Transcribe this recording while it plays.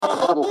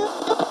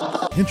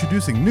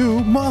Introducing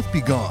new Moth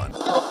Be Gone.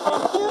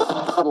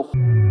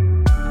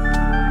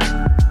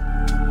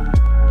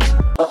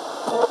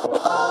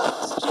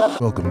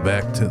 Welcome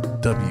back to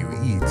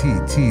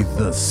WETT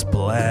The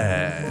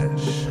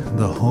Splash,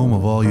 the home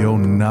of all your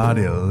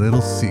naughty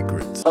little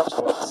secrets. We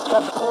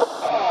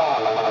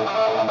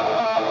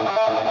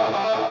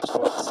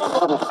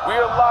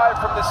are live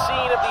from the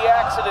scene of the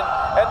accident,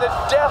 and the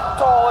death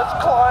toll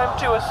has climbed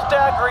to a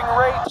staggering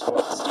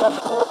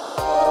rate.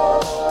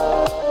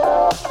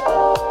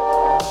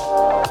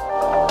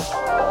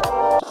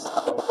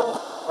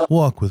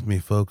 Walk with me,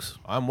 folks.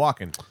 I'm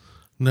walking.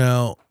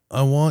 Now,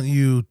 I want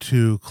you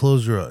to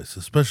close your eyes,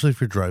 especially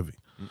if you're driving.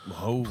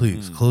 Oh,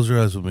 Please, close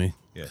your eyes with me,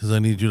 Yes. because I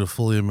need you to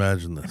fully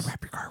imagine this.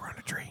 wrap your car around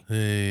a tree.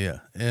 Yeah.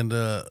 And,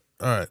 all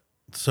right.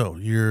 So,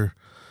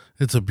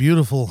 it's a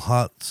beautiful,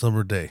 hot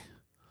summer day,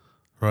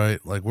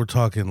 right? Like, we're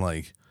talking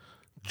like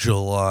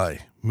July,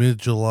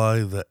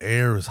 mid-July. The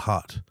air is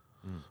hot,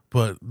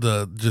 but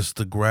the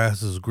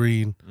grass is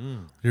green.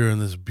 You're in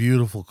this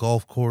beautiful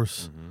golf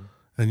course,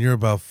 and you're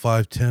about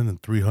 5'10"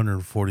 and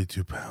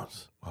 342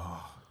 pounds.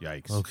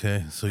 Yikes.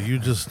 Okay, so you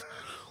just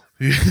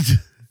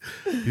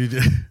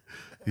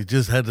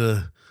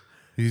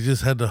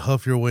had to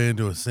huff your way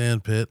into a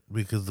sand pit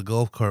because the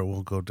golf cart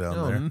won't go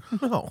down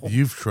there. No.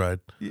 You've tried,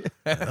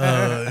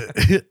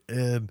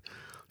 and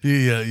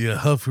you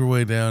huff your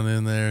way down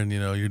in there, and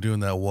you're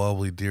doing that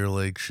wobbly deer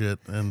leg shit,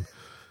 and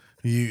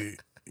you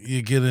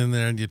get in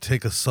there and you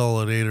take a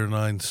solid 8 or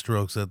 9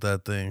 strokes at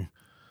that thing,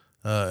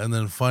 and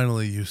then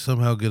finally you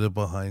somehow get it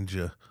behind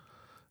you.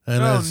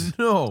 And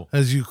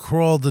as you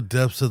crawl the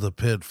depths of the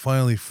pit,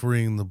 finally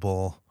freeing the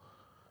ball,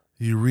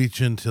 you reach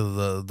into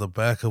the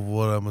back of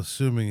what I'm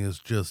assuming is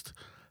just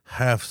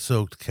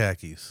half-soaked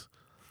khakis,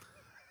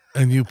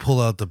 and you pull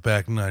out the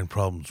Back Nine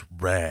Problems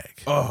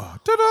rag. Oh,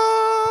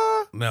 ta-da!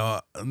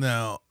 Now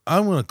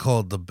I'm gonna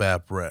call it the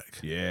BAP rag.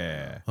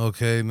 Yeah.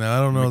 Okay. Now I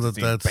don't know that's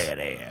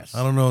badass.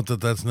 I don't know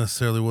that that's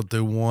necessarily what they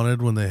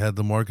wanted when they had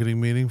the marketing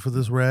meeting for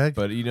this rag.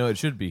 But it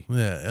should be.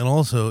 Yeah, and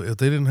also if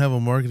they didn't have a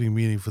marketing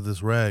meeting for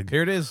this rag,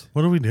 Here it is.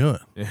 what are we doing?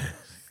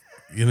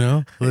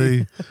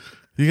 Like,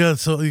 you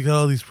got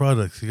all these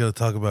products. You got to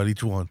talk about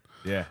each one.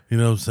 Yeah. You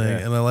know what I'm saying?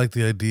 Yeah. And I like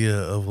the idea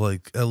of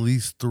like at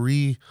least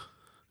 3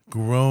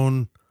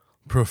 grown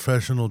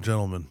professional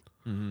gentlemen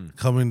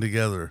coming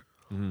together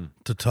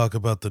to talk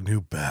about the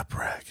new BAP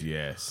rag.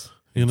 Yes.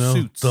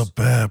 Suits. The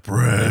BAP They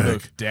rag.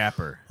 look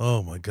dapper.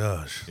 Oh my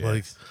gosh! Yes.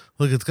 Like,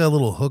 look, it's got a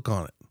little hook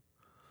on it.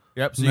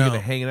 Yep. So Now- you're gonna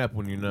hang it up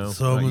when you're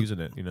So not I'm- using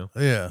it.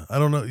 Yeah, I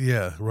don't know.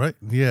 Yeah, right.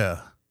 Yeah,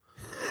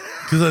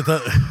 because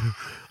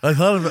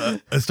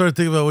I started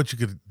thinking about what you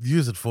could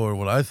use it for. And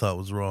what I thought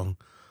was wrong.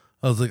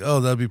 I was like, oh,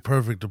 that'd be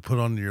perfect to put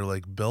on your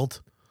like belt.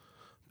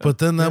 But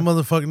then that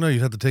motherfucker, no,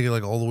 you'd have to take it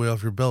like all the way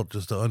off your belt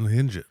just to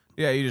unhinge it.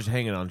 Yeah. You just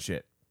hang it on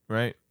shit,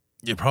 right?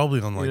 Yeah, probably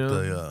on like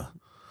know?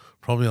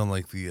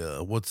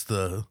 what's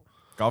the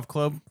Golf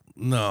club.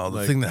 no the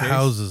Like thing that case?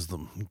 houses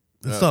them.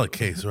 It's not a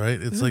case,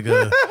 right? It's like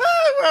a.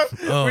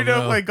 Oh, we don't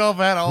no. play golf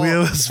at all. We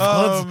have a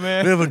Oh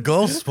man. We have a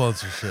golf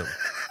sponsorship,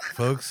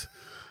 folks.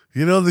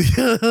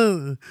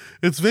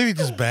 It's maybe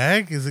just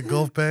bag. Is it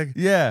golf bag?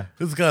 Yeah.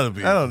 It's got to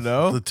be. I don't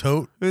know. The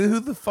tote. Who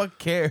the fuck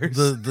cares?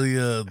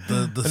 The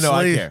no,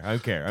 slave, I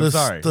care. I'm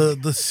sorry.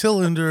 The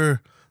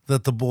cylinder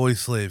that the boy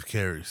slave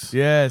carries.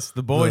 Yes,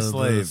 the boy The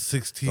slave.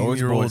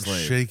 16-year-old Always boy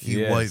slave. shaky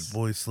Yes. white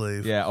boy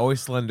slave. Yeah, always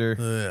slender.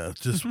 Yeah,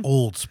 just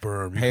old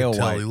sperm. You Pale can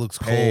tell white. he looks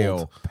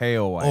cold.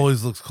 Pale white.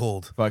 Always looks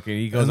cold. Fucking,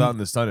 he goes out in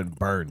the sun and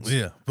burns.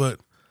 Yeah, but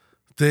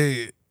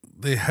they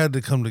had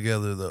to come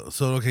together though.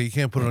 So okay, you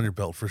can't put it on your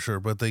belt for sure,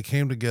 but they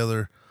came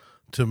together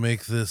to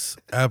make this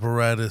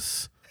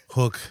apparatus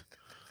hook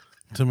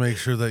to make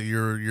sure that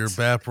your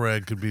BAP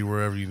rag could be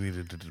wherever you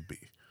needed it to be.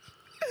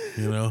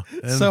 And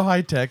So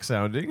high tech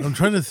sounding. I'm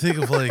trying to think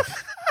of like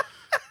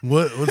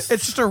what's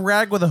It's just a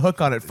rag with a hook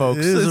on it, folks.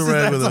 It is a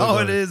rag with a That's hook all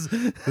on it it. is.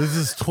 this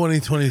is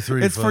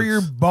 2023. It's for folks.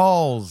 your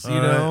balls, you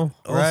All right. know?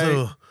 Right?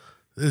 Also,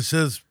 it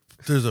says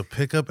there's a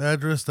pickup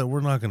address that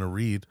we're not going to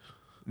read.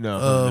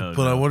 No,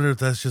 But I wonder if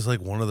that's just like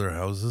one of their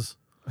houses.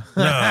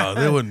 No,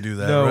 they wouldn't do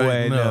that. No right?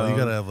 way, no. You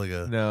gotta have like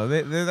a No, What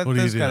do you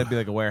there's do? got to be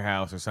like a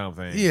warehouse or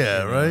something.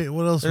 yeah, you know? right.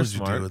 What else They're would you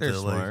smart. do with They're it?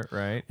 smart,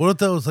 Like, right? what if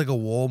that was like a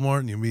Walmart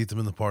and you meet them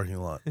in the parking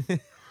lot?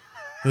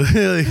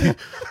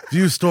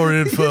 View store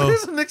info.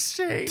 There's an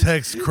exchange.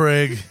 Text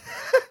Craig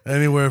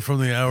anywhere from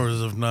the hours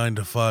of 9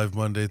 to 5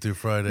 Monday through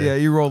Friday. Yeah,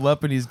 you roll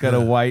up and he's got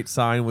a white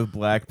sign with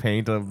black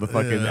paint of the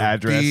fucking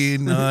address.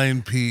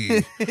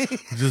 B9P.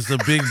 Just a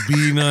big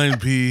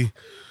B9P.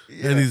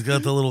 And he's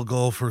got the little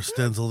golfer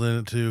stenciled in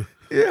it too.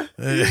 Yeah.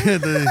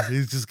 And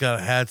he's just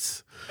got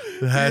hats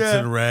Yeah.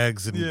 and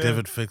rags and Yeah.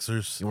 divot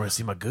fixers. You want to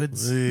see my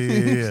goods?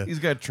 Yeah. He's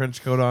got a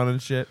trench coat on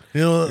and shit.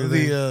 You know,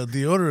 Everything.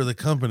 the owner of the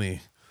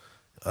company,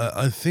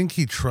 I think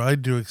he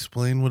tried to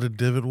explain what a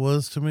divot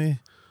was to me,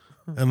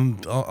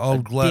 and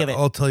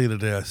I'll tell you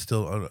today. I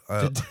still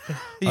I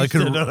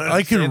still don't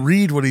I can understand?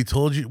 read what he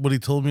told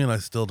me, and I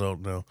still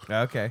don't know.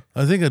 Okay.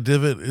 I think a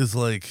divot is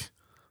like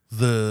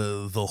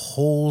the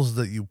holes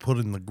that you put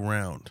in the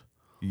ground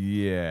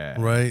Yeah.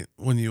 right?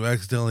 When you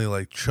accidentally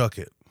like chuck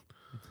it.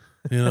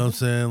 You know what I'm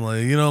saying?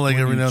 Like, you know, like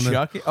When every you now and then.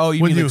 chuck it? Oh,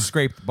 you when mean you- like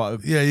scrape the ball?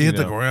 Yeah, you hit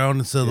the know. ground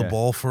instead of the Yeah.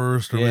 ball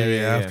first, or Yeah, maybe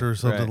yeah, after, or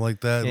something right.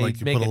 like that. Yeah, Like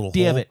you make put a little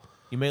divot. hole.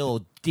 You make a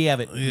little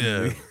divot.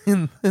 Yeah.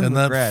 in And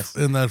the grass.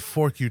 that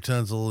fork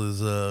utensil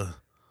is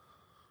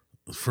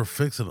for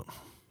fixing them.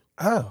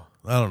 Oh,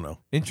 I don't know.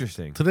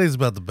 interesting. Today's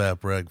about the bat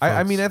brag. I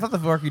folks. mean, I thought the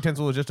fork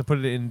utensil was just to put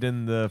it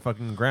in the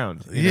fucking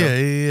ground. you know?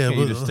 yeah. You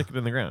But, just stick it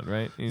in the ground,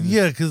 right? You just-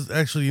 yeah, because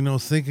actually, you know,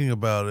 thinking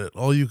about it,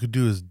 all you could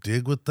do is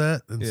dig with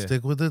that and Yeah.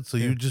 stick with it. So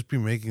you'd just be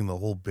making the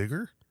hole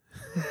bigger.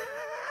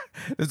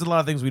 There's a lot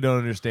of things we don't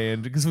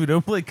understand because we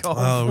don't play golf.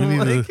 Oh, we need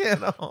like, to-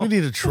 at all. We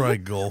need to try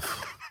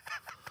golf.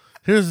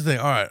 Here's the thing.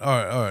 All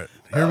right.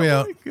 Hear me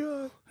out. Oh my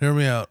God. Hear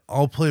me out.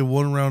 I'll play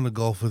one round of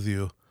golf with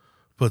you,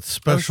 but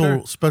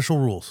sure. special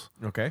rules.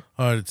 Okay.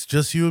 All right, it's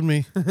just you and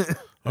me.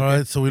 All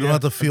right, so we don't Yeah,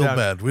 have to feel I'm down.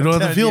 bad. We don't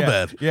have to feel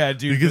bad. Yeah,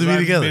 dude. We get to 'cause be I'm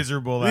together.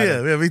 Miserable. At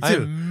it. Yeah, me too.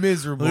 I'm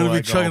miserable. We're gonna be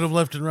at chugging golf. them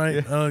left and right.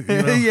 You know,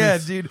 Yeah,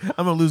 it's- dude.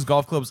 I'm gonna lose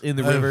golf clubs in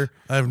the river.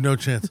 I have no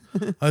chance.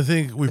 I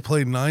think we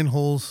play 9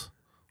 holes,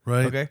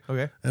 right?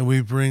 Okay. And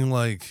we bring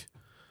like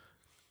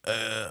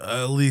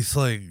at least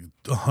like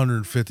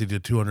 150 to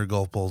 200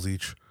 golf balls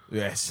each.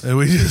 Yes. And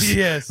we just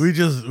Yes. we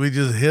just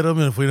hit them,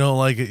 and if we don't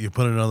like it, you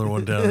put another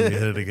one down and you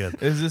hit it again.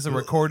 Is this a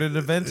recorded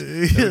event?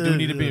 Yeah. Do we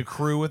need to be a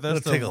crew with us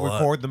It'll to take a lot.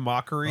 record the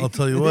mockery? I'll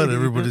tell you what,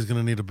 everybody's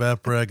gonna need a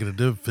bat brag and a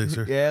dip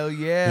fixer. Hell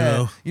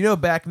yeah. You know?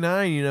 Back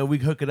 9, we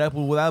hook it up.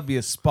 Well, that'll be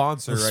a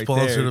sponsor right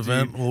sponsored there.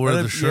 event. Dude. We'll wear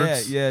Let the it-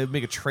 shirts. Yeah,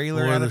 make a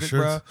trailer Wear out the of it,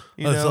 bro.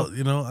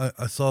 shirts.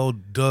 I saw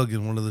Doug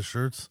in one of the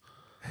shirts,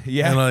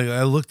 Yeah. and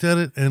I looked at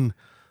it, and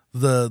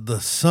the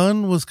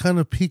sun was kind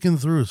of peeking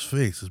through his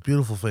face, his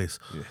beautiful face.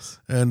 Yes.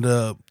 And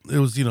it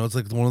was, it's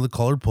like one of the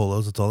colored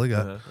polos. That's all they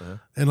got.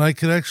 And I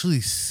could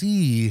actually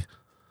see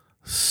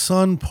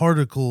sun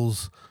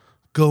particles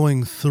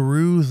going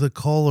through the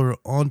collar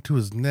onto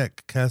his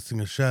neck, casting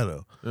a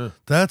shadow.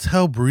 That's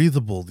how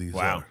breathable these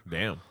Wow. are.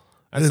 Damn.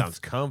 That sounds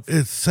comfy.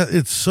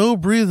 It's so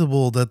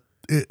breathable that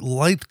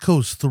light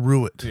goes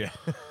through it. Yeah.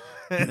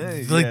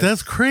 Like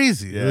that's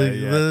crazy. Yeah, Like,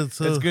 yeah.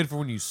 That's, It's good for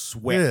when you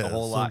sweat yeah, a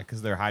whole so- lot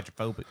because they're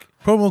hydrophobic.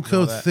 Promo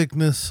code that.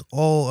 thickness,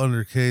 all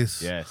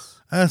undercase.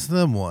 Yes. Ask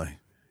them why.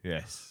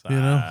 Yes.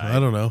 I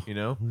don't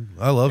know.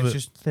 I love It's it.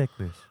 just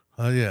thickness.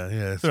 Yeah.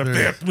 It's It's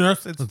very,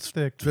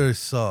 thick. it's very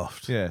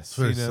soft. Yes. It's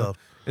very soft.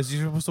 It's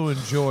you're supposed to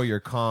enjoy your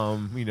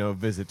calm,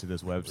 visit to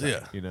this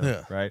website. Yeah,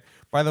 yeah. Right.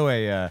 By the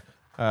way,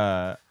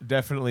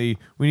 definitely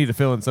we need to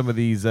fill in some of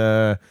these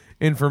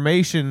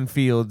information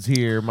fields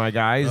here, my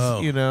guys. Oh,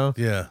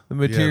 yeah. The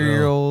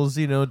materials,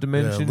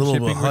 dimension, little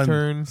shipping behind-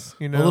 returns.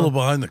 A little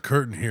behind the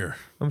curtain here.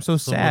 I'm so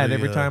sad somebody,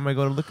 every time I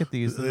go to look at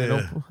these and they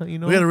Yeah.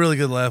 don't. We had a really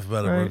good laugh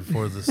about it Right. right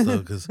before this stuff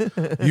because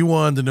you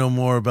wanted to know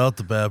more about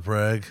the bat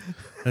brag,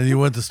 and you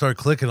went to start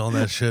clicking on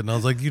that shit, and I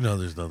was like,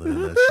 there's nothing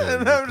in that shit.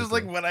 and I'm just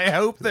like, what I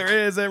hope there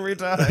is every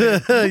time.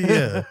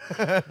 yeah.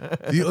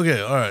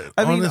 Okay, all right.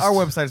 I mean, Honest- our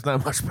website's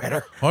not much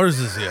better, ours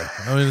is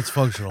it's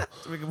functional.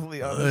 to be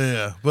completely honest.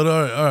 Yeah, but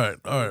all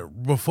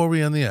right. Before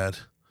we end the ad,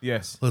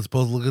 Yes. let's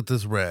both look at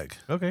this rag.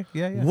 Okay.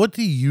 Yeah. What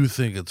do you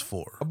think it's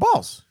for?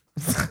 Balls.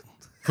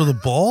 For the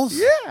balls?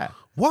 Yeah.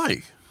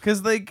 Why?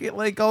 Because they get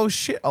like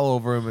shit all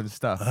over them and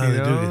stuff. They do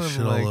know? get shit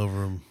And, like, all over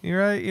them. You're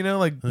right.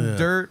 Yeah.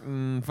 Dirt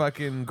and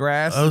fucking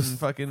grass I was- and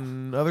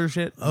fucking other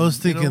shit. I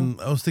was you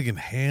know? thinking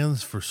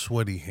hands for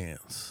sweaty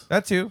hands.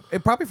 That too.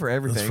 It probably for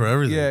everything. for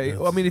everything, Yeah. yes.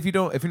 Well, I mean, if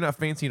you're not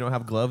fancy, you don't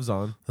have gloves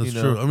on. That's you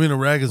know? true. I mean, a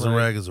rag is a Like-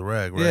 rag is a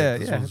rag, right? Yeah.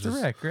 This Yeah. one's It's just-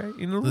 a rack, right?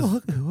 Little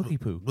hooky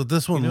poo. But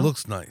this one know?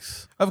 looks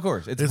nice. Of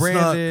course, it's It's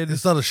branded.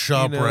 It's not a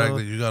shop you know? rag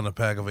that you got in a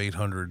pack of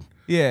 800.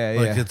 Yeah.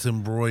 Like Yeah. it's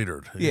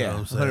embroidered. You know Yeah. what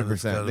I'm saying?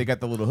 It's 100%. got a- They got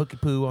the little hooky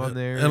poo on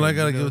there. And I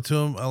gotta give it to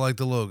them. I like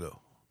the logo.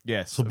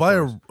 Yes. So of buy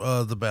course.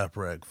 the bat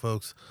rag,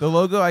 folks. The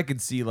logo I could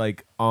see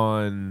like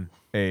on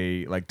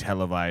a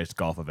televised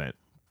golf event,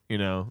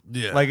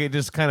 Yeah. like it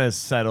just kind of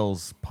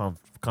settles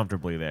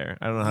comfortably there.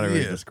 I don't know how to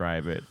really Yeah.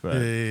 describe it, but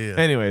Yeah.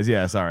 anyways,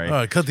 yeah, sorry. All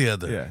right, cut the ad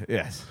there. Yeah,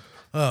 yes,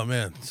 Oh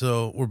man,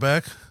 so we're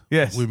back.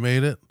 yes, We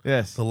made it.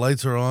 yes. The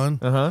lights are on.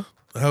 Uh-huh.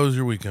 How was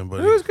your weekend,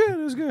 buddy? It was good. It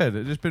was good.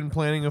 I've just been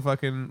planning a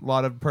fucking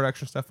lot of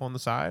production stuff on the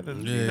side,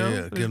 and Yeah,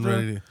 just, getting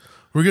ready.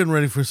 We're getting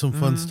ready for some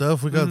fun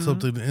stuff. We got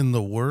something in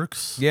the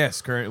works.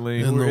 Yes,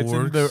 currently In the it's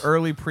in the works.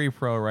 early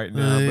pre-pro right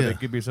now, Yeah, but yeah. it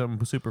could be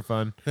something super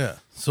fun. Yeah.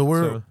 So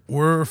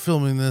we're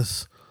filming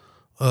this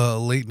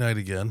late night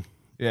again.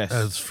 Yes,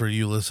 As for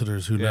you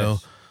listeners who Yes. know,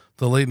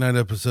 the late night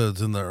episodes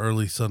and the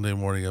early Sunday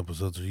morning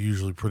episodes are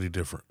usually pretty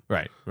different.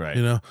 right.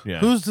 Yeah.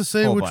 Who's to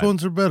say Whole which vibe.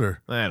 ones are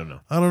better? I don't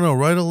know. I don't know.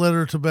 Write a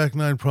letter to Back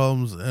Nine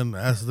Problems and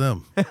ask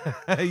them.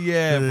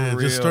 Yeah, for real.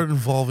 Just start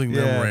involving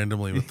them Yeah.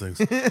 randomly with things.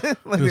 like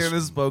they're the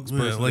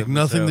spokesperson. Like of the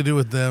nothing show. to do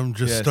with them.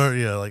 Just Yes. start,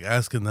 like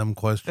asking them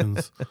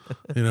questions.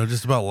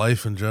 Just about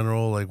life in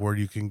general, like where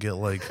you can get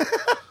like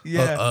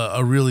Yeah.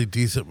 a really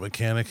decent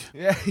mechanic.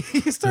 Yeah,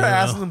 you start Yeah.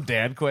 asking them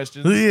dad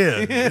questions.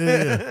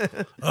 Yeah.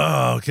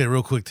 Oh, okay.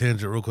 Real quick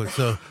tangent. Real quick.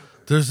 So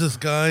there's this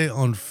guy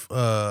on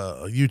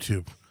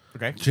YouTube.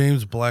 Okay.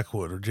 James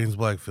Blackwood or James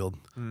Blackfield.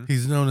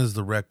 He's known as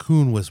the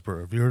Raccoon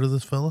Whisperer. Have you heard of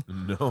this fella?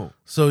 No.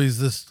 So he's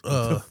this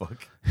The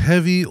fuck?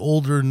 heavy,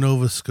 older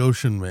Nova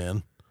Scotian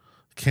man,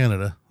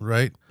 Canada,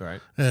 right?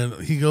 Right. And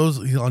he goes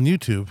on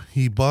YouTube.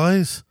 He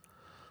buys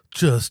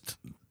just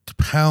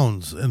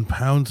pounds and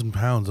pounds and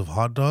pounds of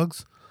hot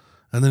dogs,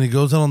 and then he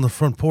goes out on the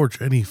front porch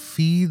and he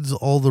feeds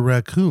all the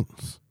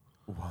raccoons.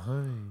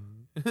 Why?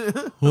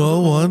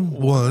 Well,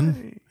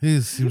 one,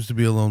 he seems to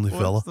be a lonely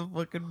fella. What's the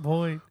fucking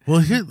point? Well,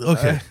 here,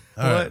 okay,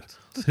 all right.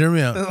 What? Hear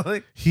me out.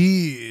 Like-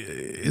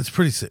 It's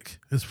pretty sick.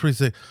 It's pretty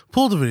sick.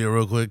 Pull the video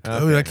real quick. I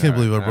mean, Okay, I can't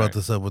believe I all brought right.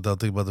 this up without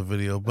thinking about the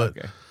video. But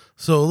Okay.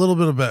 so a little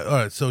bit about. All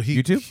right, so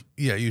YouTube?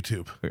 Yeah,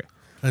 YouTube. Okay.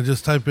 And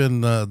just type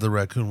in the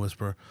Raccoon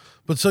Whisperer.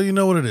 But so you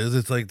know what it is.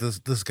 It's like this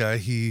guy.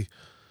 He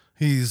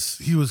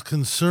was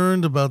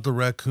concerned about the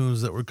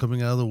raccoons that were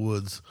coming out of the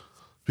woods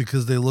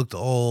because they looked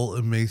all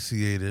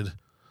emaciated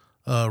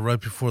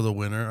right before the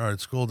winter. All right,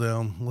 scroll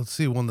down. Let's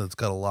see one that's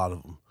got a lot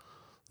of them.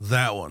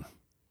 That one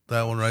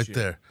right Shit.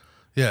 there.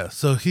 Yeah.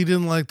 So he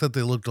didn't like that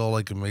they looked all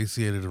like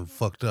emaciated and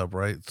fucked up,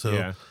 right? So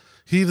Yeah.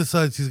 he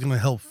decides he's going to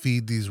help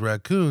feed these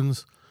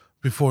raccoons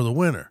before the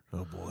winter.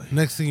 Oh boy.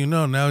 Next thing you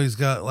know, now he's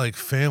got like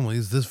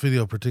families. This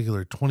video in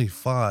particular,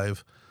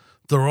 25.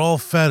 They're all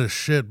fat as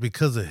shit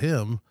because of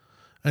him,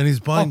 and he's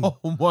buying Oh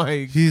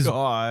my he's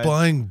god.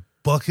 buying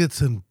buckets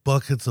and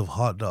buckets of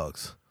hot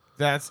dogs.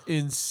 That's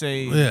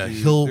insane. Yeah,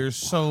 dude. There's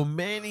so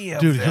many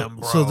of Dude, them,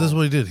 bro. so this is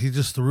what he did. He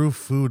just threw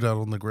food out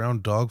on the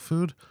ground, dog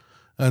food,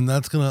 and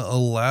that's gonna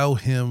allow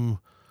him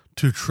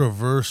to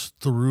traverse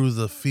through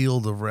the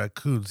field of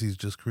raccoons he's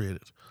just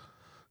created.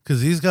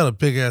 Because he's got a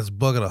big ass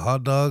bucket of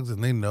hot dogs,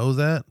 and they know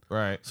that.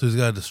 Right. So he's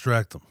got to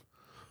distract them.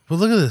 But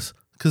look at this.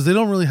 Because they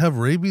don't really have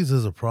rabies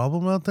as a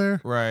problem out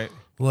there. Right.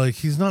 Like,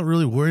 he's not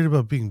really worried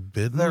about being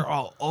bitten. They're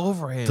all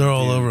over him. They're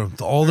all dude. over him.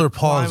 All their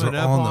paws are Climbing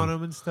up on them.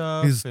 him and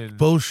stuff. His and,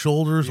 both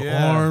shoulders,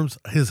 Yeah. arms,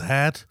 his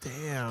hat.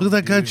 damn. Look at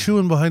that guy dude.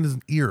 chewing behind his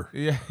ear.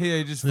 Yeah,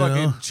 just You fucking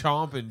know?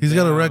 chomping. He's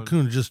got a down.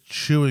 raccoon just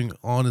chewing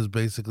on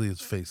basically his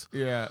face.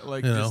 Yeah,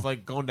 like You just know?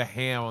 like going to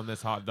ham on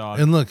this hot dog.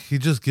 And look, he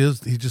just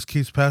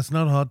keeps passing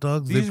out hot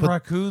dogs. These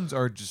raccoons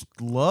are just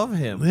love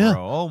him, yeah,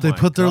 bro. Oh they my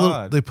put their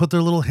god. they put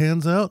their little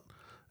hands out,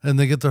 and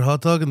they get their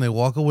hot dog, and they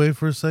walk away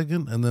for a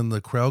second, and then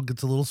the crowd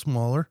gets a little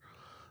smaller,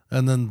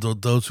 and then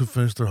those who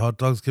finish their hot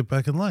dogs get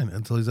back in line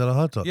until he's out of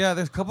hot dog. Yeah,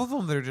 there's a couple of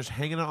them that are just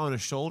hanging out on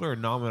his shoulder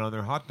and nomming on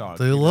their hot dog.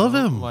 They you love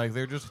know? him. Like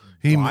they're just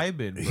he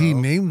vibing, bro. he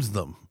names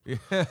them.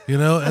 Yeah. You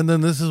know, and then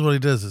this is what he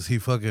does: is he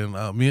fucking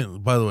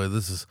by the way,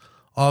 this is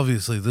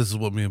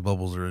what me and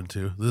Bubbles are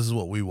into. This is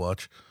what we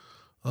watch.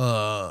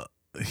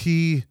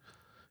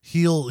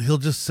 He'll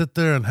just sit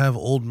there and have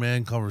old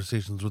man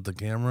conversations with the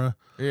camera.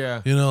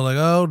 Yeah. You know, like,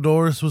 oh,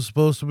 Doris was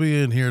supposed to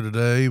be in here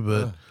today,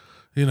 but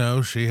you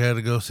know, she had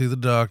to go see the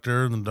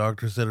doctor, and the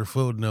doctor said her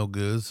foot no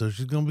good, so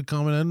she's gonna be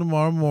coming in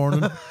tomorrow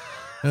morning.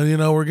 And you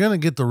know, we're gonna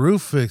get the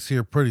roof fixed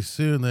here pretty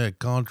soon. They had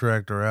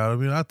contractor out. I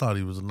mean, I thought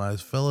he was a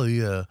nice fella. He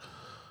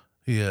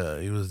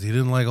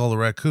didn't like all the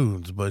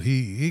raccoons, but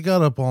he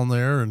got up on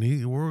there, and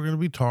we're gonna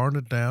be tarring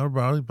it down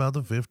about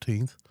the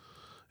 15th.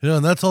 You know,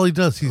 and that's all he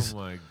does. Oh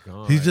my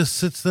god. He just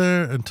sits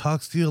there and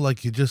talks to you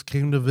like you just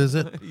came to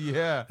visit.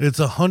 yeah. It's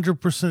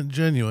 100%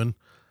 genuine,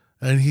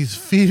 and he's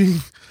feeding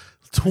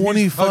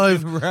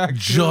 25 fucking raccoons.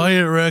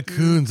 giant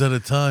raccoons at a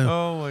time.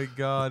 Oh my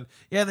god.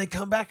 Yeah, they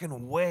come back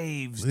in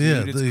waves,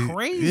 dude. Yeah, it's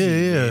crazy.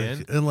 Yeah,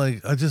 man. and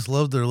like I just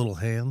love their little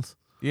hands.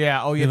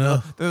 Yeah. Oh, You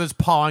know? they're just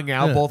pawing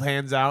out Yeah. both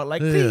hands out,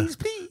 like Yeah.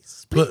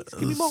 please, But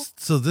give me more.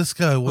 so this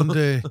guy one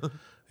day,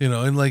 you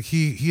know, and like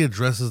he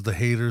addresses the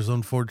haters.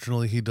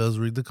 Unfortunately, he does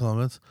read the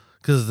comments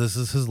because this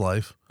is his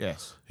life.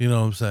 Yes. You know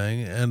what I'm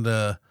saying?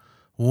 And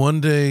one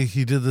day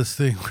he did this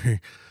thing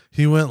where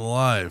he went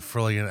live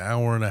for like an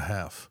hour and a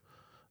half,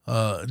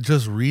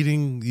 just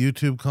reading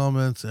YouTube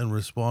comments and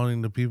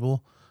responding to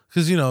people.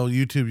 Because, you know,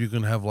 YouTube, you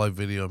can have live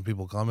video and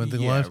people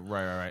commenting Yeah. live.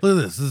 Right. Look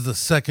at this. This is the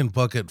second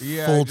bucket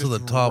Yeah, full to just the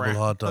top with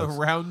hot dogs.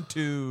 Round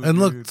two. And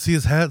look, dude. see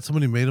his hat?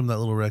 Somebody made him that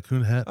little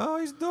raccoon hat. Oh,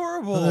 he's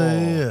adorable.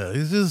 Yeah,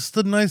 he's just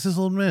the nicest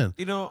old man.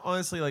 You know,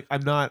 honestly, like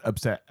I'm not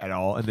upset at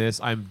all in this.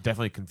 I'm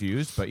definitely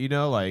confused, but you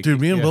know, like,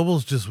 Dude, me and yeah,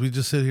 Bubbles we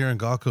just sit here and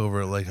gawk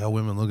over it, like how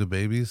women look at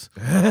babies.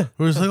 We're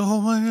just like, oh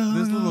my god,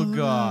 this little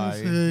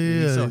guy,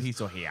 Yeah. he's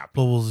so happy,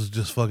 Bubbles is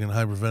just fucking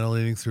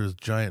hyperventilating through his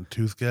giant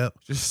tooth gap.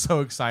 just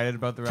so excited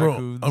about the Bro,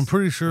 raccoons. I'm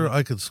pretty sure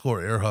I could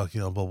score air hockey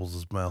on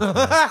Bubbles' mouth.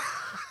 Man.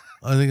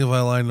 I think if I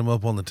lined him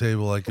up on the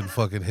table, I could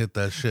fucking hit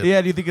that shit.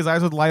 Yeah, do you think his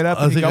eyes would light up?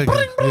 I and think he'd I go,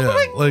 could. "Bring, Yeah,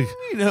 bring," like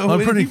you know, I'm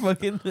when pretty. he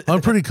fucking.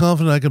 I'm pretty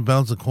confident I can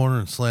bounce a corner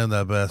and slam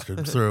that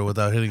bastard through it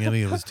without hitting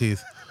any of his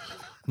teeth.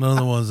 None of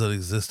the ones that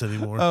exist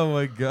anymore. Oh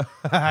my god,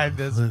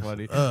 that's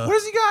funny. What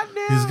has he got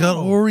now? He's got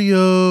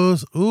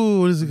Oreos.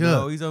 Ooh, what does he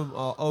got? No, he's I think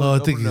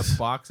opening he's up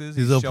boxes.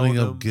 He's showing opening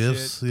up them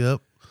gifts. shit.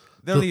 Yep.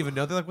 They don't even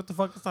know. They're like, "What the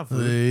fuck? That's not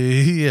food."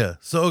 Yeah.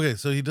 So okay,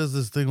 so he does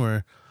this thing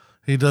where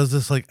he does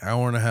this like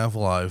hour and a half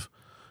live,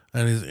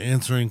 and he's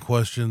answering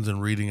questions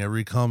and reading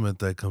every comment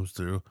that comes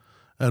through.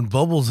 And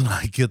Bubbles and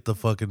I get the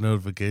fucking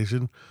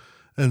notification,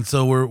 and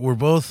so we're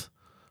both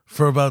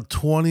for about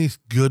 20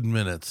 good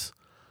minutes.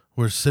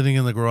 We're sitting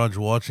in the garage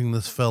watching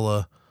this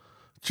fella,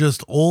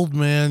 just old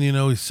man,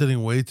 he's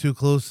sitting way too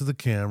close to the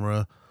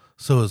camera.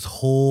 So his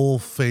whole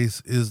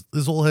face his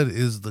whole head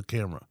is the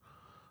camera.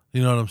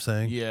 You know what I'm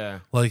saying? Yeah.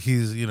 Like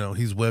he's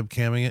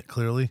webcamming it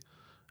clearly,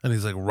 and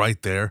he's like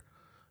right there.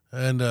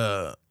 And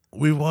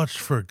we watched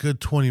for a good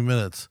 20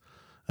 minutes,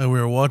 and we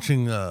were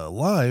watching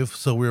live.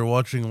 So we were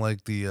watching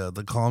like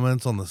the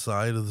comments on the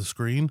side of the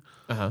screen.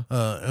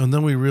 And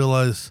then we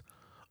realized,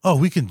 oh,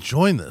 we can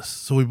join this.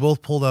 So we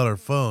both pulled out our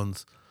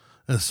phones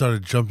and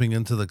started jumping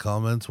into the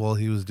comments while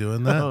he was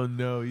doing that. Oh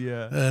no,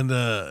 yeah.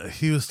 And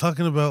he was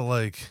talking about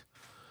like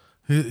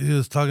he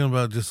was talking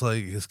about just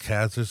like his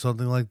cats or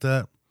something like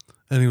that,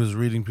 and he was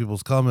reading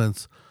people's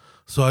comments.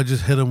 So I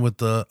just hit him with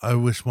the "I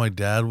wish my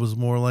dad was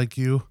more like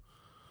you."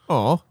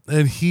 Oh,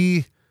 And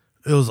it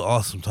was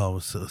awesome,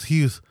 Thomas.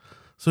 He's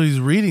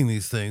reading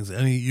these things,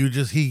 and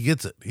he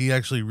gets it. He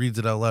actually reads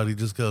it out loud. He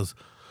just goes,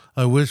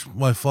 "I wish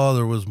my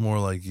father was more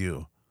like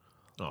you."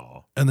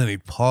 oh, And then he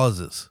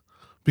pauses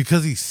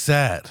because he's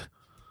sad.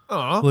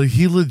 oh. Like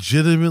he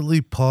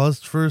legitimately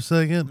paused for a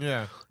second.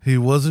 Yeah. He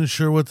wasn't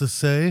sure what to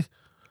say,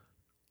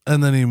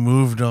 and then he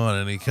moved on,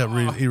 and he kept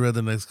reading. He read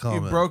the next You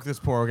comment. broke this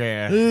poor guy.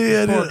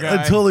 Yeah, Poor dude, I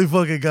guy. totally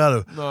fucking got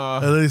him. Aw.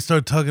 And then he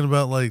started talking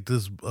about like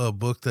this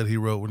book that he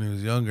wrote when he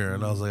was younger,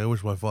 and I was like, I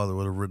wish my father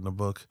would have written a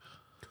book.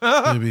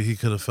 Maybe he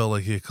could have felt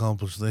like he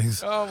accomplished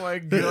things. Oh my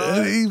And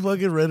god. he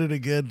fucking read it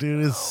again,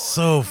 dude. It's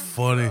so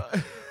funny.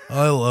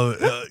 I love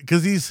it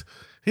because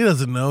he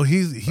doesn't know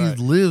he Right.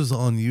 lives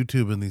on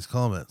YouTube in these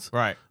comments,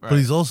 Right. but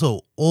he's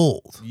also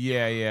old.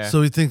 Yeah, yeah.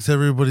 So he thinks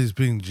everybody's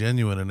being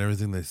genuine in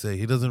everything they say.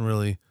 He doesn't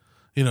really,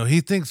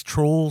 he thinks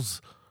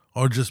trolls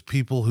are just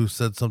people who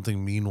said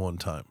something mean one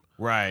time.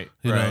 right.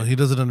 You right. know, he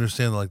doesn't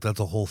understand like that's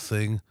a whole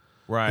thing.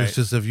 right. It's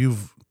just if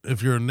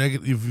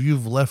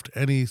you've left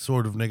any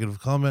sort of negative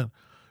comment,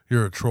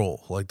 you're a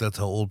troll. Like that's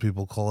how old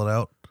people call it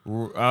out.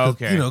 'Cause,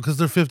 Okay. because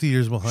they're 50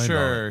 years behind.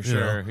 Sure. on it, you know?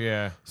 Sure.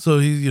 Yeah. So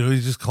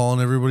he's just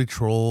calling everybody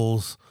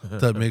trolls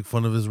that make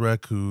fun of his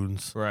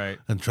raccoons Right.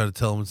 and try to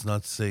tell him it's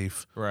not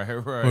safe. Right.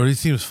 Right. Or he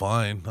seems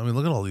fine. I mean,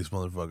 look at all these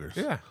motherfuckers.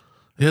 yeah.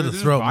 He had to They're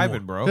just throw out vibing, more,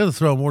 bro. He had to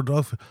throw out more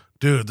dog food.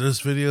 Dude, there's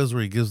videos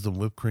where he gives them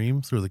whipped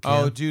cream through the can.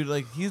 Oh, dude,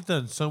 like he's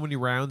done so many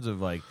rounds of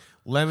like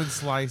lemon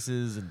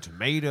slices and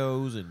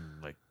tomatoes and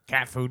like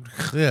cat food.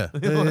 Yeah,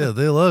 they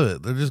love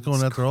it. They're just going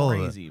It's after all of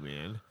it. crazy,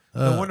 man.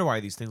 No wonder why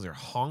these things are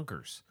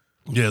honkers.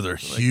 Yeah, they're Like,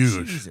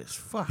 huge. Jesus,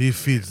 fuck. He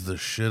feeds the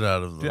shit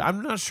out of them. Dude,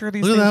 I'm not sure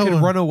these Look at things that could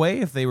one. run away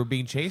if they were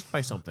being chased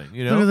by something.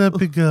 You know, Look at that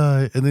big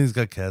guy. And then he's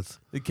got cats.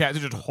 the cats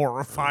are just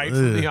horrified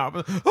from the Yeah.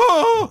 opposite.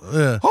 Oh,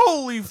 Yeah.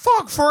 holy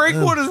fuck, Frank!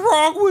 What is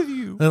wrong with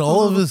you? And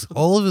all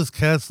of his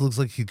cats looks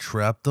like he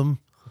trapped them.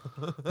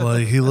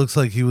 Like he looks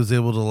like he was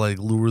able to like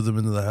lure them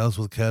into the house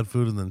with cat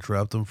food and then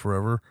trap them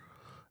forever.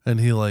 And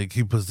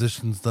he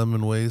positions them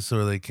in ways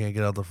so they can't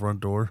get out the front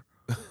door.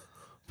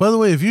 By the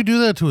way, if you do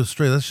that to a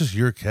stray, that's just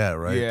your cat,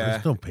 right? Yeah,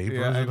 There's no papers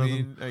Yeah, or I nothing.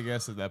 mean, I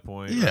guess at that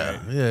point, Yeah,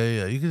 right?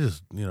 yeah. You could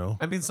just,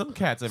 I mean, some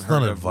cats I've It's heard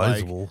not of like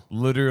advisable.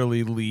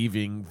 literally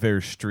leaving their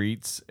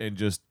streets and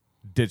just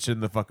ditching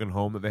the fucking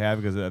home that they have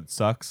because that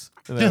sucks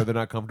and Yeah. they're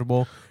not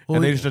comfortable, Well,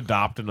 and they yeah. just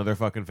adopt another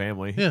fucking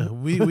family. yeah.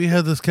 We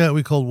had this cat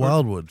we called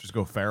Wildwood, Just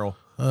go feral.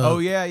 Oh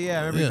yeah, I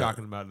remember you yeah.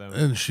 talking about them.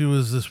 and she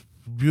was this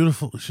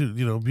beautiful,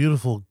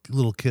 beautiful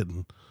little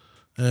kitten,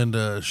 and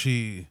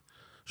she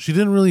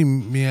didn't really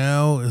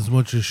meow as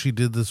much as she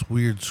did this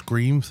weird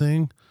scream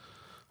thing.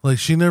 Like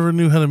she never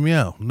knew how to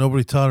meow.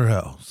 Nobody taught her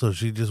how, so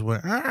she just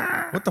went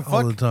What the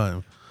all the fuck?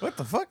 time. What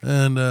the fuck?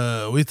 And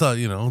we thought,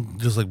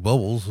 just like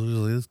Bubbles, we was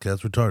like, this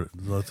cat's retarded.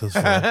 That's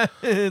fine.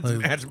 It's Like,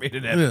 match made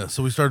in Yeah,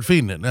 so we started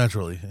feeding it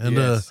naturally, and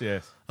yes.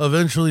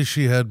 eventually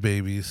she had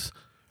babies.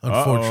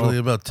 Unfortunately,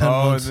 about 10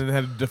 months. and then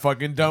had the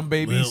fucking dumb Well,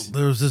 babies.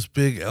 there was this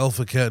big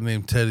alpha cat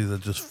named Teddy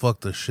that just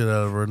fucked the shit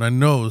out of her, and I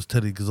know it was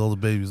Teddy because all the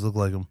babies look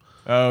like him.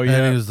 Oh yeah,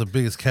 And he was the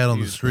biggest cat on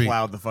He the just street.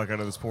 plowed the fuck out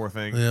of this poor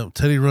thing. Yeah,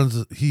 Teddy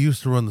runs. He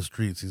used to run the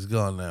streets. He's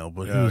gone now,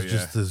 but he Oh, was yeah.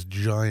 just this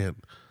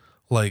giant.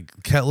 Like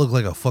cat looked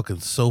like a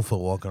fucking sofa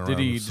walking around. Did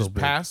It he was just so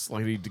big. pass?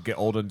 Like, did he get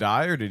old and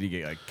die, or did he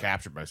get like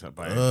captured by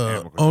something? By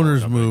animal control or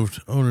Owners something?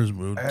 moved. Owners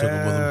moved. Took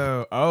him with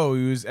him. Oh,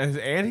 he was,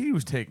 and he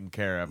was taken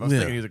care of. I was Yeah.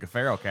 thinking he was like a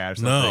feral cat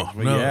or No, something.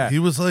 but no. yeah, He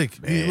was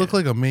like he Man. looked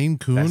like a Maine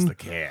that's Coon. the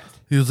cat.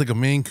 He was like a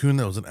Maine Coon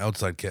that was an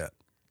outside cat.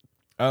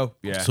 Oh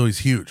yeah, So he's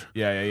huge.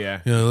 yeah. Yeah,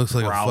 it looks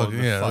like a Prowling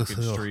fucking the it looks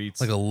fucking like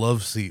streets. like a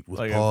love seat with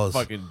like paws. a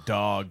fucking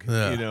dog.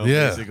 Yeah, You know,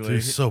 yeah. basically.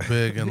 He's so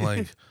big and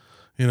like,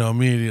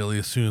 immediately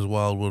as soon as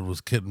Wildwood was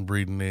kitten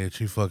breeding age,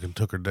 he fucking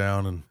took her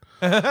down and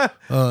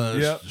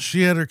Yep.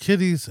 she had her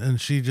kitties and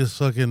she just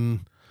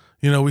fucking,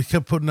 we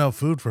kept putting out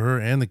food for her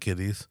and the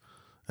kitties,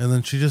 and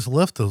then she just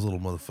left those little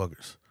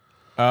motherfuckers.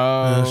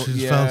 Oh, She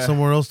just yeah. found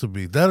somewhere else to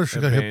be. That or she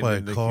got hit by a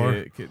Abandoned the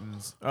car.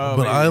 kittens. Oh,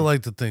 But I maybe.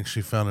 like to think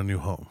she found a new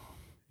home.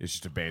 It's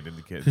just abandoned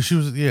the kittens. Cause she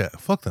was,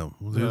 fuck them.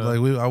 Dude, Yeah.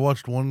 like I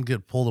watched one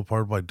get pulled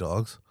apart by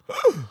dogs.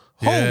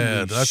 Holy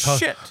I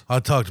shit. I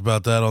talked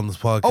about that on this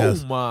Oh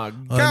podcast. my I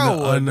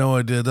god! know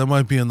I did. That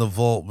might be in the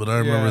vault, but I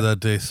remember Yeah. that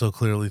day so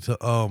clearly.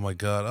 Oh my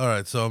god! All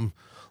right, so I'm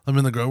I'm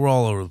in the garage. We're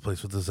all over the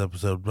place with this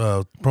episode.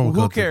 Promo Who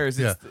code cares?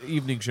 Yeah. It's the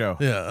evening show.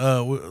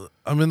 Yeah,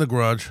 I'm in the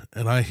garage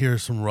and I hear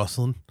some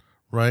rustling,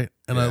 right?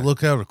 And I Yeah.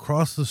 look out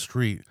across the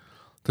street.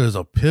 There's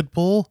a pit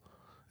bull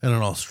and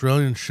an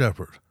Australian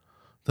shepherd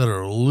that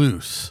are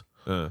loose,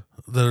 that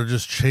are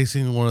just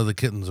chasing one of the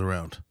kittens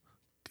around.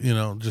 You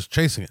know, just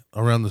chasing it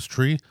around this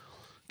tree.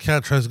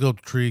 Cat tries to go up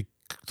the tree,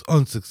 it's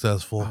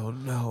unsuccessful. Oh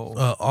no.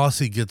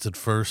 Aussie gets it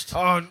first.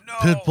 Oh no.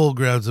 Pitbull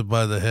grabs it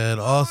by the head.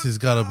 Aussie's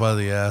got it by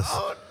the ass.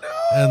 Oh no.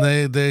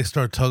 And they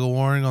start tug of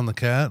warring on the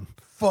cat.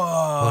 Fuck.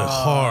 Like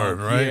hard,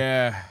 right?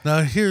 Yeah.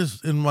 Now,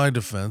 here's in my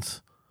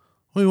defense.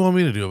 What do you want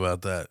me to do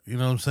about that? You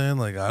know what I'm saying?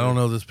 Like, I don't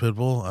know this pit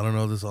bull. I don't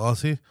know this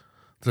Aussie.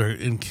 They're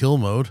in kill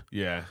mode.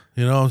 Yeah.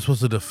 You know, I'm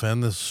supposed to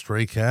defend this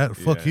stray cat.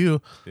 Fuck Yeah.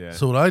 you. Yeah.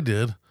 So what I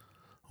did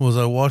was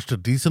I watched a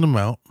decent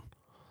amount,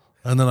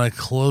 and then I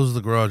closed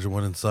the garage and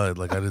went inside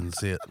like I didn't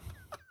see it.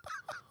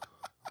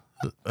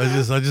 I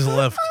just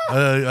left.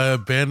 I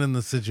abandoned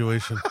the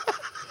situation.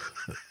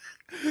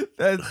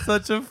 That's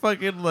such a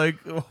fucking like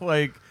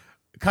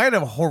kind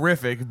of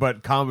horrific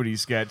but comedy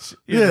sketch.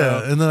 You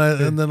Yeah, know?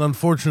 and then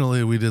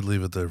unfortunately we did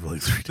leave it there for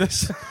like 3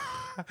 days.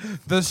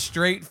 The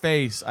straight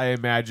face I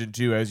imagine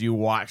too as you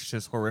watch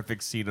this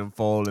horrific scene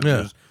unfold and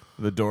Yeah. just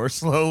the door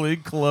slowly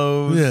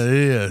close.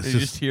 Yeah. It's And you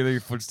just just hear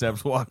your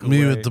footsteps walk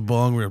me away. with the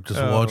bong rip, just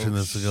Oh, watching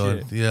this and going,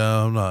 shit.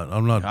 yeah, I'm not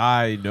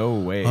No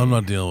way. I'm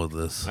not dealing with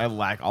this. I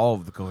lack all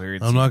of the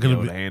coherence. I'm not to be gonna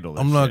able be. to handle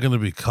this I'm not shit. gonna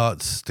be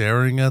caught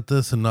staring at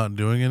this and not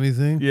doing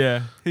anything.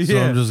 Yeah. So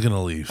yeah. I'm just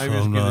gonna leave. I'm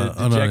just I'm gonna not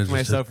deject interested.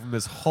 myself from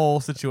this whole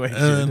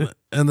situation.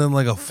 And then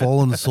like a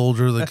fallen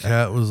soldier, the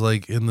cat was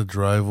like in the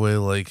driveway,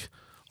 like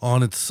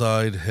on its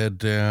side, head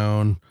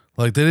down.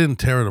 Like they didn't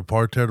tear it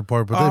apart,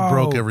 but they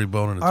broke every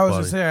bone in its I was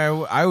body. gonna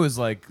say I was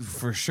like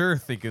for sure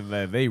thinking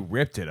that they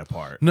ripped it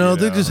apart. No, you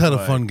they know? just had a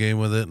Like, fun game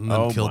with it and then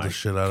oh killed my the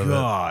shit out of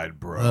God,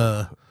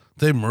 bro. it.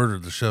 They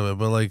murdered the shit out of it,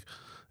 but like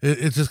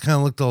it just kind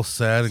of looked all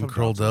sad and Some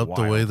curled dogs are up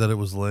the way wild. that it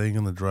was laying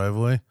in the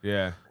driveway.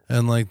 Yeah.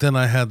 And like then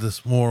I had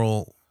this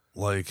moral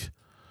like,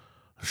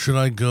 should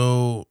I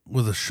go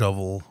with a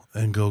shovel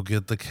and go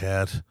get the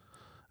cat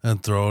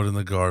and throw it in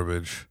the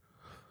garbage?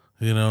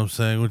 You know what I'm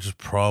saying? Which is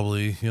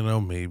probably,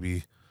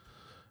 maybe.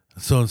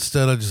 So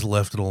instead I just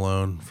left it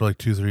alone for like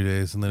 2-3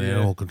 days, and then Yeah.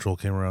 animal control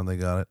came around, they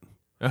got it.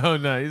 Oh,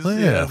 nice. Well,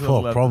 yeah, that's what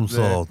well, left problem it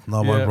there. solved.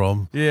 Not my Yeah.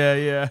 problem. Yeah,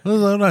 yeah. I'm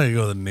not going to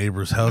go to the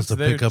neighbor's house That's to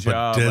their pick up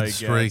job, a dead I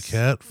stray guess.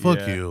 cat. Fuck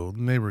Yeah. you.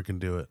 The neighbor can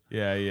do it.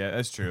 Yeah, yeah,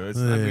 that's true. It's,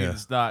 Yeah, I mean, yeah.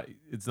 it's not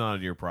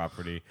on your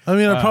property. I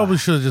mean, I probably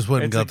should have just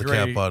went and it's a got the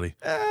cat great- body.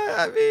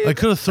 I mean, I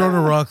could have thrown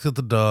a rock at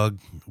the dog,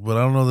 but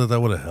I don't know that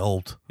would have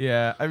helped.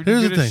 yeah. I mean,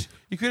 Here's you the coulda thing.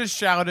 you could have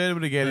shouted,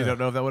 but again, you don't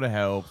know if that would have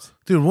helped.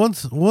 Dude,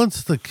 once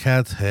the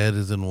cat's head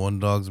is in one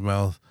dog's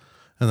mouth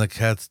and the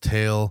cat's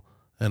tail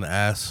and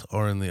ass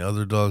are in the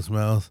other dog's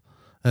mouth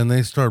and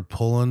they start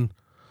pulling,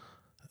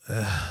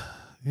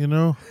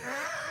 I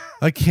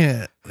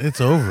can't.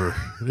 It's over.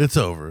 It's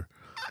over.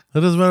 It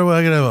doesn't matter what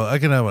I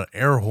can have an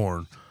air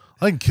horn.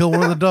 I can kill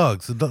one of the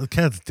dogs. The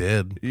cat's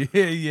dead. Yeah,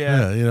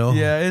 Yeah,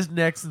 yeah. His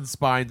necks and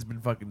spine's been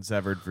fucking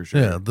severed for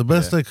sure. Yeah, the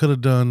best I could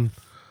have done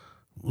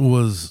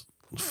was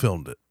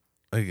filmed it,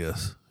 I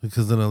guess,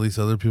 because then at least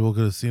other people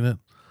could have seen it.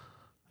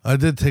 I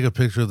did take a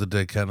picture of the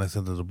dead cat and I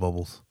sent it to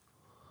Bubbles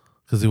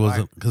because he was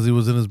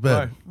in his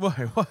Why? bed Why?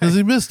 because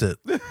he missed it.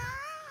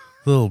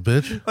 Little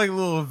bitch. Like a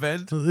little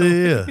event.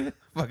 Yeah.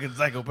 Fucking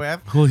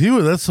psychopath. Well,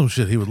 that's some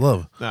shit he would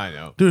love, I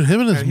know. dude. Him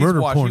and his And murder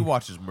He porn.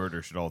 watches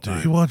murder shit all the Dude,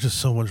 time. he watches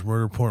so much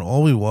murder porn.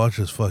 All we watch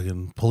is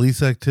fucking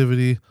police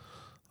activity,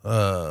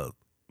 the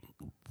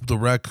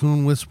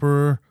raccoon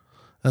whisperer,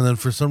 and then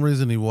for some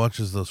reason he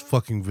watches those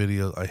fucking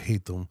videos. I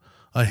hate them.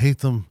 I hate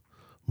them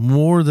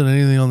more than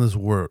anything on this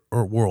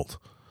world.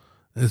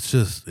 It's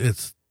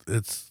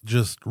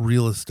just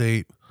real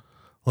estate,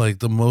 like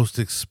the most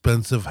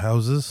expensive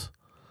houses.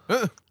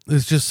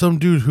 It's just some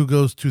dude who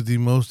goes to the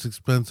most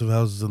expensive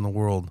houses in the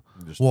world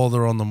Just- while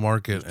they're on the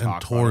market and talk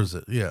about tours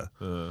it. Yeah.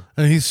 And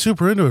he's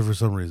super into it for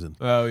some reason.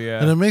 Oh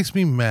yeah. And it makes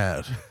me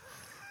mad.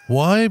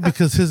 Why?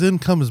 Because his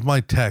income is my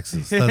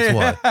taxes. That's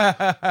why.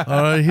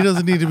 All right. He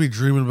doesn't need to be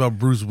dreaming about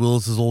Bruce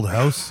Willis's old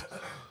house.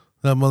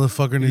 That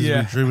motherfucker needs to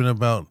Yeah. be dreaming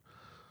about,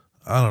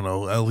 I don't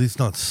know, at least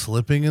not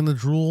slipping in the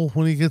drool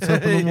when he gets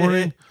up in the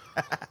morning.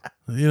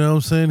 You know what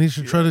I'm saying? He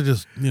should try to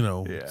just,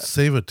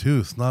 save a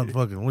tooth, not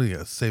fucking, what do you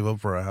got? Save up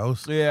for a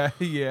house? yeah.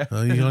 You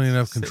don't even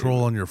have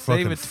control on your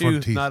fucking Save a front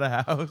tooth, teeth. not a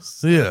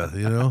house.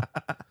 Yeah,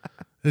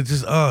 It's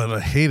just, and I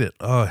hate it.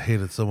 Oh, I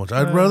hate it so much.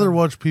 I'd rather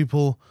watch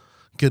people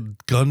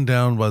get gunned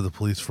down by the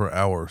police for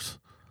hours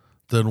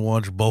than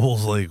watch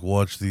Bubbles like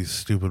watch these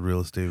stupid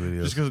real estate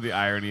videos. Just because of the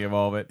irony of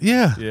all of it.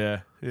 Yeah. Yeah.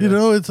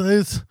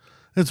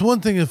 It's one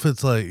thing if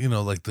it's like,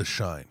 like The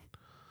Shine.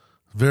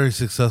 Very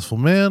successful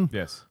man,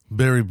 Yes.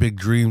 very big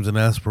dreams and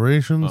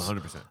aspirations,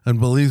 100%. and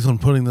believes on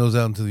putting those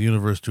out into the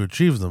universe to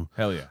achieve them.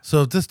 Hell yeah.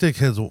 So if this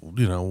dickhead's,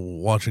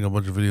 watching a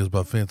bunch of videos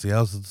about fancy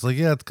houses, it's like,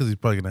 yeah, it's because he's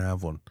probably going to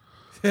have one.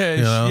 Yeah.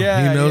 You know?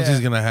 yeah. He knows yeah. he's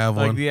gonna have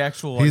Like one. the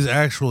actual. He's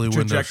actually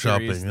window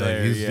trajectory is shopping.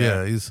 there, Like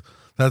yeah. he's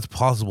that's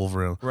possible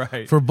for him.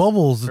 Right. For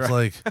Bubbles, it's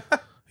like,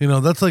 You know,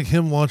 that's like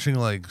him watching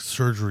like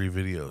surgery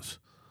videos.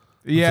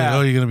 It's Yeah.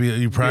 like, oh, are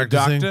you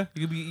practicing? Be a doctor?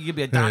 You could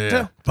be a Yeah, doctor.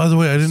 yeah. By the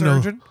way, I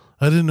Surgeon?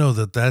 didn't know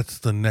that that's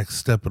the next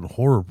step in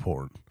horror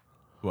porn.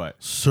 What?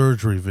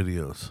 Surgery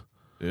videos.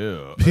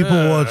 Ew.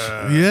 People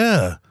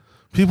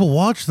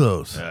watch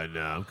those. No,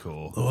 I'm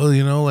cool. Well,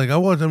 you know, like I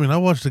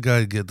watched a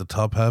guy get the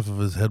top half of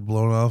his head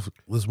blown off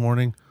this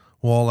morning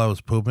while I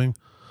was pooping.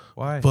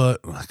 Why?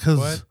 But because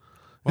What?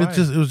 Why?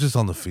 it was just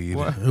on the feed.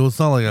 What? It was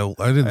not like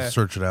I didn't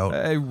search it out.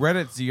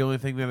 Reddit's the only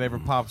thing that ever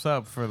pops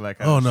up for like.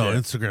 Oh no,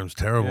 Instagram's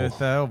terrible.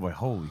 Oh boy,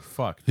 holy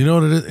fuck! You know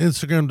what it is?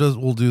 Instagram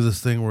will do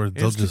this thing where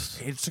they'll just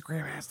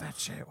Instagram has that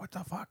shit. What the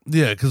fuck?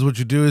 yeah, because what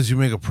you do is you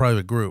make a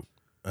private group,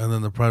 and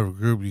then the private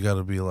group you got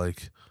to be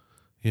like,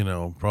 you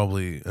know,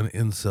 probably an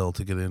incel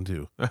to get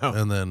into,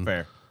 and then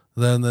Fair.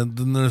 then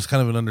there's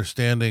kind of an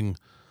understanding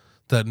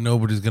that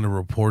nobody's going to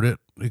report it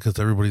because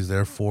everybody's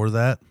there for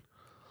that.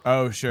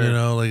 Oh sure. You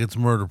know, like it's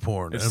murder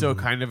porn. It's still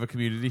kind of a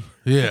community.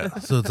 yeah,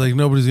 so it's like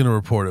nobody's going to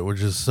report it,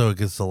 which is so it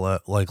gets to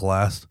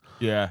last.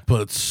 Yeah.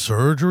 But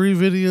surgery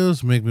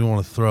videos make me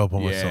want to throw up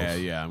on myself.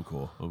 Yeah. I'm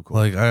cool.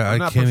 Like I I'm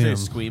not can't per se even.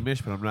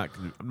 squeamish, but I'm not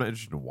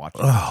interested in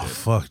watching. Oh that shit.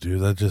 fuck, dude!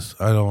 That just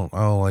I don't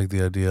like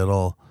the idea at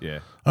all.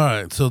 Yeah. All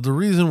right, so the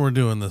reason we're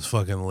doing this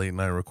fucking late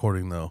night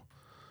recording though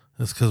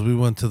is because we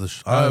went to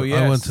the I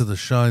went to the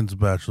Shine's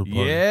bachelor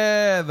party.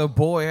 Yeah, the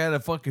boy had a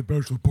fucking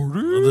bachelor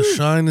party. The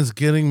Shine is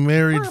getting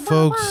married,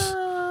 folks.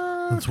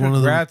 That's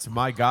Congrats,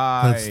 my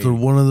guy. That's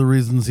one of the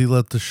reasons he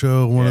left the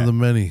show. One of Yeah. the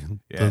many.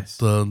 Yes.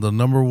 The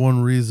number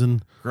one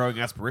reason Growing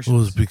aspirations.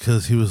 was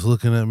because he was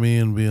looking at me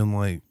and being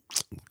like,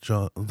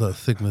 "John, the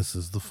thickness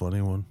is the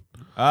funny one.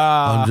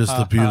 I'm just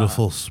the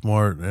beautiful,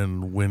 smart,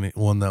 and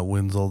one that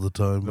wins all the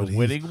time." the But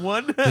winning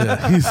one.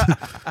 yeah,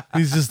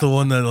 he's just the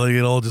one that like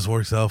it all just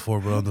works out for.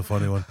 But I'm the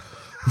funny one.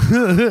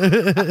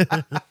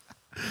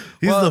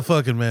 He's Well, the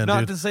fucking man,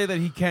 Not dude. to say that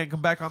he can't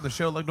come back on the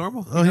show like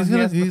normal. Oh, he's he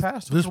gonna- has in the he's-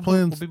 past. there's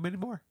plans. Will be many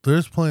more.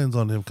 There's plans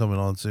on him coming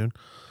on soon.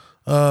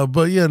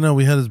 But yeah, no,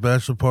 we had his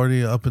bachelor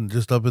party up in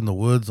the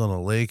woods on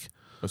a lake.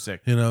 Oh,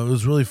 sick. You know, it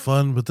was really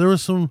fun. But there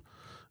was some.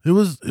 It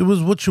was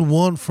what you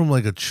want from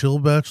like a chill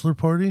bachelor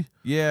party.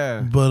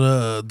 Yeah.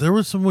 But there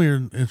was some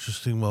weird,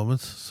 interesting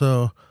moments.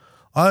 So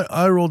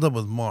I rolled up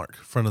with Mark,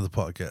 friend of the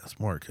podcast,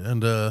 Mark,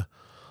 and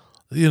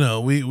you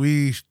know,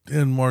 we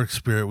in Mark's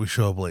spirit we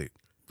show up late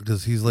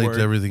because he's late Word.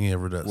 to everything he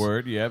ever does.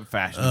 Word. Yeah.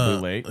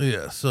 Fashionably late.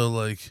 Yeah, so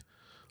like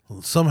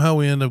somehow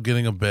we end up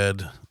getting a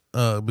bed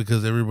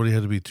because everybody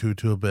had to be two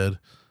to a bed.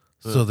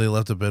 So they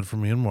left a bed for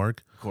me and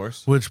Mark. Of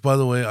course. Which, by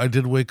the way, I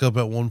did wake up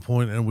at one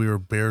point and we were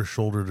bare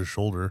shoulder to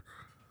shoulder.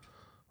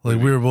 Like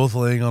we were both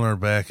laying on our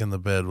back in the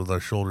bed with our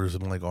shoulders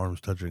and like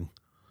arms touching.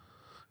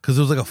 Because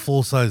it was like a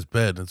full size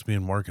bed. And it's me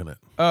and Mark in it.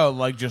 Oh,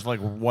 like just like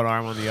one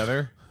arm on the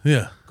other.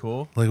 Yeah.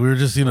 Cool. Like we were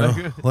just, you know,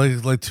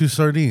 like two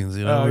sardines.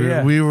 You know, Oh,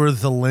 yeah. we were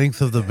the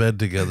length of the bed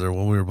together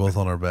when we were both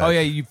on our back. Oh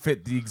yeah, you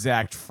fit the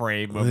exact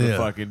frame of the Yeah.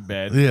 fucking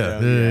bed.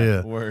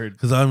 Yeah. Word.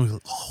 Because I'm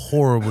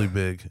horribly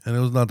big, and it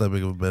was not that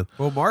big of a bed.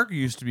 Well, Mark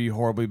used to be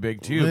horribly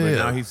big too, but Yeah.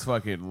 now he's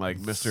fucking like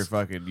Mr.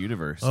 fucking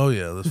Universe. Oh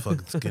yeah, this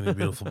fucking skinny,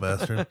 beautiful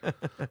bastard.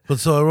 But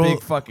so I roll.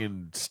 Big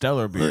fucking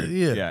stellar beard.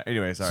 yeah. Yeah.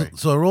 Anyway, So, sorry.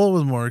 so I roll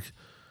with Mark.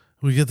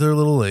 We get there a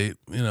little late,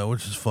 you know,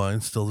 which is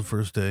fine. Still the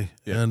first day,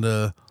 Yeah.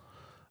 and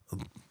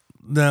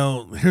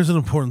now here's an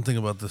important thing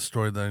about this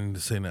story that I need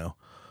to say now.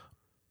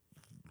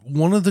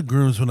 One of the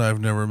groomsmen I've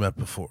never met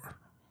before,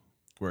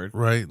 Word.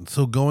 right?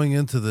 So going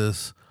into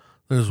this,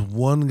 there's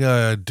one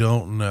guy I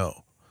don't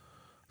know.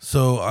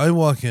 So I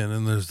walk in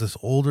and there's this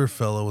older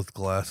fellow with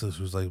glasses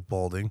who's like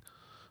balding.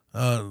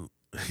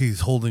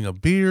 He's holding a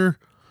beer.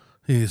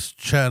 He's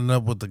chatting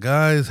up with the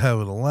guys,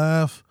 having a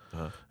laugh.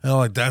 And I'm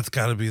like, that's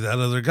got to be that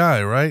other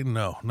guy, right?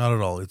 No, not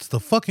at all. It's the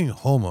fucking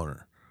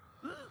homeowner.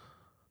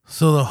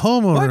 So the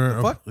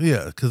homeowner, What the fuck?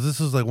 yeah, because this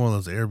is like one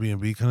of those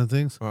Airbnb kind of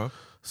things. Uh-huh.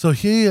 So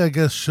he, I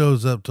guess,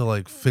 shows up to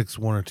like fix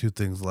one or two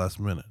things last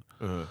minute.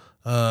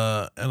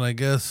 And I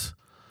guess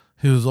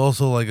he was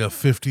also like a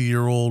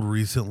 50-year-old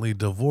recently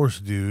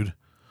divorced dude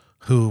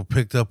who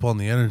picked up on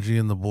the energy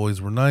and the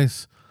boys were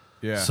nice.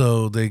 Yeah.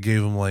 So they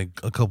gave him like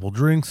a couple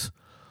drinks.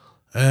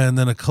 And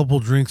then a couple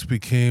drinks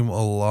became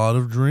a lot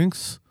of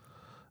drinks.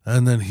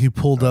 And then he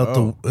pulled out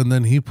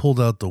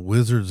the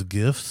wizard's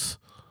gifts.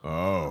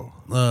 Oh.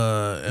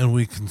 And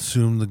we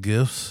consumed the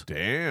gifts.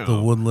 Damn.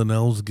 The Woodland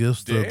Elves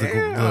gifts that the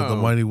Damn.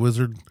 mighty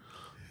wizard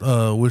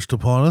wished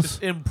upon us.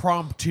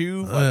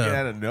 Impromptu, fucking Yeah.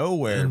 out of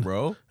nowhere,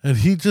 bro. And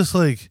he just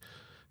like,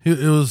 it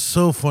was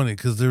so funny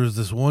because there was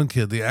this one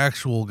kid, the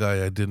actual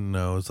guy I didn't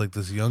know. It's like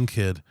this young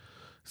kid.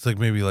 It's like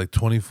maybe like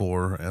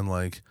 24 and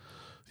like,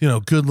 you know,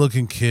 good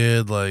looking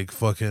kid, like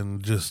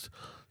fucking just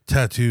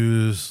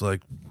tattoos,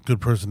 like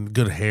good person,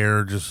 good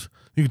hair. Just,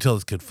 you can tell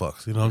this kid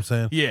fucks, you know what I'm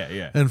saying? Yeah,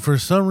 yeah. And for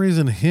some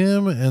reason,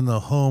 him and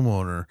the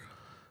homeowner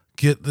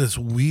get this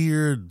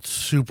weird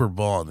super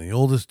bond, the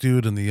oldest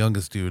dude and the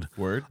youngest dude.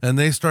 Word. And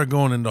they start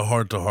going into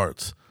heart to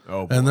hearts.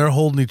 Oh, boy. And they're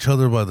holding each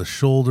other by the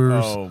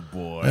shoulders. Oh,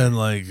 boy. And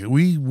like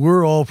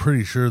we're all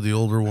pretty sure the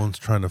older one's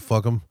trying to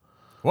fuck him.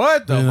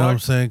 What the You know what I'm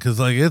fuck? saying? Because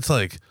like it's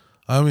like,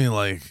 I mean,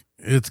 like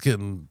it's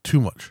getting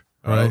too much.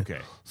 right? Okay.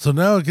 So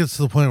now it gets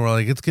to the point where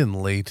like it's getting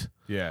late.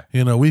 Yeah.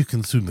 You know, we've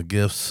consumed the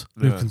gifts.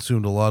 We've Yeah.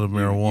 consumed a lot of You've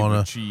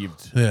marijuana.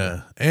 achieved.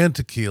 Yeah, and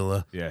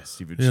tequila. Yes,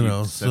 you've You achieved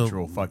know,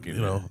 central so fucking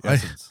you know,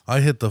 essence. I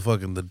hit the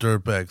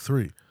Dirtbag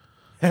 3.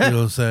 You know what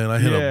I'm saying? I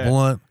hit Yeah. a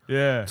blunt,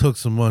 Yeah. took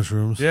some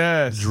mushrooms,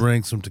 Yes.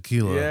 drank some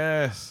tequila,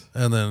 Yes.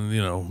 and then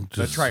the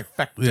just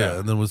trifecta. Yeah,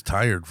 and then was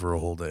tired for a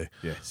whole day.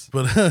 Yes.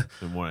 But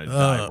And wanted to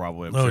die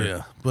probably. I'm sure,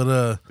 yeah, but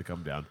to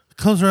come down. it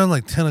comes around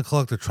like 10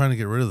 o'clock. They're trying to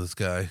get rid of this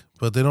guy,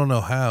 but they don't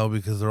know how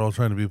because they're all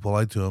trying to be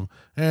polite to him,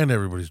 and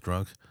everybody's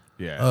drunk.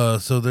 Yeah.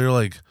 So they're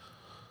like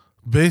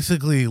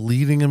basically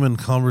leading him in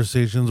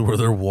conversations where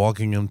they're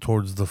walking him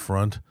towards the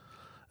front,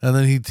 and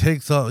then he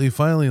takes off. He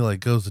finally like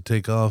goes to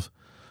take off,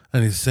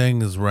 and he's saying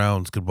his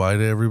rounds goodbye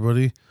to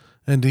everybody,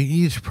 and to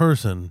each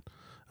person.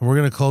 And we're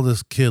gonna call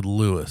this kid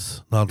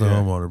Lewis, not the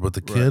homeowner, but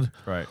the kid.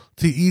 Right.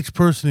 To each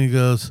person, he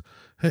goes,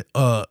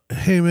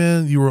 "Hey,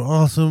 man, you were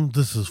awesome.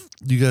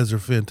 You guys are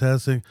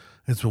fantastic.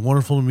 It's been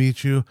wonderful to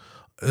meet you."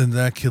 And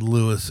that kid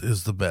Lewis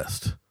is the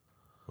best.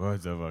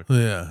 What the fuck?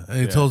 Yeah, and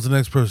he Yeah. tells the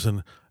next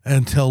person,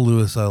 "And tell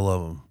Lewis I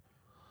love him."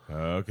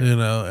 Okay. You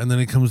know, and then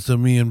he comes to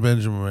me and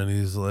Benjamin, and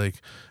he's like,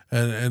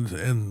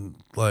 and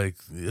like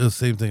the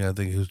same thing. I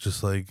think he was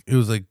just like, it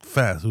was like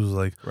fast. It was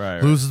like,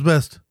 Right. Lewis is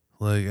best.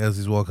 Like as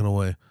he's walking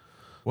away.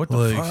 What the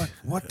like, fuck?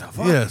 What the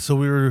fuck? Yeah.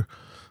 So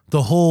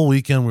the whole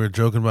weekend we were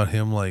joking about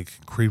him like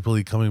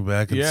creepily coming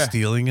back and Yeah.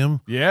 stealing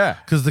him. Yeah.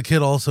 Because the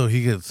kid also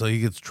he gets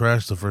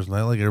trashed the first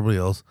night like everybody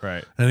else,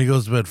 Right. and he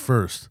goes to bed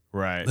first.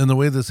 Right. And the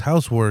way this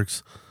house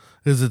works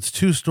is it's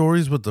 2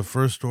 stories, but the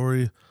first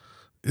story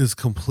is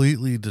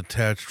completely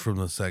detached from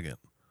the second.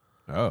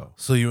 Oh.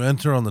 So you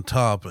enter on the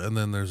top, and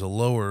then there's a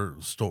lower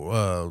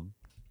story,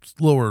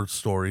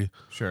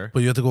 Sure. but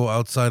you have to go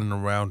outside and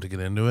around to get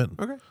into it.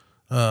 Okay.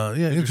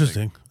 Yeah,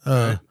 interesting.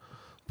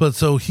 But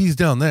so he's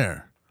down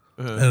there,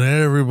 and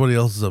everybody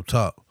else is up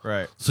top.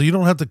 Right. So you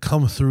don't have to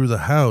come through the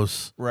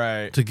house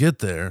Right. to get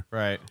there.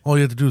 Right. All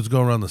you have to do is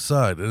go around the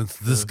side, and it's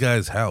this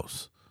guy's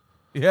house.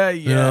 Yeah.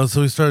 Yeah. You know,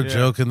 so we started Yeah.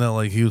 joking that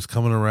like he was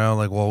coming around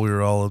like while we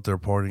were all up there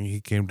partying.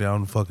 He came down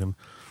and fucking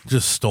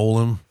just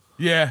stole him.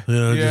 Yeah. You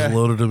know, Yeah. just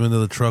loaded him into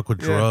the truck with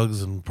Yeah.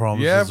 drugs and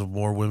promises Yeah. of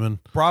more women.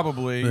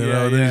 Probably. You Yeah.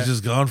 know, then yeah. he's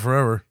just gone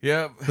forever.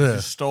 Yep. Yeah.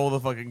 Just stole the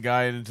fucking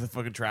guy and into the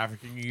fucking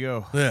trafficking you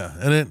go. Yeah,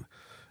 and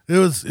it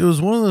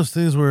was one of those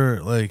things where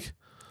like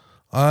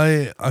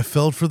I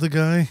felt for the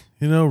guy.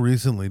 You know,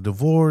 recently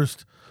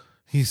divorced.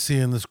 He's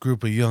seeing this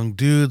group of young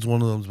dudes.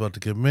 One of them's about to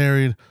get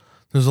married.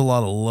 There's a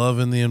lot of love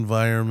in the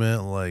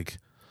environment. Like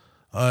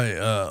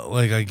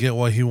I get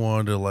why he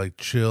wanted to like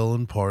chill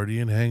and party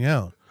and hang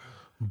out,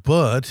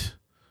 but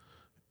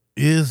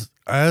as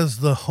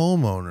the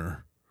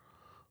homeowner,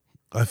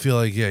 I feel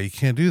like you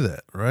can't do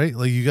that, right?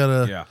 Like you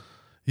gotta Yeah.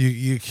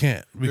 you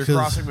can't You're because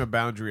crossing the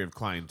boundary of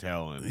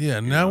clientele. And, yeah.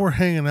 you Now know. we're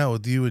hanging out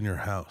with you in your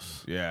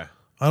house. Yeah.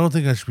 I don't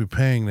think I should be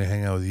paying to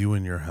hang out with you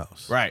in your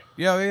house. Right.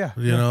 Yeah. Yeah.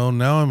 You know,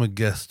 now I'm a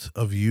guest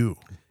of you.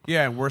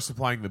 Yeah, and we're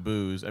supplying the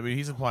booze. I mean,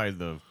 he supplied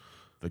the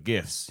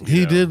gifts. you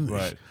He know, did.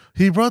 But,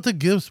 He brought the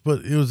gifts,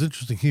 but it was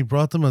interesting. He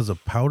brought them as a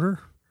powder.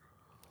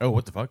 oh,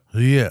 what the fuck?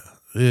 Yeah.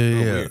 Yeah.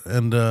 weird.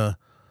 And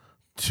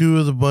two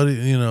of the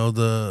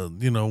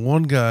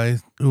one guy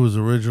who was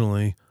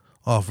originally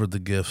offered the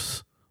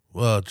gifts,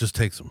 just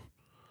takes them.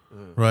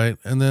 Right?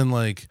 And then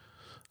like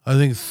I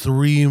think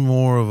 3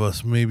 more of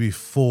us, maybe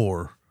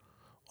 4,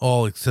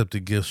 all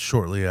accepted gifts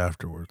shortly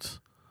afterwards.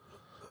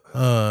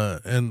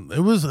 And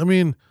it was, I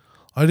mean,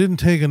 I didn't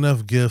take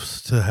enough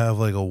gifts to have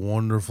like a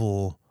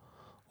wonderful,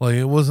 like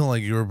it wasn't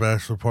like your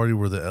bachelor party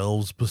where the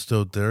elves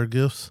bestowed their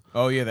gifts.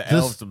 Oh yeah, the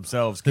elves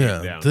themselves came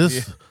Yeah, down.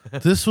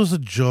 this was a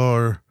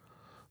jar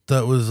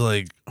that was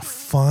like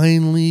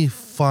finely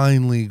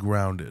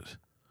grounded.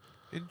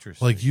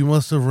 Interesting. Like you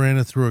must have ran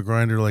it through a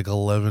grinder like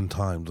 11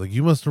 times. Like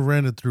you must have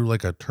ran it through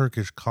like a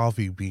Turkish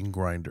coffee bean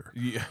grinder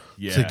yeah.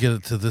 to get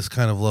it to this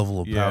kind of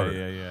level of powder.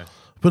 Yeah.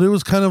 But it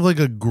was kind of like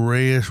a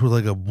grayish with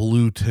like a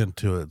blue tint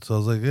to it. So I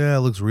was like, yeah,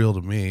 it looks real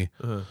to me.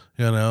 Uh-huh.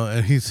 You know,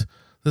 and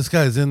this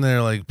guy's in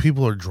there, like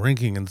people are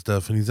drinking and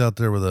stuff, and he's out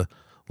there with a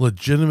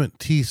legitimate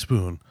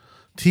teaspooning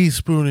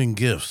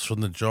gifts from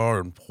the jar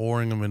and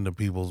pouring them into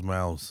people's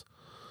mouths.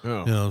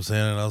 Oh. You know what I'm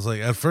saying? And I was like,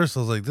 at first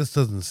I was like, this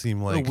doesn't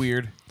seem A like little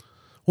weird.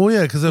 Well,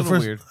 yeah, because Little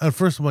weird. at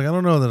first I'm like, I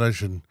don't know that I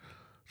should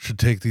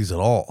take these at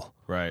all.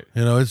 Right.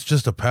 You know, it's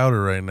just a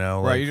powder right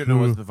now. Right. Like, You don't know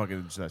what's the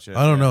fucking that shit.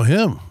 I don't know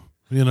him.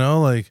 You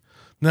know, like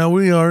now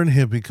we are in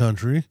hippie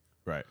country.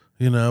 Right.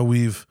 You know,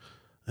 we've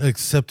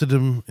accepted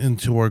him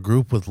into our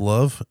group with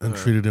love and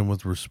treated him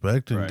with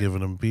respect and Right.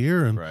 given him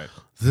beer. And Right.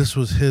 this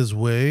was his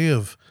way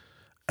of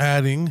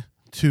adding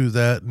to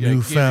that Yeah,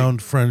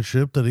 newfound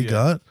friendship that he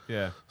got.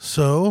 Yeah.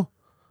 So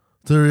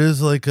there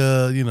is like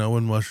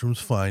when mushrooms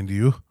find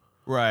you,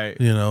 Right.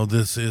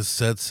 this is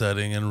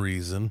setting and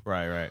reason.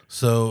 Right.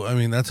 So, I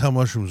mean, that's how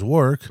mushrooms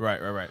work.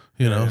 Right.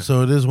 You know, Yeah.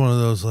 so it is one of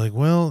those like,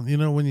 well,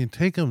 when you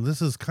take them,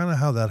 this is kind of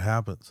how that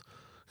happens,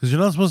 because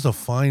you're not supposed to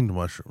find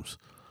mushrooms.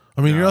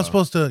 I mean, you're not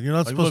supposed to. You're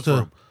not Like, supposed look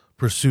for to 'em.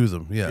 pursue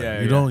them. Yeah, Yeah,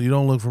 you yeah.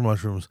 don't look for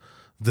mushrooms;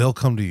 they'll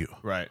come to you.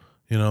 Right.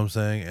 You know what I'm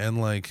saying?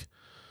 And like,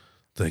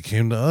 They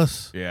came to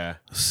us. Yeah.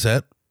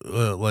 Set,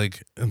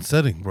 and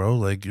setting, bro.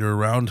 Like, you're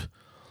around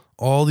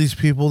all these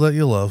people that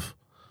you love,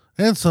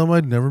 and some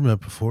I'd never met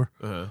before.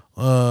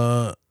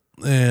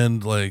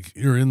 And like,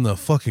 you're in the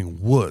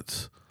fucking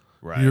woods.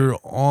 Right. You're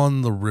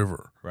on the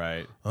river.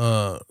 Right.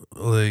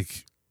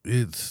 Like,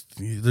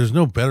 there's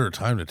no better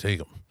time to take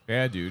them.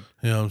 Yeah, dude.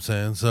 You know what I'm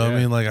saying? So, Yeah. I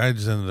mean, like, I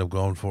just ended up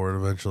going for it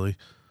eventually,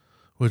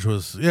 which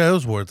was, it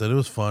was worth it. It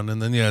was fun.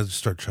 And then, I just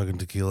start chugging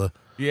tequila.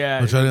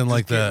 Yeah. Which I didn't just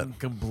like that. getting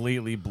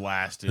completely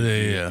blasted.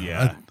 Yeah. Dude.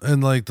 Yeah.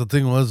 And, like, the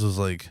thing was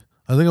like,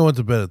 I think I went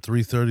to bed at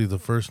 3:30 the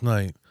first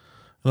night,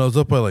 and I was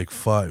up by, like,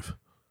 5.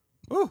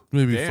 Ooh,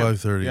 Maybe damn.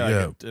 5:30,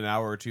 yeah. Like an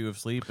hour or two of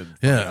sleep. And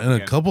Yeah, up and a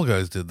again. couple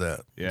guys did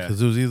that. Yeah.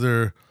 Because it was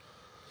either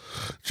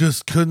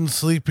just couldn't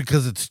sleep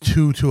because it's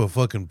 2 to a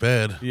fucking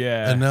bed.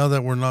 Yeah. And now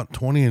that we're not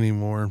 20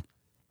 anymore,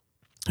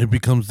 it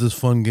becomes this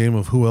fun game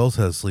of who else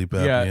has sleep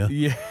apnea.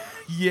 Yeah.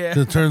 Yeah.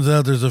 It turns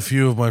out there's a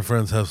few of my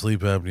friends have sleep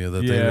apnea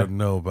that they Yeah. didn't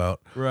know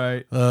about.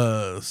 Right.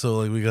 So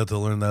like we got to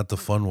learn that the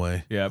fun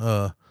way. Yep.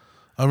 I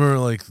remember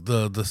like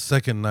the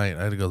second night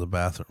I had to go to the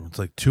bathroom. It's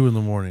like 2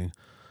 a.m,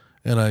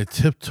 and I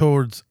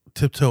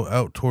tiptoe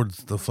out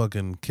towards the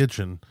fucking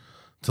kitchen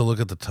to look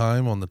at the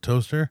time on the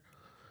toaster,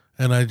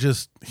 and I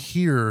just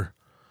hear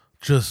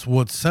just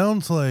what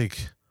sounds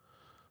like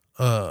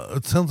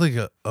it sounds like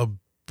a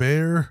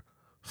bear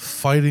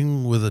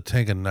fighting with a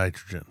tank of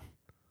nitrogen.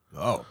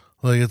 Oh.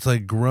 Like it's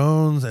like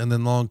groans and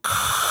then long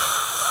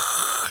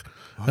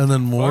and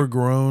then more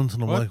groans,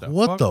 and I'm like,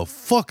 what the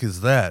fuck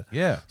is that?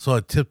 Yeah. So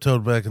I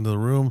tiptoed back into the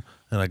room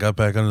and I got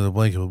back under the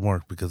blanket with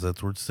Mark because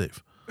that's where it's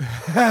safe. You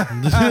had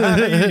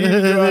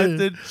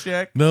to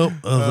check. Nope.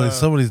 I was like,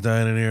 somebody's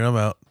dying in here. I'm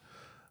out.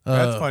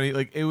 That's funny.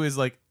 Like it was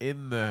like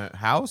in the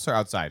house or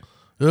outside.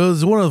 It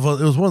was one of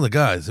the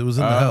guys. It was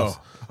in the house.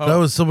 Oh. That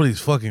was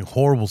somebody's fucking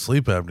horrible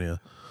sleep apnea.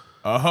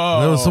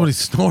 Oh. That was somebody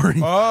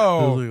snoring. Oh.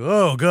 I was like,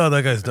 oh god,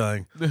 that guy's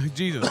dying.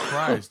 Jesus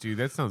Christ, dude,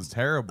 that sounds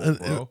terrible,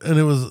 bro. And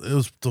it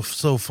was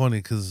so funny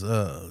because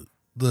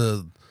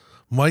the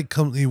Mike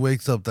comes. He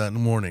wakes up that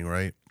morning,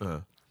 right?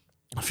 A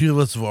few of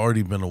us have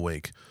already been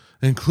awake,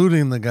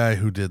 including the guy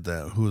who did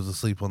that, who was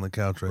asleep on the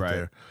couch right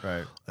there.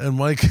 Right. And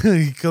Mike,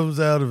 he comes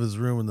out of his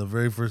room, and the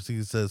very first thing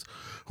he says,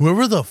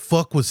 "Whoever the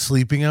fuck was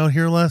sleeping out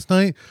here last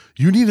night,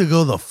 you need to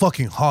go to the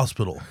fucking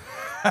hospital."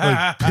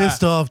 Like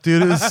pissed off,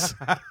 dude. It was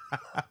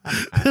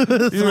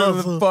You're in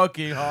awesome. the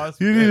fucking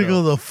hospital. You need to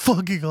go to the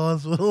fucking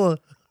hospital.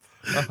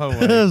 Oh,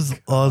 That was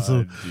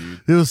awesome.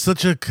 dude. It was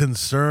such a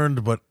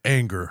concerned but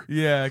anger.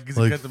 Yeah, because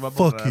you Like, cut them up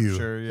fuck on it, I'm you.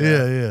 sure.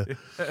 Yeah.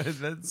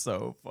 That's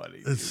so funny.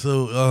 Dude. It's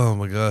so, oh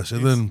my gosh.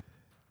 And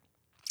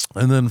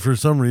then for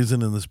some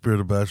reason, in the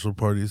spirit of bachelor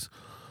parties,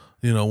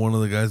 one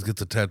of the guys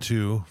gets a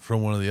tattoo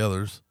from one of the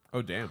others.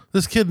 Oh, damn.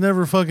 This kid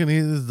never fucking,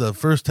 this is the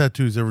first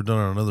tattoo he's ever done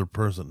on another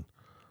person.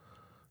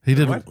 He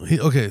did. What?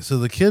 Okay, so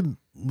the kid,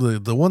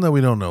 the one that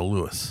we don't know,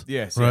 Lewis.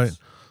 Yes, Right? yes.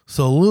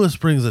 So Lewis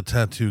brings a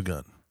tattoo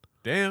gun.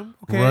 Damn.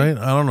 Okay. Right?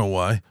 I don't know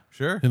why.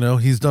 Sure.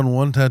 He's done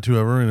one tattoo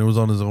ever, and it was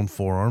on his own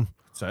forearm.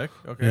 Sick.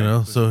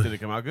 Okay. so did it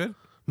come out good?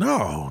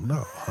 No.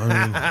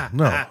 I mean,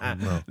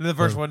 no. The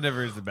first one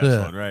never is the best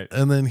one, right?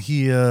 And then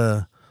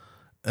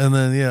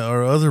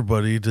our other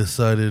buddy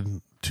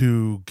decided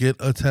to get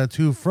a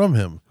tattoo from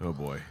him Oh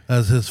boy.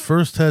 as his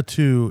first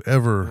tattoo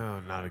ever Oh,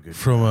 not a good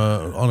from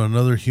on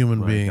another human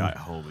my being. God,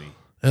 homie.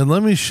 And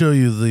let me show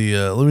you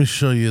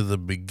the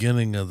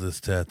beginning of this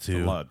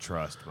tattoo. A lot of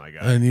trust, my guy.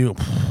 And you,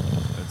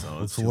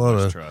 That's a too lot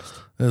much of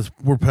trust.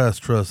 we're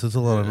past trust. It's a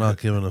lot of not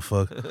giving a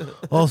fuck.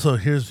 Also,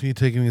 here's me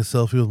taking a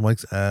selfie with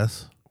Mike's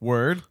ass.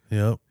 Word.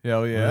 Yep.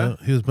 Hell yeah.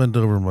 He was bent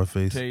over in my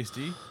face.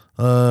 Tasty.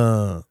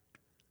 Oh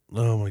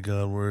my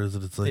god, where is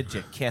it? It's like, Did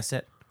you kiss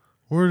it?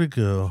 where'd it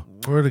go?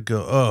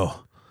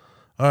 Oh,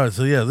 all right.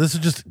 So yeah, this is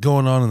just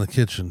going on in the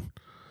kitchen.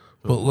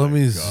 But let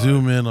me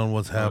zoom in on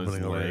what's On his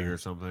happening over leg here. or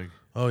something.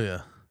 Oh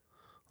yeah,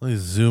 let me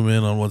zoom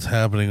in on what's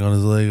happening on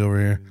his leg over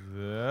here.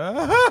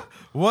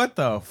 What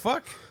the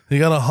fuck? He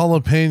got a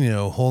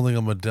jalapeno holding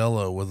a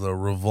Modelo with a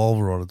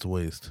revolver on its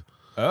waist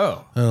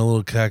Oh. and a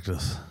little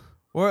cactus.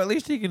 Or at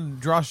least he can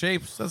draw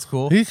shapes. That's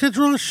cool. He could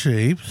draw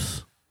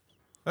shapes.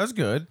 That's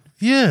good.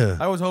 Yeah.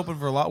 I was hoping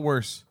for a lot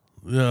worse.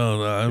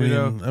 No, I You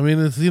mean,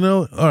 it's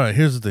all right.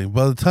 Here's the thing.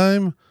 By the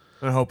time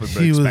I'm hoping,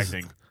 but he was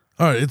expecting.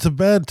 all right, it's a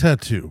bad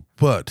tattoo,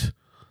 but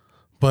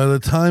by the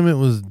time it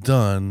was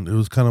done, it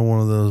was kind of one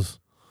of those,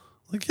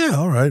 like, yeah,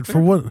 all right, for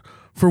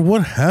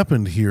what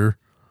happened here,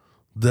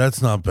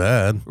 that's not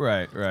bad.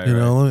 Right. You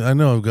know, I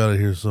know I've got it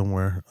here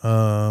somewhere.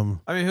 I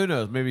mean, who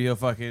knows? Maybe he'll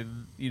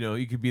fucking,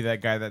 you could be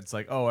that guy that's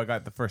like, oh, I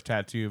got the first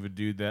tattoo of a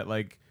dude that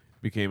like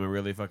became a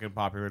really fucking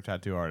popular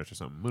tattoo artist or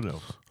something. Who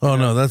knows? Oh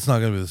no, that's not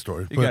gonna be the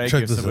story. You But gotta check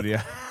give this somebody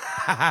out.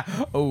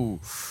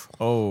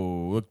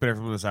 oh, look better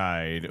from the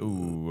side.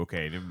 Ooh,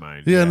 okay, never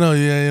mind. Yeah, no,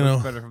 yeah, you Look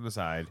know, better from the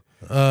side.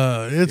 it's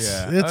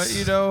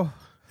Yeah,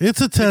 it's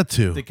a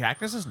tattoo. the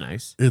cactus is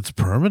nice. It's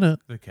permanent.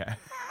 The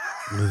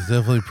It's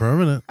definitely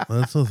permanent.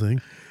 That's the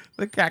thing.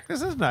 the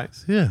cactus is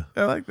nice. Yeah.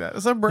 I like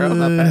that. Sombrero's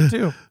not bad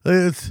too.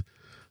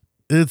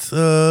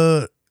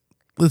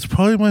 It's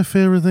probably my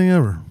favorite thing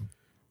ever.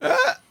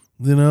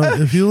 You know,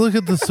 if you look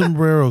at the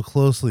sombrero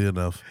closely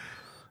enough,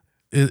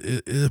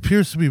 it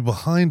appears to be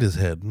behind his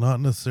head, not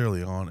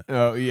necessarily on it.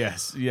 Oh,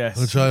 yes.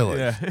 Which I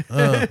like.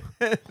 Yeah.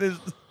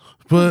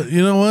 But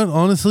you know what?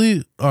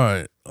 Honestly, all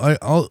right.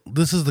 I'll.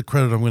 This is the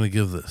credit I'm going to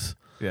give this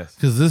Yes.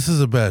 because this is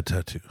a bad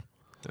tattoo,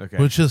 Okay.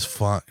 which is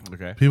fine.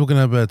 Okay. People can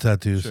have bad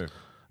tattoos. Sure.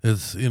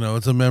 It's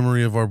it's a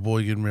memory of our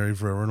boy getting married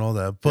forever and all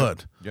that.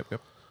 But Yep.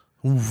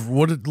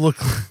 what it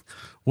looked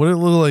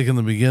like in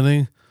the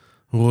beginning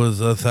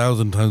was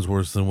 1,000 times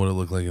worse than what it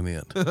looked like in the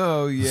end.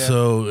 Oh, yeah.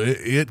 So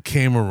it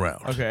came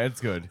around. Okay, that's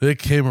good. It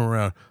came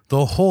around.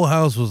 The whole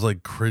house was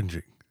like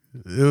cringing.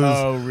 It was.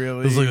 Oh,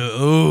 really? It was like,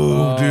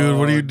 oh, dude,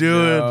 what are you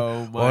doing?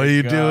 no, Why are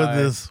you my doing God.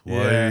 this? Why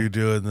Yeah. are you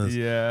doing this?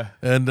 Yeah.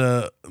 And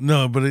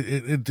no, but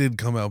it did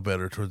come out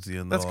better towards the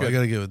end. That's though. good. I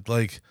gotta give it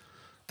like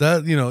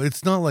that.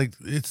 It's not like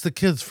it's the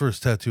kid's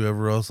first tattoo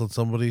ever else on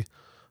somebody.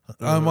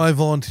 Am I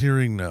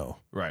volunteering? No,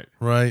 Right.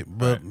 right?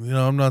 But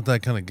I'm not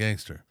that kind of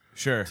gangster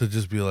Sure. to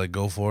just be like,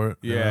 go for it.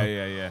 you Yeah, know?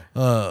 yeah,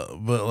 yeah.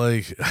 But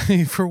like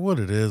for what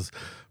it is,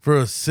 for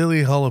a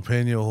silly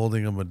jalapeno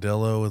holding a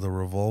Modelo with a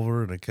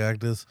revolver and a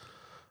cactus.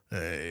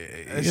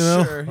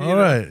 Sure, all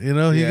right, you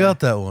Yeah. got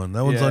that one.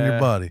 That one's on your Yeah.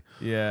 body.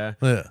 Yeah.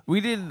 Yeah.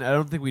 We didn't. I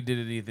don't think we did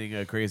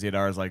anything crazy at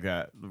ours like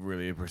that,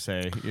 really per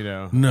se.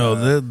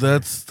 No,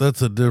 that's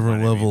a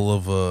different what I level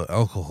of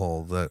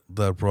alcohol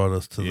that brought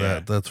us to Yeah,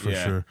 that. That's for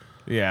yeah. sure.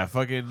 Yeah,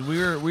 fucking.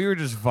 We were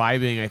just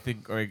vibing. I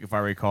think, or if I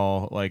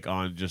recall, like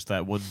on just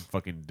that one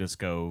fucking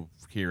Disco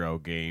Hero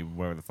game,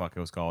 whatever the fuck it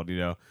was called.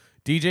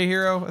 DJ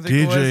Hero. I think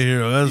it was. DJ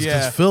Hero. That's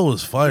because Yeah. Phil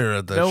was fire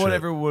at that. No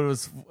shit.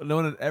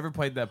 one had ever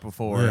played that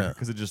before Yeah.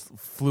 because it just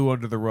flew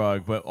under the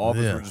rug. But all of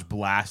us Yeah. were just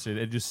blasted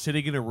and just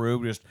sitting in a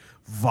room, just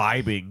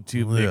vibing to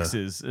Yeah.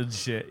 mixes and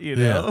shit.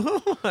 Yeah.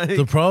 Like,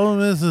 The problem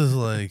is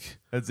like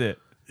that's it.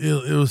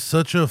 it was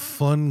such a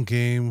fun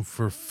game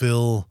for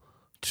Phil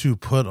to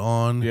put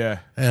on Yeah.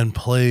 and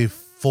play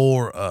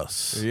for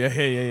us. Yeah.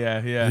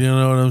 You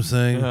know what I'm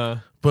saying?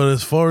 Uh-huh. But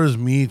as far as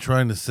me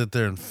trying to sit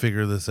there and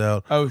figure this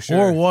out, Oh, sure.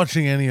 or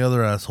watching any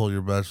other asshole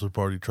your bachelor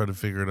party try to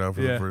figure it out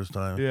for Yeah. the first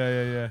time,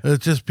 Yeah.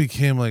 it just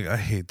became like I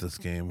hate this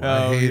game.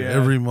 I Oh, hate yeah.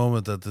 every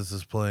moment that this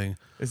is playing.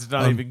 It's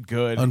not I'm- even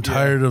good. I'm Yeah.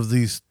 tired of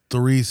these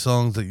 3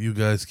 songs that you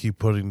guys keep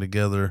putting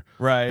together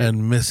Right.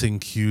 and missing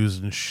cues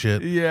and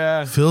shit.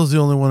 Yeah. Phil's the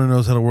only one who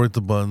knows how to work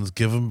the buttons.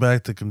 Give him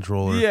back the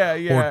controller. Yeah,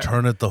 yeah. Or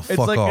turn it the It's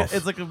fuck like off.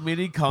 it's like a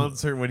mini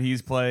concert when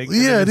he's playing.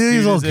 Yeah, and then dude, as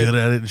he's soon all as good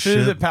at it and As soon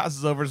as shit. it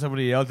passes over to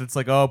somebody else, it's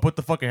like, oh, put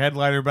the fucking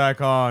headliner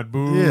back on.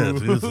 Boo. Yeah,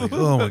 dude, it's like,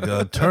 oh my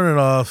god, turn it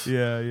off.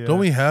 Yeah. Don't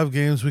we have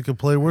games we could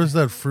play? Where's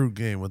that fruit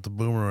game with the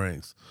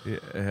boomerangs?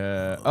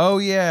 Yeah. Oh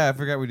yeah, I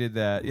forgot we did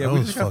that. Yeah, That we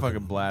was just got fucking-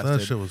 fucking blasted.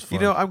 that shit was You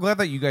fun. know, I'm glad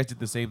that you guys did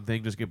the same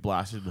thing, just get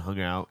blasted and hung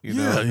out. You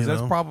know, Yeah, 'Cause you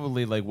that's know.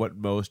 probably like what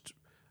most,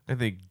 I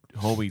think,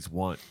 homies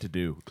want to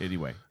do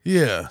anyway.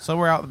 Yeah.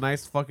 Somewhere out in the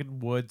nice fucking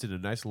woods in a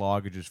nice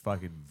log and just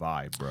fucking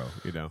vibe, bro.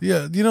 You know.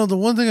 Yeah, the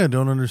one thing I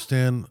don't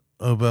understand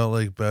about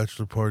like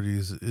bachelor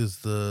parties is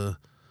the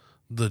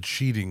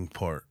cheating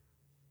part.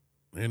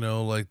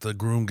 Like the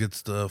groom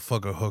gets to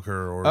fuck a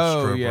hooker or a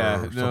Oh stripper yeah,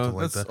 or no, something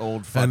like that's that. old.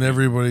 And fucking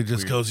everybody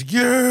just weird. goes,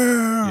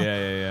 yeah.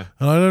 Yeah.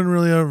 And I didn't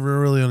really ever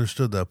really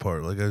understood that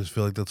part. Like I just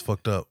feel like that's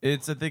fucked up.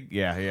 It's I think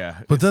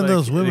yeah. But It's then like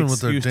those an women with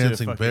their excuse to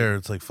dancing fucking- bear,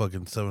 it's like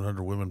fucking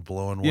 700 women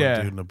blowing one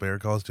Yeah. dude in a bear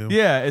costume.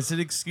 Yeah, it's an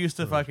excuse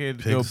to fucking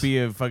go pigs. be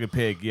a fucking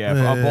pig. Yeah,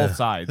 Yeah, on yeah. both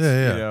sides.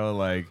 Yeah. You know,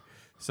 like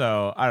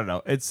so. I don't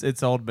know.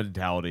 It's old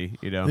mentality.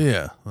 You know.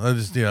 Yeah,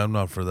 I'm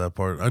not for that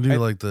part. I do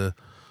like the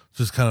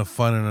just kind of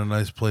finding a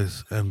nice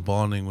place and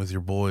bonding with your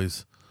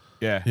boys,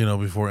 Yeah.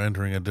 before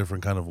entering a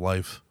different kind of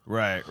life.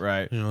 Right.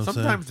 You know what I'm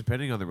Sometimes,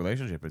 depending on the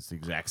relationship, it's the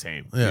exact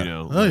same. Yeah. You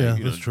know. Oh, yeah,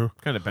 that's true.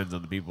 Kind of depends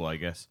on the people, I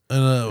guess. And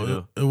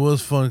know? it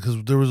was fun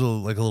because there was a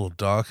little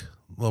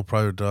little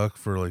private dock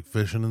for like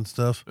fishing and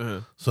stuff. Uh-huh.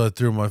 So I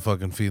threw my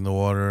fucking feet in the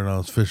water and I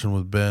was fishing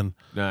with Ben.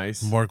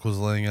 Nice. Mark was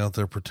laying out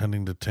there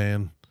pretending to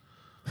tan.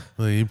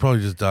 Like, he'd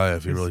probably just die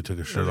if he really took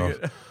his shirt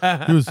off.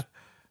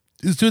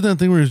 He was doing that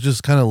thing where he was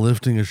just kind of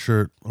lifting his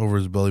shirt over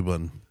his belly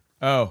button.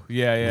 Oh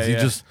yeah.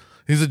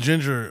 He's a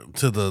ginger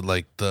to the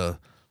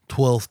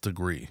 12th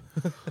degree.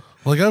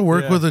 Like I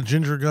work Yeah. with a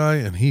ginger guy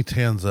and he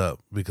tans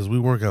up because we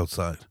work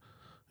outside.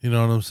 You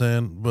know what I'm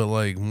saying? But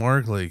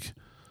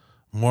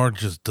Mark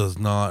just does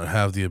not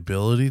have the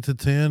ability to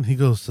tan. He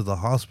goes to the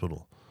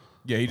hospital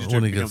Yeah. He just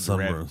when he becomes gets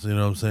red. sunburns. You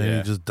know what I'm saying? Yeah.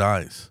 He just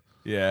dies.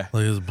 Yeah.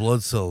 Like his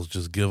blood cells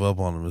just give up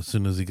on him as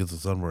soon as he gets a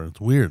sunburn.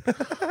 It's weird.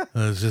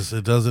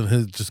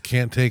 It just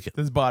can't take it.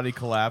 His body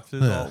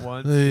collapses all at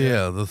once.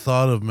 Yeah, the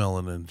thought of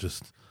melanin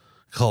just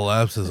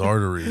collapses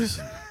arteries.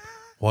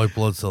 White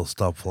blood cells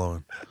stop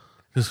flowing.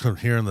 Just from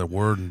hearing the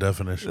word and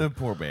definition.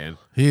 Poor man.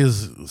 He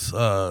is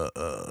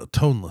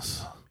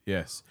toneless.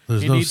 Yes.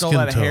 There's he no needs all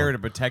skin that hair tone. to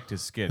protect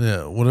his skin.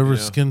 Yeah, whatever You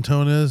know? skin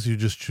tone is, you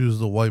just choose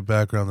the white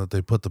background that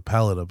they put the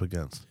palette up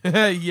against.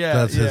 Yeah.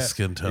 That's his yeah.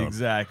 skin tone.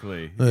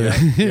 Exactly. Yeah.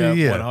 Yeah.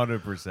 Yeah.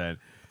 100%.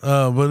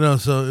 But no,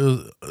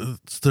 so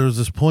there was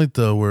this point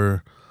though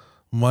where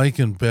Mike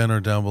and Ben are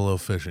down below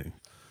fishing,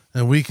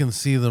 and we can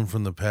see them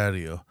from the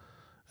patio.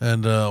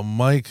 And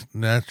Mark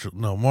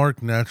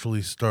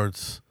naturally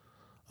starts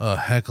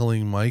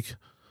heckling Mike,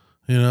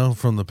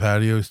 from the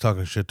patio. He's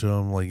talking shit to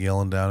him, like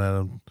yelling down at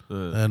him.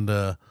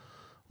 And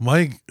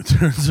Mike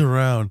turns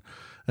around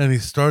and he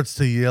starts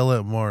to yell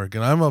at Mark.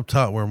 And I'm up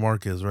top where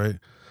Mark is, right?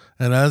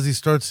 And as he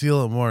starts to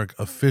yell at Mark,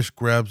 a fish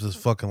grabs his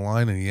fucking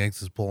line and yanks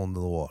his pole into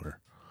the water.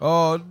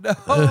 Oh,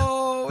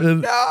 no.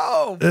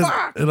 No.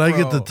 Fuck, and I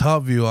get the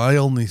top view. I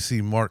only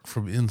see Mark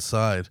from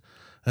inside.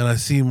 And I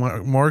see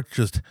Mark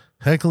just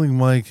heckling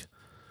Mike,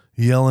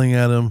 yelling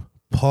at him,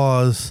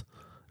 pause,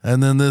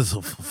 and then this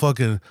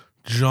fucking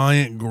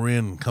giant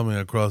grin coming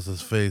across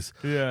his face.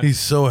 Yeah. He's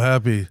so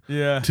happy.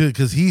 Yeah.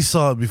 Because he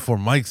saw it before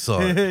Mike saw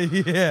it.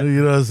 Yeah.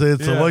 You know what I'm saying?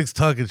 So Yeah. Mike's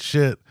talking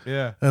shit.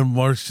 Yeah. And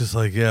Mark's just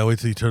like, yeah, wait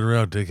till you turn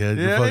around, dickhead.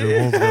 You're Yeah, fucking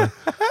yeah.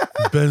 wolf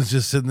guy. Ben's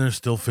just sitting there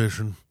still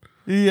fishing.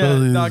 Yeah,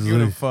 So he's not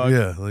giving a like, fuck.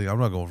 Yeah, like, I'm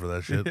not going for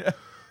that shit. Yeah.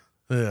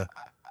 Yeah.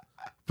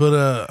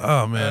 But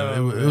oh man,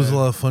 Oh, it was a man.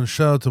 lot of fun.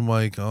 Shout out to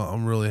Mike.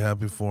 I'm really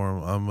happy for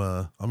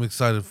him. I'm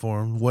excited for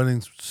him.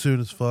 Wedding's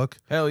soon as fuck.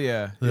 Hell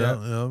yeah. Yeah,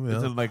 Yeah. yeah.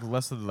 It's in like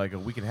less than like a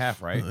week and a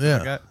half, right? Something Yeah,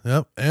 like that?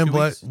 yep. And 2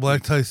 weeks?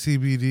 Black Tie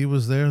CBD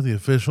was there, the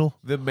official.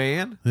 The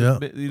man. Yeah.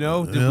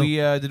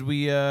 Did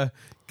we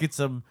get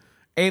some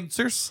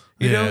answers?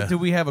 You know, Yeah. did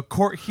we have a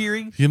court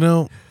hearing?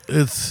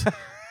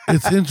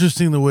 It's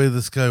interesting the way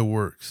this guy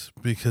works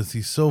because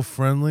he's so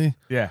friendly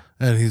Yeah.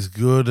 and he's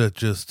good at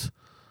just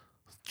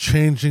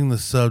changing the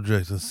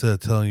subject instead of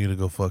telling you to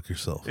go fuck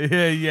yourself.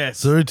 Yeah. Yes.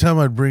 So every time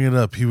I'd bring it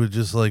up, he would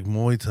just like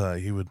Muay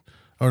Thai.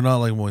 Or not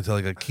like Muay Thai,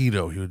 like a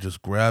keto. He would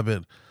just grab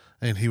it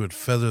and he would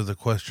feather the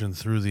question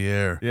through the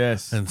air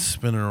Yes. and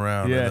spin it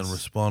around and Yes. then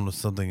respond with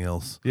something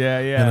else. Yeah.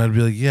 And Yeah. I'd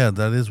be like, yeah,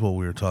 that is what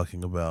we were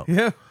talking about.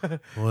 Yeah.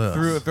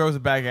 Well, Throws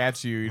it back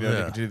at you, to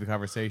Yeah. continue the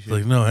conversation.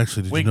 like, no,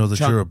 actually, did Wing you know that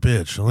Chun. you're a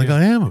bitch? I'm like,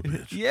 I am a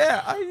bitch.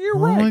 yeah, you're Oh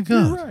right. my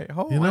God. You're right.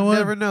 Oh, You know I what?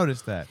 never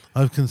noticed that.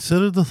 I've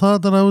considered the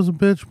thought that I was a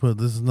bitch, but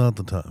this is not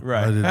the time.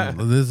 Right.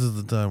 This is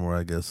the time where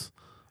I guess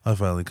I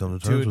finally come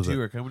to Two terms and with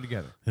two it. are coming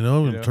together. You know,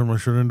 I'm you gonna know? turn my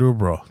shirt into a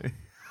bra.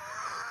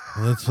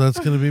 That's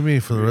going to be me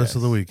for the rest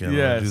of the weekend. I'm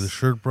gonna do Yes. the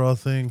shirt bra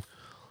thing.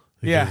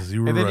 Yeah, Because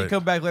you were and then right. you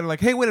come back later like,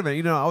 hey, wait a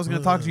minute, I was going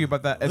to talk to you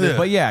about that. And then, Yeah.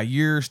 but yeah,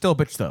 you're still a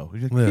bitch though.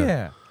 You're like, Yeah.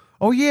 yeah.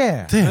 Oh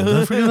yeah. Damn, did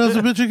I forget I was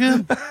a bitch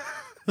again?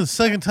 The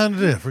second time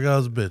today, I forgot I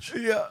was a bitch.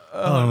 Yeah.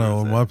 I don't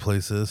know where my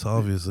place is,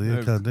 obviously.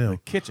 God damn. The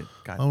kitchen.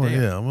 God I'm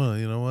damn. I'm gonna,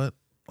 you know what?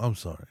 I'm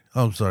sorry.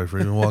 I'm sorry for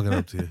even walking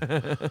up to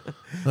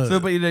you. So,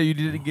 but you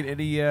didn't get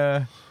any.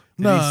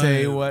 Did No, he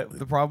say I- what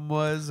the problem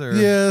was? Or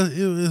Yeah,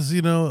 it was,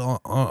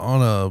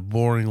 on a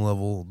boring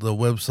level. The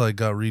website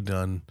got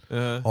redone.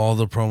 All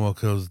the promo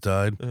codes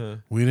died.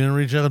 We didn't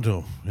reach out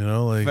to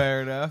him, like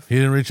fair enough. he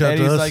didn't reach out And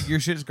to he's us. like, your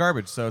shit's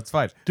garbage, so it's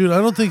fine. Dude, I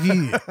don't think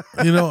he,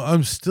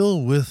 I'm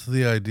still with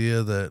the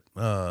idea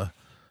that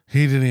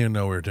he didn't even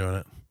know we were doing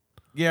it.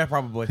 Yeah,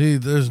 probably.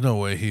 There's no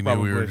way he knew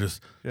we were Probably.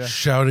 just Yeah.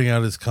 shouting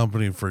out his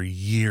company for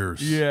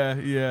years.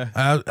 Yeah.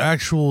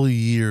 Actual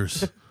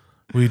years.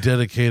 We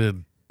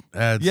dedicated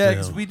ads Yeah, to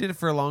because him. we did it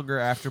for longer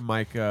after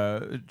Mike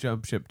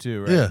jump ship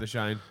too, right? Yeah. The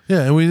Shine.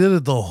 Yeah, and we did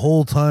it the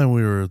whole time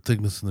we were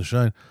Thickness in the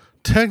Shine.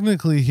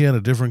 Technically, he had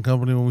a different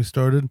company when we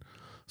started,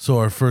 so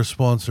our first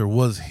sponsor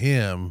was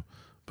him,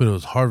 but it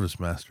was Harvest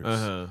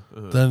Masters.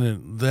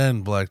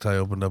 Then Black Tie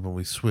opened up and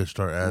we switched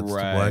our ads to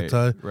Black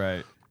Tie.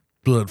 Right.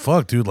 But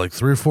fuck, dude, like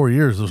 3 or 4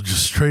 years, it was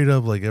just straight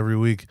up like every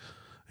week.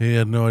 He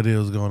had no idea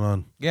what was going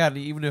on. Yeah, and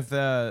even if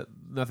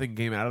nothing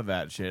came out of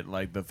that shit,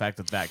 like the fact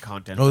that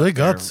content. Oh, they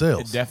got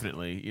sales.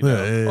 Definitely. Yeah,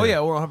 yeah, yeah. Oh yeah,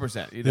 or 100%.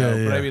 Yeah, But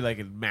yeah. I mean, like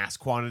in mass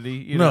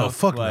quantity. No, know?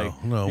 fuck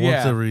like, no. yeah.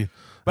 Once every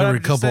But I'm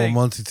just couple saying- of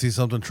months, you'd see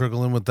something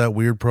trickle in with that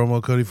weird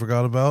promo code he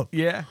forgot about.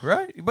 Yeah,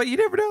 right. But you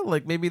never know.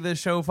 Like maybe the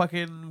show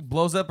fucking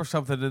blows up or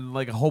something, and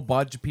like a whole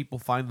bunch of people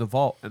find the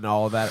vault, and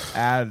all of that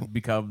ad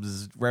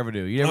becomes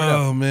revenue. You never know.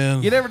 Oh,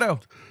 man. You never know.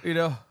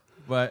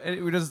 But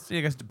it just, I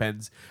guess,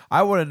 depends.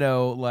 I want to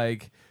know,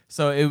 like,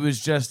 so it was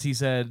just, he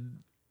said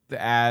the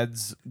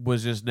ads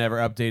was just never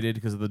updated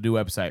because of the new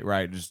website,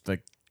 right? Just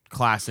like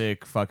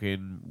classic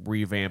fucking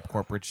revamp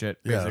corporate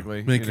shit, basically.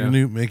 Yeah, make you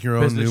know? make your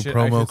own Business new shit,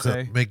 I promo should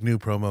say. code. Make new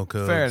promo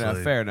codes.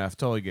 Fair enough.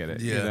 Totally get it.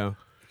 Yeah. You know?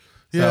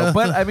 Yeah. So,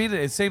 but I mean,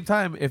 at the same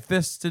time, if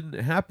this didn't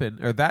happen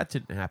or that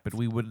didn't happen,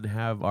 we wouldn't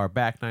have our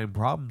Back Nine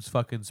Problems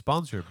fucking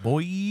sponsor,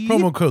 boy.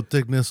 Promo code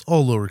Thickness,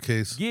 all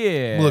lowercase.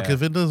 Yeah. Look,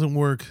 if it doesn't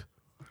work,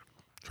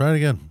 try it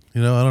again. I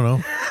don't know.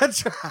 I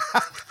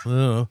don't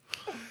know.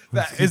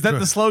 Is that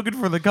the slogan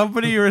for the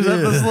company, or is that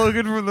the Yeah.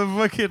 slogan for the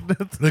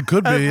fucking? It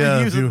could be, yeah.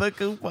 If Using you, the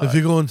coupon. if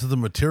you go into the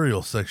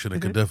material section,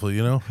 it could definitely,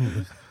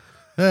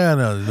 Yeah,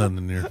 no, there's nothing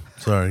in here.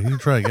 Sorry. You can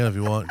try again if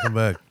you want. Come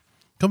back.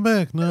 Come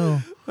back.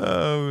 No.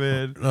 Oh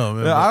man. Oh,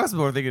 man. No, I was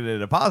more thinking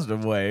in a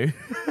positive way.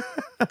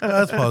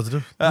 That's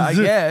positive. I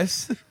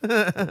guess.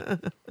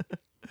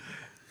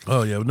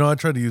 Oh, yeah. No, I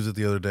tried to use it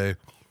the other day.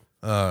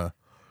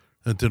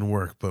 It didn't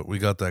work, but we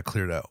got that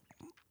cleared out.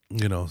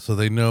 So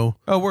they know,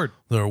 Oh, word.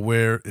 they're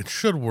aware. It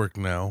should work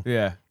now.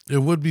 Yeah. It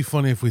would be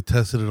funny if we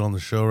tested it on the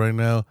show right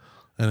now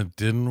and it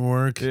didn't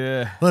work.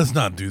 Yeah. Let's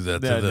not do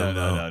that to No,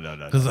 them,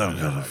 no. Because I've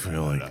got a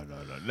feeling.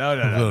 No.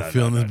 I've got a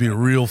feeling this would be a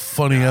real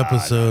funny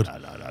episode.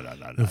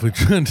 If we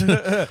try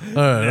to,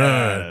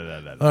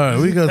 all right,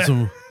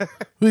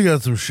 we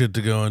got some shit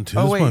to go into.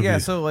 Oh This wait, might yeah.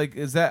 be- So like,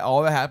 is that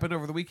all that happened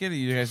over the weekend?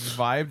 You guys just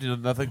vibed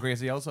and nothing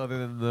crazy else other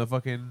than the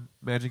fucking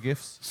magic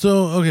gifts?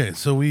 So okay,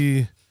 so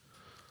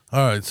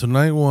all right. So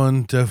night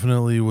one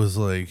definitely was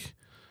like,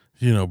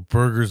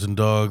 burgers and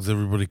dogs.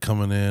 Everybody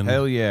coming in.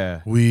 Hell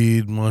yeah.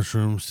 Weed,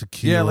 mushrooms,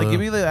 tequila. Yeah, like give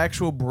me the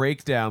actual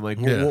breakdown. Like,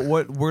 Yeah.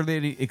 what were there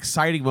any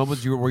exciting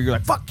moments where you're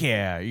like, fuck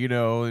yeah,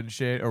 and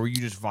shit, or were you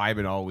just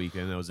vibing all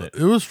weekend? That was it.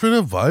 It was straight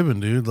up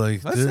vibing, dude.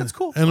 Like That's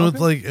cool. And with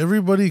Okay. like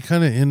everybody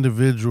kind of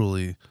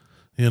individually,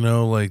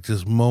 like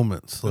just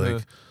moments. Like Uh-huh.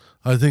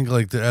 I think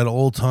like at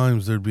all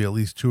times there'd be at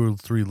least 2 or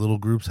 3 little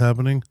groups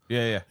happening.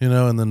 Yeah,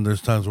 And then there's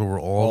times where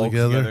we're all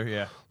together.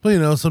 Yeah.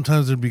 But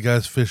sometimes there'd be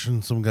guys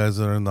fishing, some guys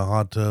that are in the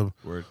hot tub,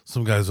 Word.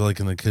 some guys are like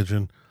in the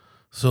kitchen.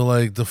 So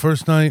like the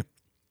first night,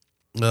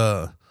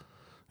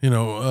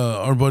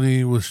 our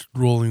buddy was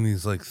rolling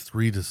these like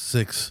 3 to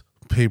 6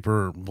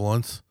 paper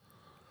blunts.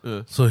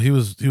 So he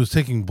was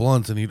taking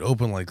blunts and he'd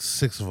open like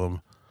 6 of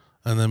them,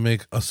 and then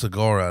make a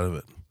cigar out of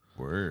it.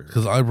 Word.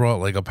 Because I brought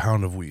like a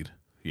pound of weed.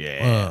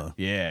 Yeah.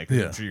 Because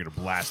yeah. I'm sure you're gonna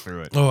blast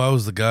through it. Oh, I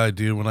was the guy,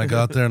 dude. When I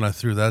got there and I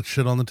threw that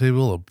shit on the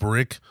table, a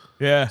brick,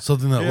 Yeah.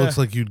 something that looks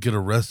like you'd get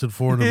arrested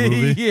for in a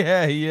movie.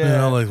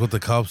 yeah. Like with the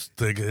cops,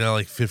 they got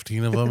like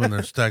 15 of them and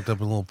they're stacked up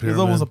in a little It's pyramid.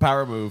 almost a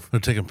power move. They're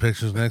taking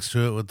pictures next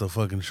to it with the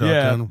fucking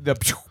Yeah. shotgun.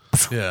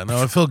 Yeah,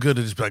 no, it felt good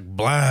to just be like,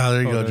 blah,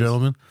 there you go, nice.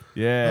 gentlemen.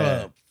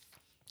 Yeah.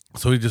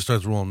 So he just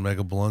starts rolling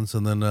mega blunts,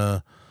 and then,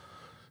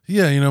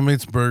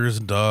 made some burgers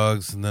and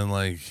dogs, and then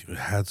like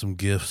had some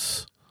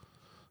gifts,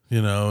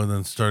 and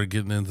then started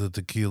getting into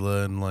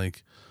tequila, and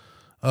like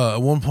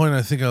at one point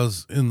I think I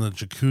was in the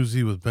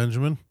jacuzzi with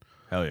Benjamin,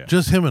 Hell yeah.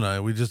 just him and I.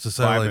 We just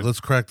decided like Vibing. let's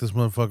crack this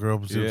motherfucker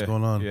open, see what's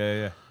going on.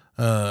 Yeah.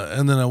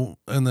 And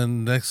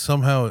then next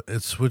somehow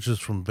it switches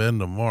from Ben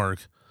to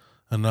Mark,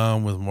 and now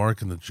I'm with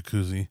Mark in the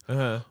jacuzzi.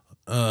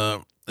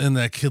 And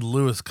that kid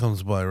Lewis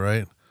comes by,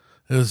 right?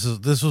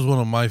 This was one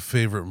of my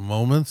favorite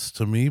moments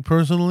to me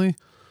personally.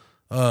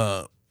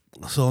 So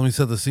let me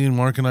set the scene.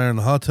 Mark and I are in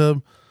the hot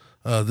tub.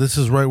 This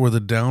is right where the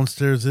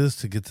downstairs is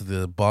to get to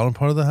the bottom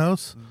part of the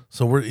house.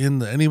 So we're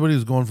anybody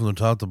who's going from the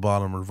top to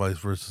bottom or vice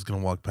versa is going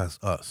to walk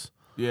past us,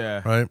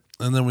 Yeah. right?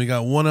 And then we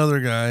got one other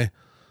guy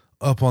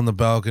up on the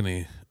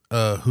balcony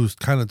who's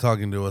kind of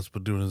talking to us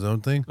but doing his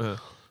own thing.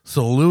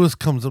 So Lewis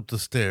comes up the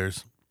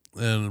stairs,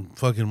 and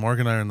fucking Mark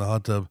and I are in the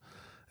hot tub,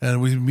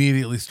 and we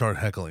immediately start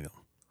heckling him.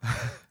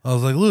 I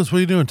was like, Lewis, what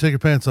are you doing? Take your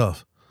pants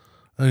off.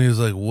 And he was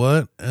like,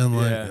 what? And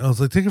like, Yeah. I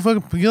was like, get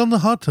in the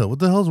hot tub. What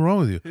the hell's wrong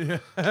with you?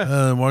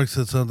 And Mark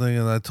said something,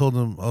 and I told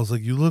him, I was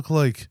like, you look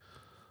like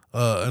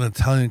an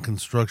Italian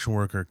construction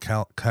worker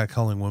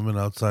catcalling women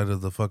outside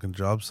of the fucking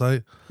job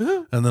site.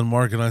 And then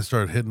Mark and I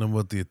started hitting him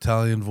with the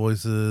Italian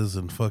voices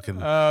and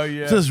fucking Oh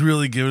yeah. just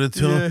really giving it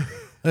to him.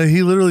 Yeah. And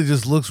he literally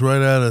just looks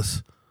right at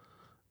us.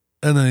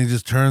 And then he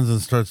just turns and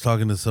starts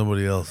talking to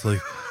somebody else. Like,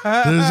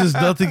 there's just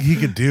nothing he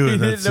could do in He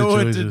that didn't know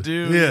what to situation.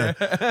 do.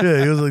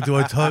 Yeah. He was like,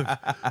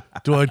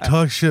 do I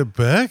talk shit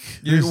back?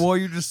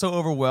 You're just so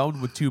overwhelmed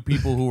with 2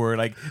 people who are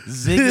like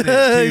zigging it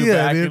to you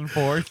back dude. and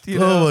forth.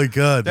 Oh my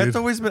God, That's dude.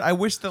 always been. I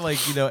wish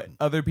that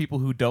other people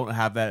who don't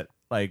have that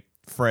like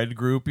friend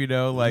group,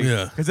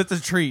 Yeah. because it's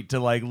a treat to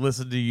like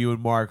listen to you and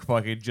Mark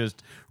fucking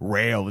just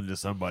rail into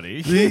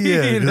somebody.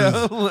 Yeah, you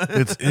 'cause know?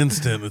 it's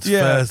instant, it's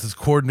Yeah. fast, it's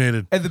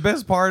coordinated. And the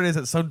best part is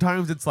that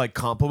sometimes it's like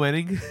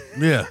complimenting.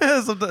 Yeah.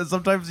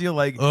 sometimes you're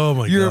like, Oh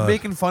my you're God.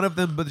 making fun of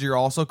them, but you're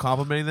also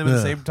complimenting them at the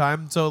Yeah. same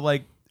time. So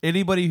like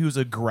anybody who's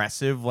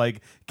aggressive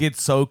like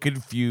gets so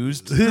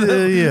confused.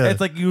 Yeah.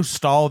 It's like you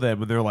stall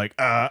them and they're like,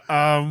 Yeah.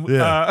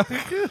 I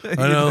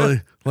I know,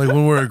 like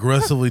when we're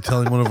aggressively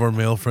telling one of our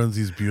male friends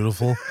he's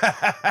beautiful,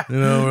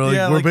 we're like,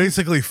 Yeah, we're like-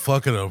 basically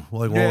fucking him,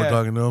 like while Yeah. we're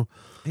talking to him.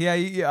 Yeah,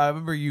 I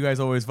remember you guys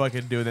always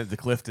fucking doing that to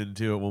Clifton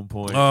too at one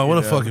point. Oh, what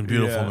you a fucking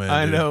beautiful Yeah. man,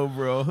 I dude. know,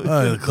 bro.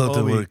 Clifton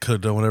Homie. could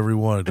have done whatever he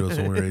wanted to us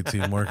when we were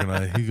 18. Mark and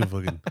I, he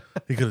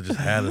could have just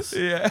had us.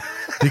 Yeah,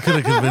 He could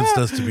have convinced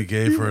us to be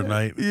gay for a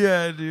night,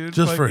 yeah, dude.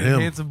 just for Fucking him.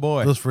 handsome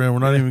boy. Just for him. We're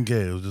not even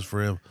gay. It was just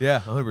for him. Yeah,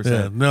 100%.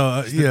 Yeah,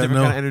 no, Different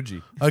kind of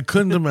energy. I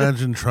couldn't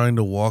imagine trying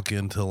to walk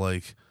into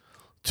like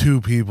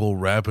 2 people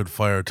rapid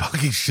fire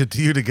talking shit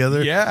to you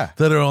together. Yeah.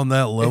 that are on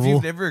that If level.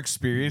 you've never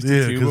experienced Yeah,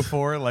 it too 'cause-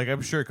 before, like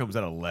I'm sure it comes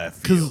out of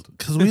left field.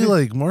 Because we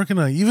like Mark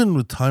and I, even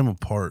with time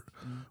apart,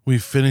 we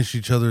finish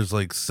each other's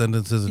like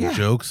sentences and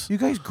jokes. You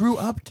guys grew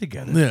up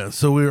together. Yeah,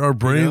 so our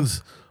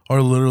brains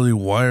are literally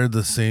wired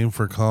the same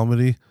for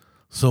comedy.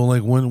 So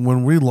like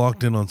when we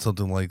locked in on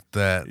something like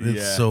that, it's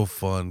Yeah. so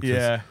fun. 'cause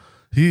Yeah.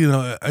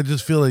 I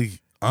just feel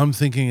like I'm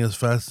thinking as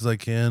fast as I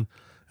can,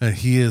 and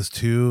he is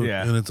too.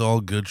 Yeah. And it's all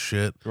good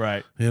shit.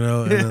 Right. You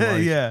know. And then,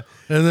 like, yeah.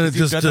 And then it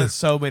You've just done that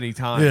so many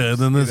times. yeah, and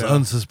then this you know?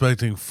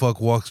 unsuspecting fuck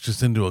walks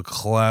just into a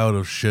cloud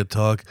of shit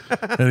talk,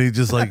 and he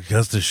just like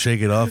has to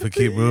shake it off and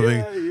keep moving.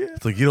 Yeah.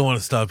 It's like, you don't want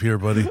to stop here,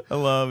 buddy. I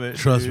love it.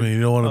 Trust dude. me, you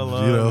don't want I to.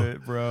 love You know,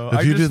 it, bro. if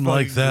I you just didn't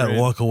like fucking that, grin.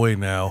 walk away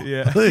now.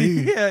 Yeah,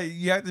 yeah.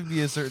 You have to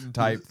be a certain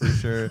type for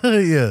sure.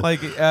 Yeah.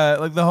 Like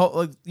the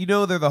whole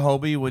they're the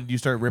homie when you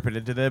start ripping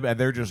into them and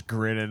they're just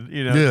grinning,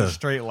 Yeah. just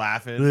straight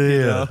laughing. You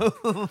Yeah.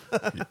 know?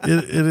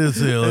 it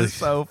is. Yeah, like, It's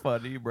so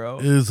funny, bro.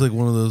 it is like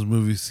one of those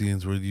movie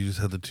scenes where you just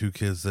have the two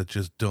kids that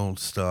just don't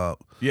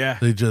stop. Yeah.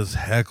 They just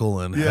heckle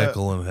and Yeah.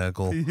 heckle and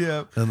heckle.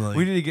 Yeah. And like,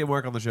 We need to get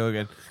Mark on the show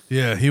again.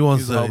 yeah, he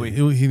wants He's to. a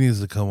homie. He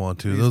needs to come on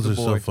too. He's Those the are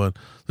so boy. fun.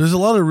 There's a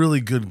lot of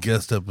really good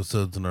guest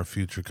episodes in our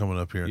future coming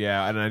up here.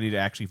 Yeah, and I need to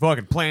actually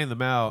fucking plan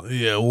them out.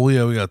 Yeah, well,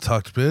 yeah, we got to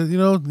talk to bit. You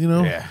know,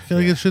 Yeah,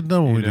 gotta yeah. get shit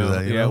done when we You know? do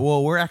that. You yeah, know?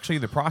 well, we're actually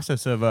in the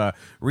process of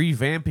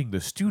revamping the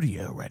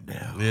studio right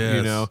now. Yes.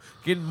 You know,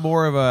 getting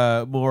more of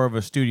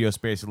a studio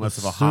space and less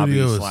of a studio hobby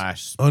is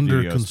slash under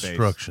studio space.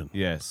 construction.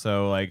 Yes,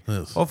 so like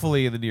Yes.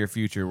 hopefully in the near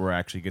future we'll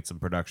actually get some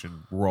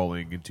production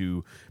rolling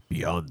into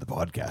beyond the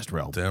podcast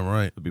realm. Damn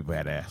right. It'll be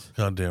badass.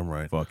 Goddamn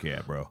right. Fuck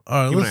yeah, bro.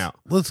 All right, Keep an eye out.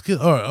 let's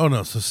get. All right. Oh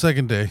no. So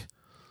second day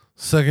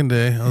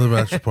of the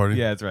bachelor party.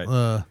 Yeah, that's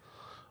right.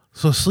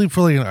 So I sleep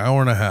for like an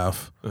hour and a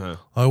half. Uh-huh.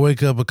 I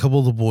wake up. A couple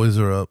of the boys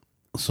are up.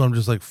 So I'm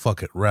just like,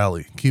 fuck it,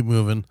 rally, keep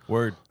moving.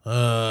 Word.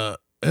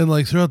 And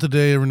like throughout the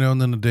day, every now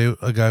and then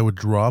a guy would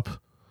drop.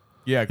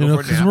 Yeah, You go know,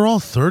 for it because now. we're all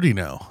 30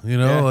 now. You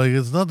know, Yeah. like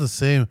it's not the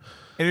same.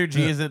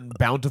 Energy isn't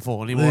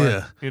bountiful anymore.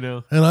 Yeah. You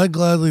know. And I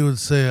gladly would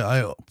say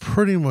I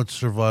pretty much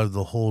survived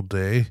the whole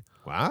day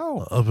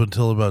Wow. up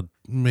until about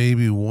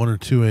maybe 1 or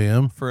 2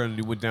 a.m.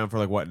 You went down for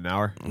like what, an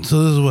hour?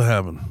 So this is what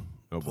happened.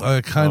 Oh, boy.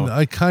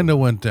 I kind of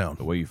went down.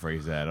 The way you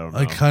phrase that, I don't know.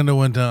 I kind of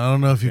went down. I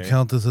don't know if you Okay.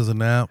 count this as a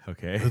nap.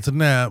 Okay. It's a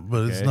nap,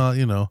 but it's Okay. not,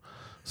 you know.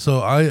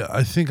 So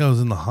I think I was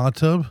in the hot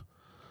tub.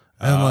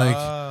 And like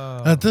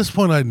Oh. at this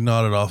point I'd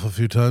nodded off a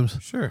few times,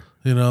 Sure.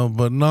 you know,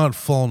 but not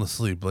falling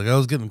asleep. Like I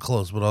was getting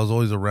close, but I was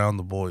always around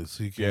the boys.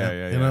 So you can't, Yeah,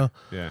 yeah, you yeah. know?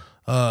 Yeah.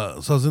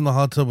 So I was in the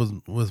hot tub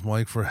with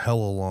Mike for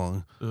hella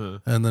long. Uh-huh.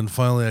 And then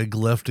finally I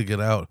left to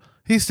get out.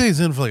 He stays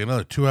in for like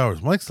another 2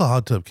 hours. Mike's the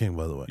hot tub king,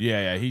 by the way.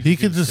 Yeah, yeah. He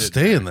could just sit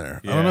stay in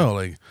there. I don't Yeah. know.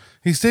 Like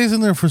he stays in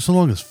there for so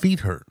long his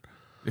feet hurt.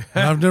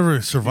 And I've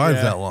never survived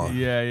Yeah, that long.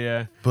 Yeah,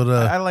 yeah. But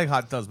I like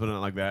hot tubs, but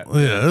not like that.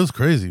 yeah, it was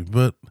crazy.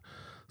 But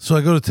so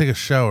I go to take a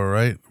shower,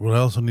 right? But I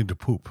also need to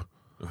poop.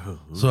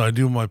 So I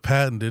do my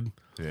patented.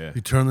 Yeah.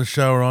 You turn the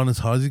shower on as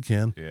hot as you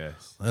can,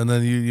 Yes. and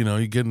then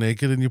you get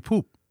naked and you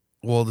poop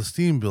while the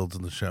steam builds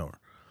in the shower.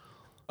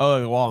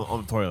 Oh, well,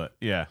 on the toilet.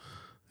 Yeah.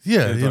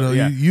 Yeah, The you know,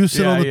 yeah. you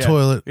sit Yeah, on the yeah.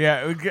 toilet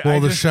Yeah.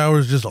 while the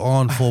shower's just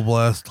on full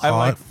blast hot. I'm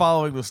like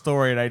following the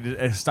story, and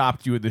I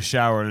stopped you in the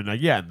shower, and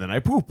and then I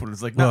poop, and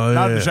it's like, no, Oh,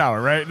 not yeah, in the yeah.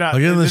 shower, right? Not, I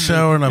get in the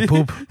shower and I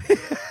poop,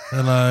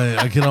 and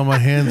I get on my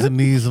hands and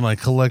knees and I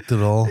collect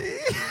it all,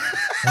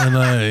 and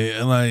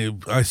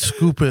I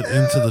scoop it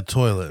into the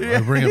toilet. I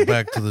bring it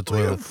back to the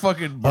toilet.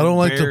 Fucking. I don't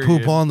like to poop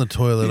barbarian. on the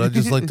toilet. I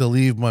just like to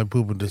leave my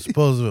poop and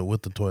dispose of it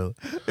with the toilet.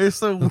 It's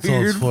a That's all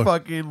weird it's for.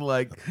 fucking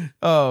like.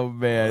 Oh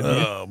man.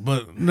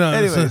 But no.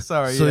 Anyway, so,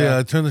 sorry, So yeah.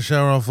 I turn the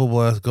shower on full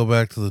blast, go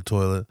back to the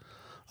toilet.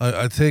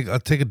 I take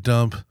a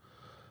dump,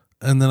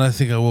 and then I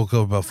think I woke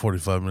up about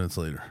 45 minutes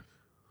later.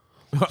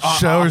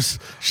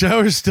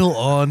 Shower's still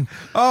on.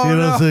 Oh, you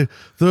know no. what I'm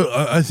saying?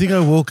 I think I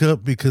woke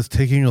up because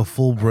taking a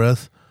full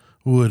breath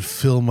would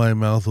fill my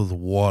mouth with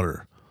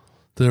water.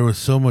 There was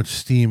so much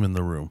steam in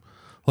the room.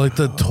 Like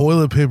the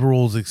toilet paper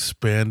rolls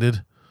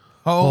expanded.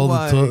 Oh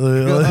my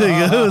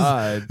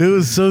Like, it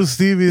was so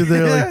steamy in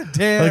there. Like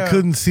Damn. I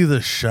couldn't see the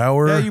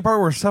shower. Yeah, you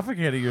probably were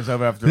suffocating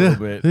yourself after a Yeah,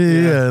 little bit.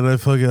 yeah. And I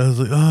was like,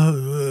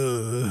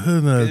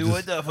 and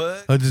the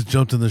fuck? I just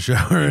jumped in the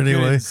shower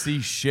anyway. Couldn't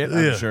see shit.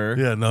 I'm Yeah, sure.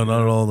 yeah, no,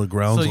 not at all. The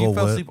ground's So you all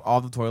fell wet. asleep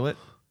on the toilet?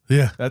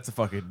 Yeah, That's a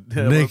fucking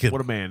naked.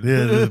 What a man.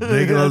 Yeah,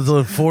 naked. I was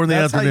like 4 in the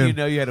That's how afternoon. you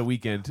know you had a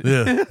weekend.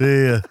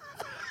 Yeah.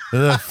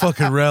 And I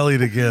fucking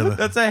rallied again.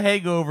 That's a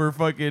hangover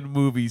fucking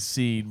movie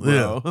scene,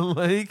 bro.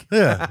 Like,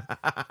 Yeah,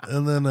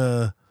 and then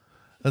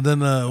what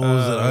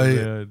was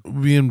Oh, it?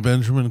 Me and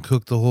Benjamin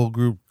cooked the whole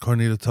group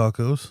carnita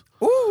tacos.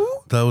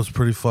 ooh, That was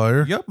pretty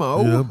fire.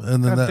 yummo. Yep.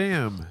 And then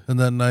Goddamn.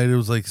 that night it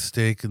was like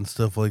steak and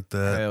stuff like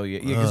that. Hell yeah.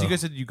 Yeah, because you guys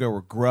said you guys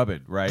were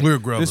grubbing, right? We were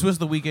grubbing. This was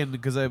the weekend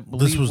because I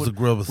believe was the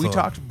grub-a-thon. We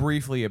talked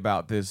briefly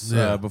about this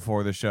Yeah.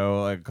 before the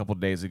show, like a couple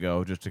days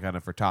ago, just to kind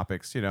of for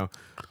topics, you know,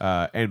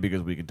 and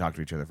because we can talk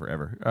to each other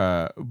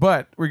forever.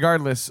 But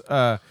regardless,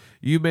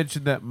 you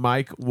mentioned that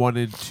Mike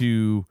wanted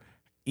to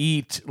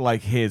eat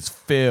like his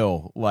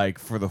fill, like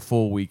for the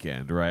full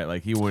weekend, right?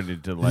 Like he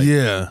wanted to, like,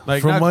 Yeah.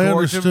 like From not my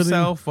gorge understanding-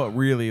 himself, but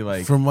really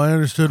like, From my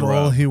understood, all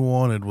grub. he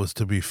wanted was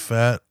to be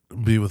fat,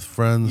 be with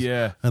friends,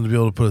 yeah, and to be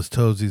able to put his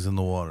toesies in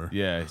the water.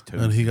 yeah,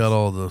 And he got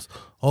all of those.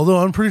 Although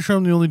I'm pretty sure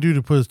I'm the only dude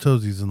who put his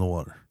toesies in the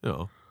water.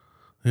 no,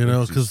 You know,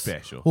 Which is because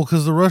special.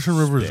 the Russian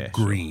River is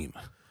Special. green,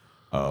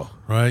 oh,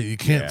 right? You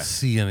can't Yeah.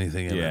 see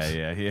anything in yeah,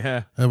 it.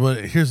 yeah, yeah.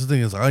 But here's the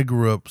thing: is I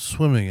grew up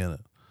swimming in it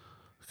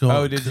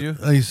Oh, did you?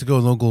 I used to go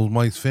with Uncle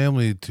Mike's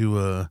family to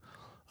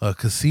a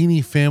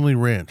Cassini family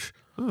ranch,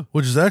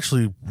 which is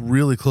actually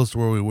really close to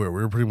where we were.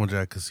 We were pretty much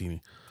at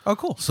Cassini. Oh,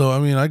 cool. So I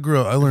mean, I grew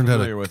up. I learned how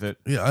Familiar to with it.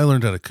 Yeah, I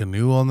learned how to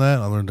canoe on that.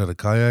 I learned how to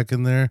kayak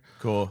in there.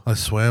 Cool. I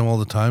swam all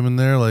the time in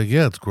there. Like,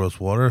 yeah, it's gross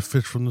water. I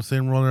fish from the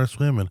same water I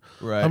swim in.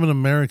 Right. I'm an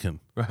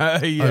American. Right.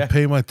 I Yeah.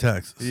 pay my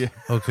taxes. Yeah.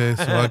 Okay,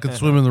 so I could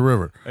swim in the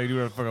river. I can do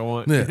what the fuck I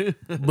want. Yeah,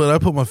 but I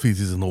put my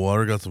feces in the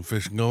water. Got some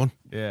fishing going.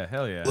 Yeah.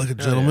 Hell yeah. Like a Hell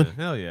gentleman.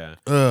 Yeah. Hell yeah.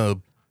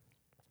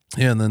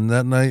 Yeah, and then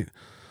that night,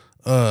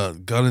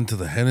 got into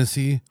the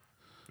Hennessy.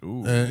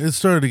 Ooh. And it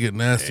started to get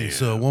nasty.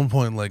 So at one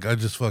point, like, I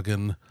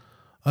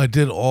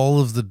did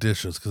all of the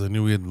dishes because I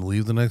knew we had to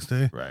leave the next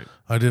day. Right.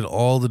 I did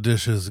all the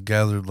dishes,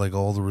 gathered like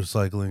all the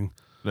recycling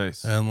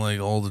Nice. and like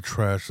all the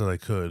trash that I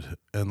could,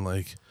 and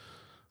like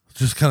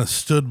just kind of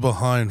stood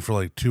behind for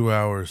like 2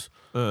 hours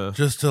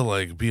just to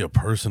like be a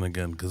person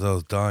again because I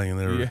was dying,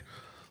 and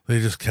they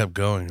just kept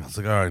going. I was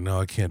like, all right, no,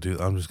 I can't do.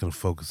 I'm just gonna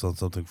focus on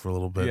something for a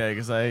little bit. Yeah,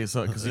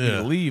 because you need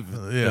to leave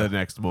the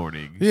next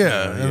morning.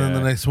 Yeah, and then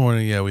the next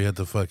morning, we had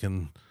to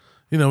fucking,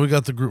 we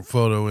got the group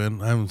photo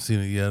in. I haven't seen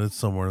it yet. It's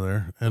somewhere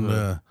there,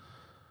 and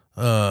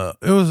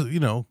it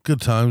was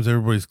good times.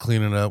 Everybody's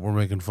cleaning up. We're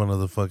making fun of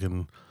the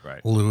fucking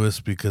Lewis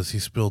because he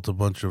spilled a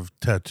bunch of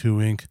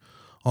tattoo ink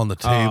on the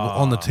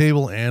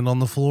table, and on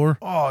the floor.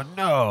 Oh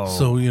no!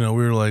 So we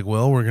were like,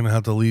 well, we're gonna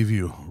have to leave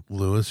you,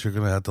 Lewis. You're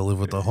gonna have to live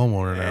with the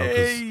homeowner now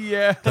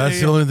because that's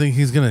the only thing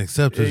he's gonna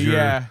accept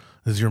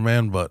is your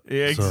man butt.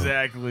 Yeah, So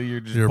exactly. You're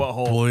just your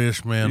butthole.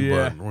 boyish man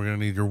butt. We're gonna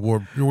need we're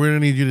gonna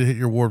need you to hit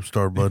your warp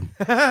star, bud.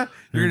 You're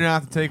gonna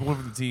have to take one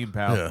for the team,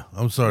 pal. Yeah,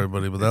 I'm sorry,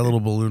 buddy, but that little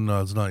balloon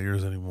knot's not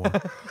yours anymore.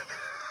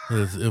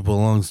 It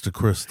belongs to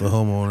Chris, the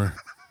homeowner.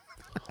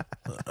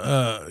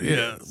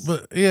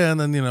 And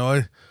then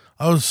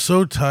I was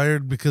so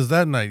tired because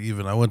that night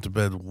even I went to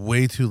bed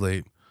way too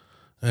late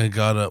and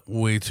got up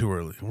way too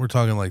early. We're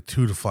talking like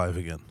 2 to 5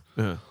 again.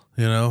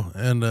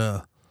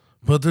 And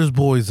but there's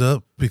boys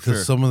up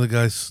because some of the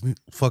guys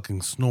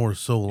fucking snore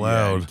so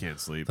loud you can't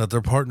sleep. that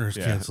their partners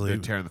can't They're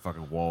sleep. tearing the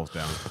fucking walls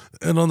down.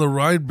 And on the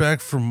ride back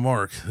from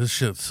Mark, this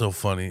shit's so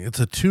funny. It's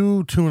a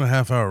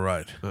 2.5 hour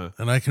ride,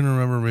 and I can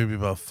remember maybe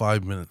about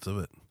 5 minutes of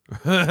it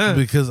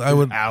because I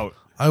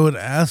would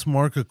ask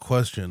Mark a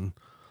question,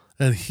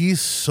 and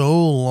he's so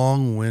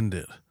long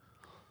winded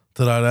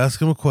that I'd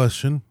ask him a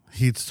question,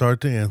 he'd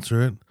start to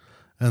answer it,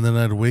 and then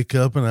I'd wake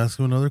up and ask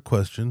him another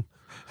question.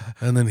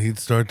 And then he'd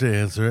start to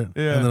answer it,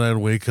 and then I'd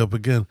wake up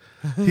again.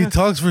 He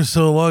talks for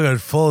so long,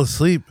 I'd fall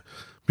asleep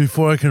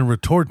before I can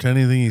retort to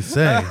anything he's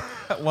saying.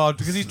 Well,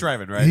 because he's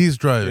driving, right? He's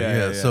driving,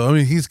 Yeah. So I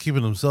mean, he's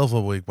keeping himself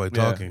awake by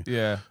talking.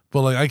 Yeah.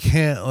 But like, I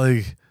can't.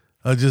 Like,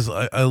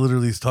 I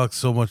literally talk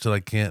so much that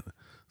I can't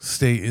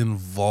stay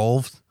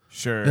involved.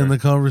 Sure. In the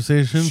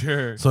conversation.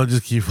 Sure. So I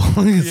just keep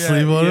falling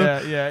asleep on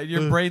it. Yeah.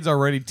 Your brain's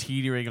already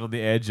teetering on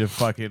the edge of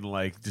fucking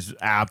like just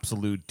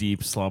absolute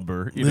deep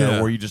slumber,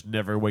 where you just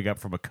never wake up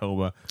from a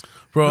coma.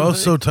 Bro, I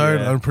was so tired.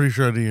 Yeah. I'm pretty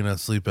sure I didn't even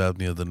have sleep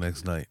apnea the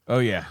next night. Oh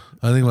yeah.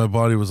 I think my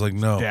body was like,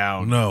 no,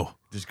 down. no.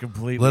 Just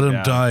completely Let him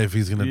down. die if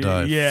he's gonna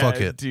die. Yeah,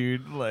 Fuck it,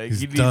 dude. Like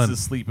He's he needs done. to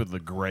sleep in the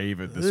grave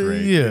at this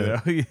rate.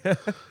 Yeah. Yeah.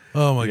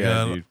 Oh my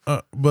Yeah,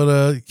 god.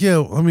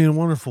 dude. I mean, a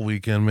wonderful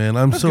weekend, man.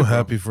 I'm so good, bro.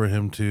 happy for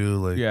him too.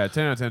 Like, Yeah.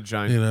 10 out of 10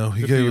 shine. he Good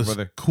for gave you, us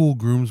brother. cool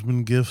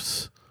groomsman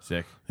gifts.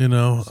 Sick. I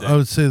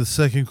would say the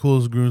second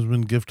coolest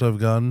groomsman gift I've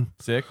gotten.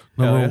 Sick.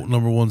 Hell yeah.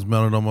 Number one's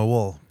mounted on my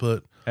wall,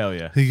 but Hell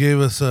yeah. he gave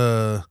us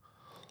a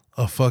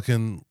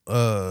fucking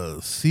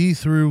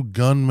see-through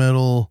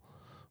gunmetal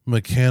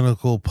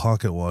mechanical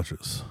pocket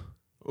watches.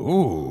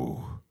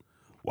 Ooh.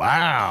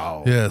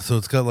 Wow. Yeah, so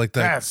it's got like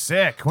that. That's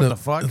sick. What the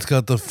fuck? It's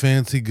got the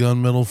fancy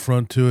gunmetal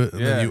front to it,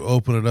 and Yeah. then you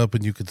open it up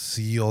and you could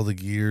see all the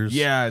gears.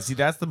 Yeah, see,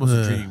 that's the most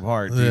intriguing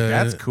part, dude. Yeah,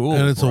 That's cool.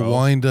 And it's bro. a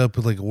wind up,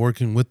 like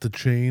working with the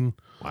chain.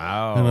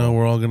 Wow.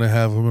 We're all gonna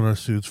have them in our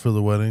suits for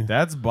the wedding.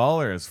 That's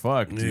baller as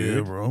fuck, dude.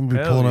 Yeah, bro. I'm gonna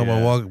be Hell pulling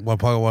out yeah. my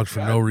pocket watch for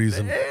no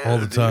reason all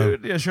the time.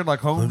 Dude. Yeah, Sherlock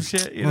Holmes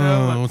shit,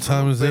 what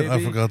time is it? I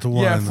baby. forgot to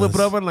Yeah, wind flip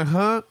this. it up and like,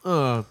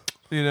 huh?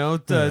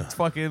 It's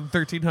fucking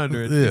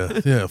 1300.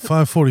 Yeah.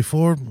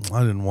 5:44.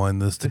 I didn't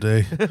wind this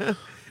today.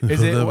 Is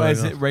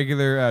That it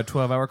regular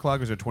 12-hour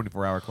clock or is it a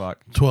 24-hour clock?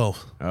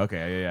 12.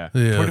 Okay, yeah.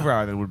 Yeah.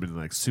 24-hour then would have been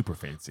like super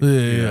fancy.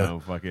 Yeah.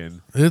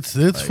 Fucking.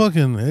 It's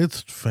fucking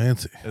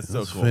fancy. It's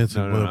so cool. Fancy,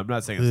 No, but- I'm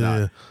not saying it's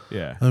not.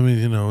 Yeah. I mean,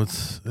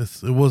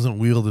 it wasn't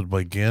wielded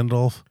by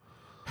Gandalf,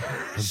 but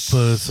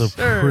it's a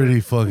Sure. pretty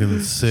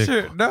fucking sick.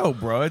 Sure. No,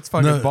 bro, it's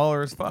fucking No,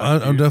 baller as fuck. I'm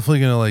dude. definitely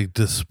gonna like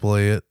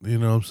display it. You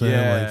know what I'm saying?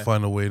 Yeah. Like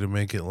find a way to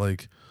make it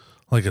like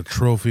a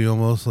trophy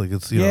almost. Like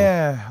it's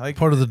like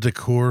part of the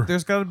decor.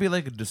 there's got to be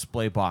like a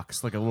display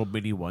box, like a little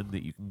mini one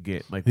that you can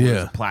get, like Yeah. where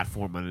there's a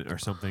platform on it or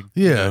something.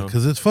 you Yeah, know?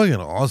 because it's fucking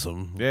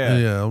awesome.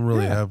 Yeah. I'm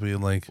really Yeah. happy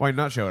and like Why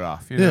not show it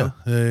off? You yeah,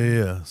 know?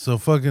 yeah. So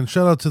fucking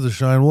shout out to the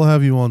Shine. We'll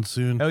have you on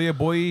soon. Hell yeah,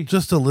 boy.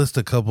 Just to list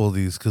a couple of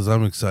these because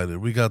I'm excited.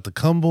 We got the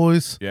Cum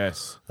Boys.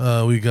 Yes.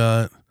 We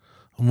got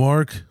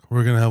Mark.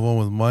 We're gonna have one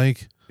with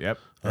Mike. Yep.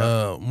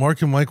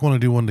 Mark and Mike want to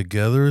do one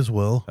together as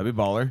well. That'd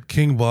be baller.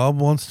 King Bob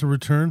wants to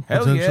return Hell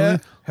potentially. yeah.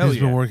 Hell He's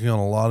been yeah. working on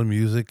a lot of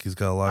music. He's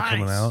got a lot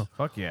coming out.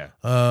 Fuck yeah.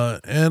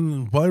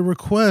 And by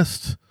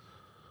request,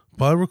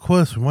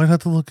 we might have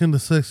to look into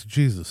Sexy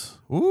Jesus.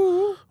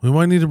 Ooh. We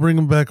might need to bring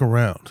him back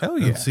around. Hell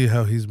yeah. And see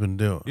how he's been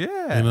doing.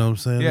 Yeah. You know what I'm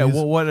saying? Yeah, He's-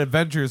 well, what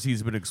adventures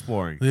he's been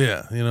exploring.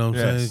 yeah, you know what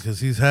I'm saying? Yes. Because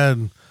he's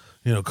had,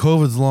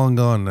 COVID's long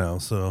gone now,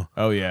 so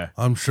Oh, yeah.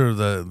 I'm sure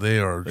that they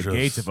are The just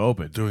gates have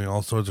opened. doing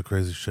all sorts of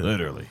crazy shit.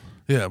 Literally.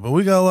 Yeah, but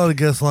we got a lot of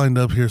guests lined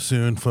up here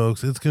soon,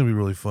 folks. It's gonna be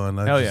really fun.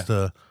 Hell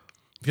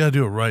You gotta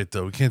do it right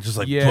though. We can't just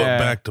put Yeah.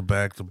 back to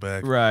back to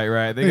back.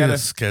 Right. They They gotta gotta.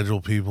 schedule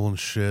people and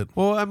shit.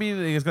 Well, I mean,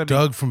 it's gonna be.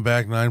 Doug from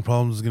Back Nine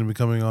Problems is gonna be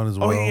coming on as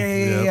well. Oh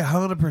yeah, Yep.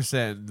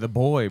 100%. The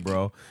boy,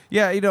 bro.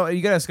 Yeah, you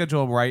gotta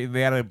schedule them right.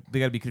 They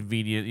gotta be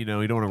convenient. You don't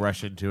want to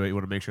rush into it. You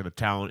want to make sure the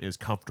talent is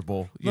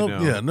comfortable.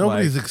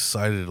 Nobody's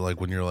excited like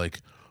when you're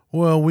like,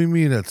 well, we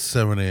meet at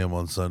 7 a.m.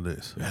 on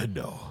Sundays.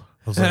 No.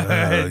 I was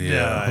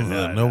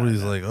like,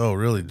 nobody's like, oh,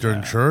 really?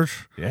 During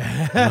church?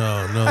 Yeah.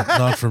 No,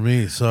 not for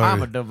me. Sorry.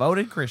 I'm a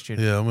devoted Christian.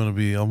 Yeah, I'm gonna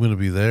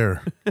be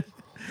there.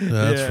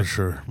 That's Yeah. for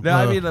sure. No,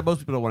 I mean, most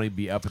people don't want to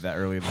be up at that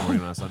early in the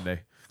morning on a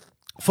Sunday.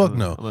 fuck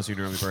no. Unless you're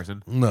an early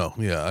person. No,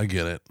 yeah, I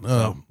get it.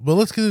 But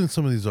let's get into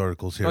some of these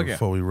articles here Okay.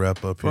 before we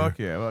wrap up here. Fuck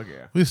yeah.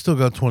 We still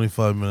got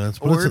 25 minutes,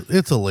 but Or-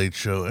 it's a late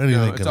show.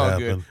 Anything No, can it's all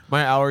happen. good.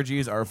 My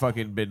allergies are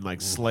fucking been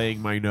like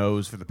slaying my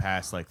nose for the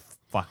past like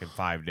fucking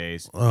 5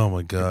 days. Oh my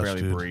I gosh,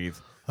 barely dude. breathe.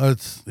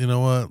 It's you know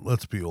what?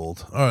 Let's be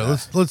old. All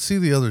right, let's see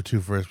the other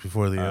two first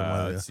before the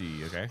end. Let's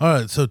see. Okay. All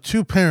right, so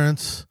two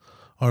parents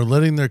are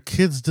letting their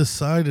kids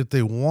decide if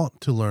they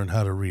want to learn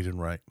how to read and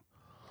write.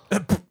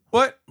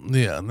 What?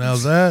 Yeah,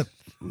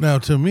 now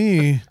to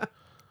me,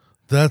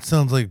 that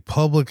sounds like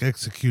public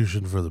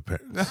execution for the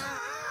parents.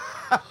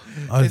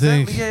 I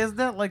think isn't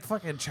that like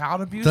fucking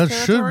child abuse? that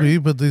should be,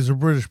 but these are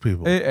British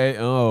people.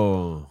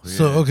 Oh.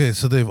 So yeah. okay,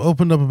 so they've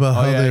opened up about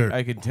Oh, how yeah, they're.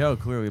 I can tell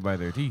clearly by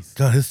their teeth.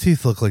 God, his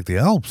teeth look like the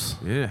Alps.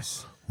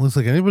 Yes. Looks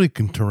like anybody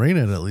can terrain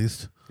it at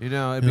least. It'd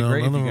be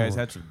great if none you of guys them-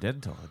 had some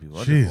dental. It'd be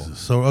wonderful. Jesus.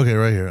 So okay,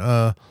 right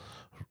here.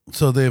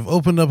 So they've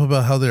opened up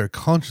about how they are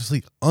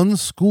consciously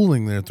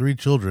unschooling their 3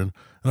 children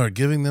and are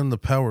giving them the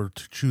power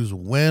to choose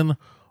when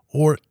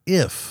or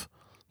if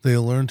they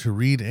learn to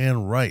read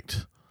and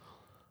write.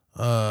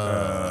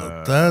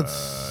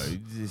 That's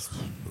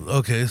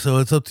okay. So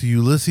it's up to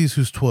Ulysses,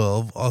 who's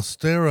 12,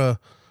 Ostera,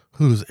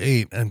 who's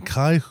 8, and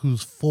Kai,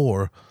 who's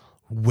 4,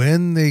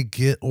 when they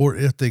get or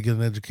if they get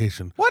an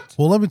education. What?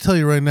 Well, let me tell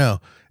you right now,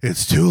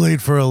 it's too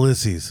late for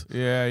Ulysses.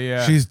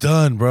 Yeah. She's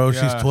done, bro.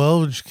 Yeah. She's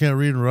 12 and she can't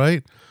read and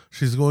write.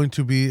 She's going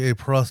to be a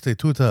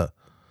prostituta.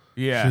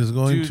 yeah. she's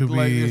going to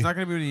like, be- There's not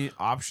going to be any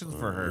options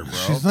for her, bro.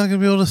 She's not going to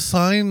be able to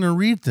sign or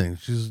read things.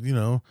 She's,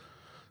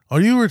 are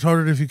you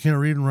retarded if you can't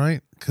read and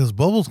write? Because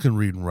Bubbles can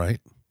read and write.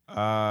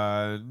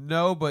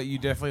 No, but you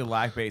definitely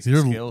lack basic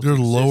You're- skills. you're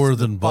to exist lower in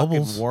the than fucking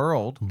Bubbles.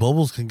 World.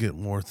 Bubbles can get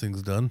more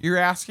things done. You're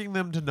asking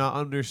them to not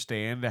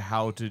understand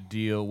how to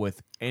deal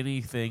with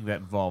anything that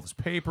involves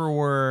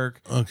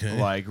paperwork, Okay.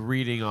 like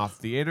reading off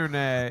the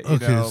internet.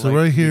 Okay, so like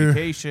right here-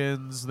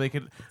 communications. They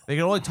can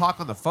only talk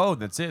on the phone.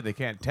 That's it. They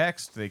can't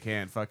text. They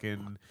can't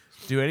fucking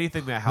do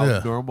anything that how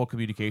Yeah. normal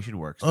communication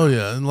works. Oh,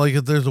 yeah. And like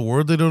if there's a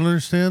word they don't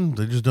understand,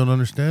 they just don't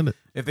understand it.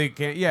 If they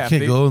can't, yeah, if Can't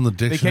they, go in the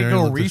They dictionary can't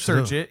and go look this shit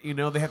research up.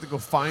 it. They have to go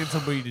find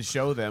somebody to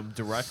show them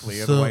directly.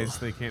 So- Otherwise,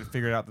 they can't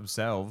figure it out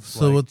themselves.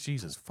 So like, what-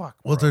 Jesus fuck.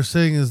 What bro. they're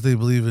saying is they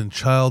believe in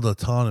child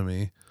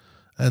autonomy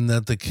and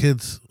that the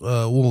kids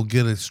will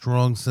get a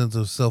strong sense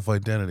of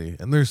self-identity.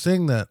 And they're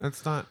saying that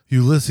That's not.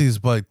 Ulysses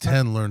by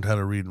 10 learned how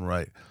to read and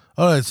write.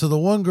 All right, so the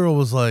one girl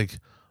was like,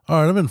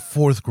 all right, I'm in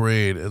 4th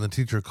grade, and the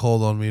teacher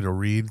called on me to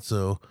read,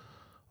 so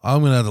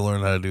I'm going to have to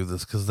learn how to do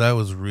this because that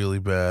was really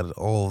bad.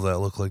 All of that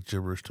looked like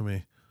gibberish to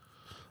me.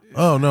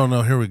 Oh,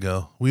 no, here we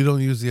go. We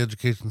don't use the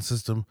education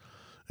system.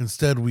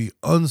 Instead, we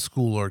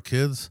unschool our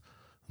kids.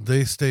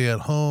 They stay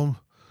at home.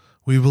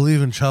 We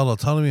believe in child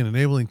autonomy and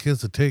enabling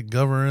kids to take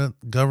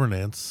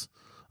governance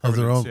of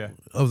their own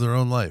Governance, of their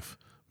own life.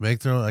 Make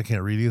their own. I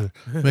can't read either.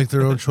 Make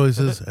their own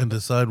choices and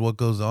decide what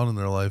goes on in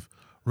their life,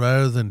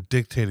 rather than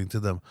dictating to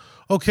them.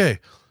 Okay,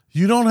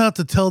 you don't have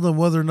to tell them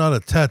whether or not a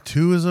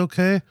tattoo is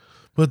okay,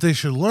 but they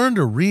should learn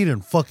to read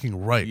and fucking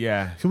write.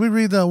 Yeah. Can we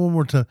read that one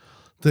more time?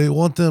 They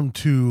want them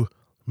to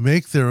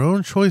make their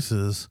own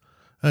choices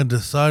and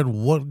decide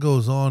what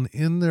goes on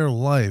in their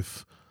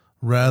life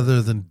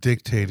rather than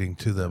dictating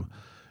to them.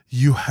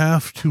 You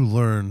have to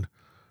learn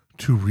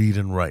to read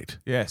and write.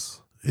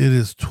 Yes. It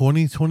is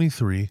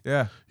 2023.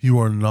 Yeah. You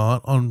are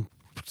not on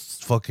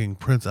fucking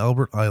Prince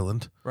Albert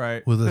Island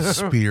Right. with a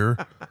spear.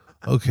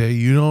 Okay,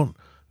 you don't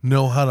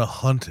know how to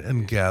hunt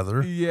and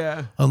gather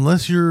Yeah.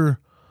 unless you're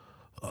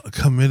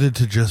committed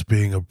to just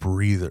being a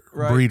breeder.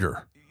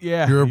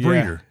 Yeah. You're a yeah,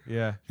 breeder.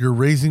 Yeah. You're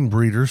raising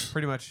breeders,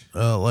 Pretty much.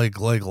 like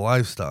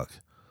livestock.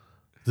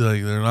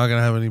 They're not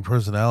gonna have any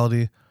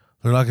personality.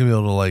 They're not gonna be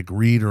able to like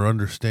read or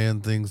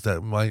understand things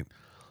that might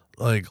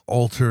like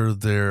alter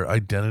their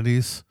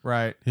identities.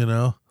 Right. You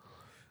know?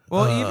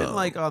 Well, even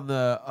like on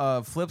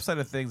the flip side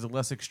of things, the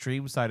less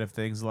extreme side of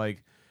things,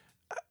 like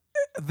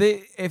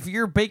if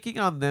you're banking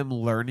on them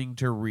learning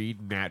to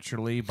read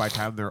naturally by the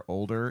time they're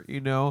older,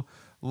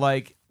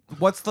 like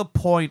what's the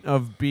point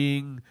of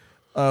being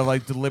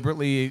like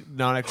deliberately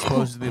not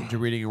exposing them to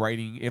reading and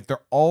writing if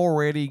they're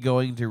already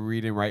going to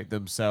read and write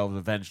themselves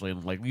eventually?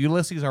 And like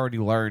Ulysses already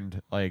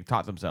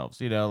taught themselves,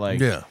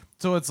 Yeah.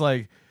 So it's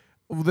like,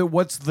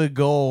 what's the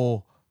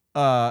goal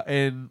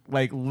in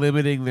like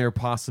limiting their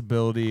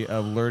possibility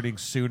of learning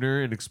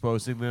sooner and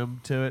exposing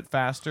them to it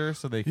faster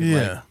so they can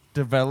like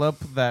develop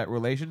that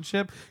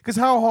relationship? Because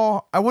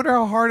I wonder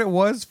how hard it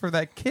was for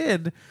that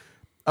kid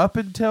up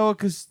until,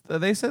 because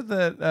they said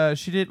that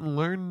she didn't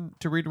learn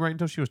to read and write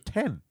until she was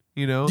 10.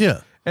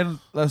 Yeah. And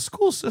the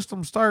school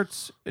system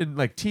starts in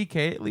like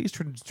TK, at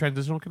least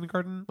transitional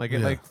kindergarten, like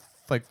at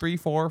like 3,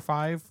 4,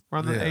 5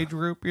 around the age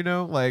group,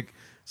 like,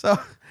 so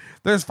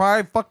there's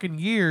 5 fucking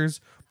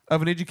years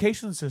of an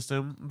education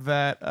system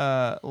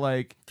that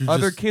like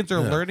other kids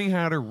are learning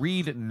how to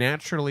read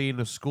naturally in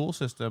a school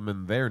system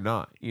and they're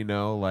not,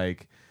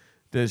 like,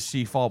 does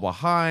she fall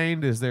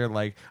behind? Is there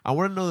like, I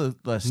want to know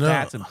the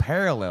stats and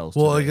parallels.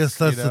 Well, to I guess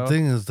this, that's the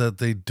thing, is that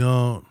they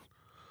don't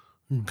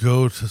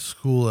go to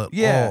school at all.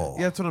 Yeah,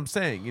 that's what I'm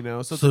saying.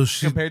 So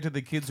compared to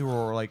the kids who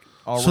are like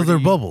already, so they're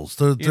bubbles.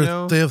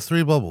 They have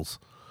 3 bubbles.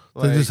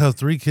 They like, just have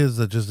 3 kids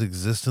that just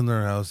exist in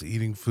their house,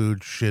 eating food,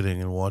 shitting,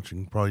 and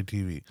watching probably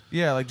TV.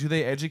 Yeah, like, do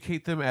they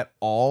educate them at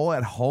all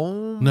at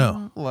home?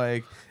 No.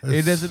 Like,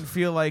 it doesn't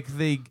feel like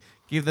they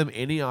give them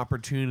any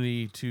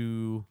opportunity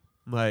to,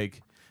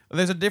 like,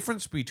 there's a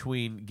difference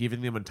between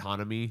giving them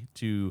autonomy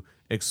to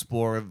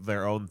explore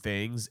their own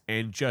things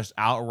and just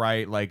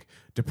outright, like,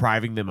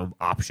 depriving them of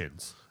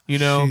options.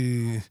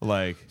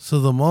 Like, so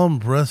the mom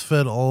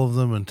breastfed all of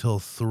them until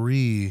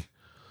 3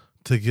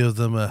 to give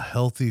them a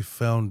healthy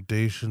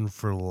foundation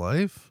for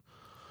life.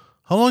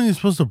 How long are you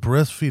supposed to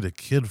breastfeed a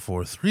kid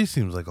for? 3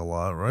 seems like a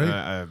lot, right?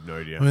 I have no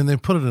idea. I mean, they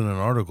put it in an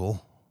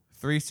article.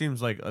 3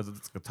 seems like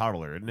it's a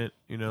toddler, isn't it?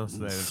 So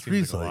that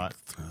seems like a lot.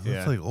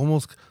 That's like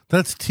almost.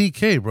 That's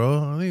TK,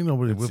 bro. I ain't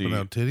nobody whipping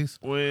out titties.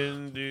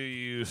 When do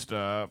you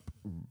stop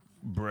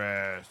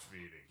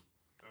breastfeeding?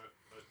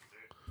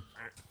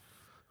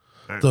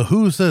 The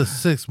WHO says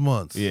 6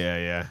 months.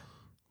 Yeah.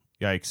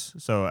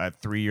 Yikes. So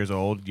at 3 years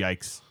old,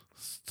 yikes.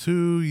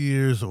 2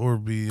 years or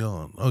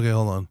beyond. Okay,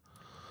 hold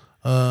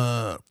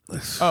on.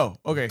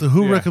 Okay. The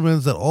WHO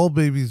recommends that all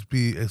babies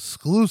be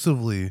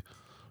exclusively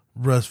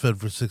breastfed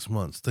for 6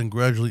 months, then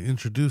gradually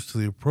introduced to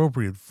the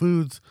appropriate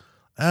foods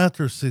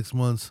after 6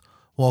 months,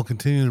 while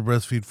continuing to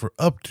breastfeed for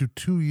up to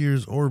 2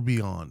 years or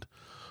beyond.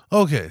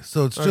 Okay,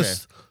 so it's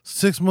just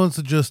 6 months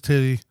of just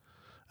titty.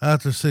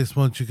 After 6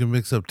 months, you can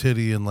mix up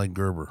titty and like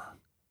Gerber.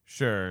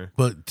 Sure.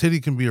 But titty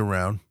can be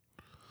around.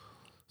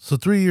 So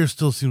 3 years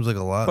still seems like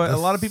a lot. But a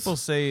lot of people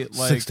say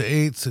like 6 to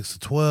 8, 6 to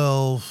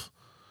 12.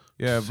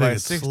 Yeah, by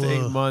 6 to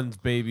 8 months,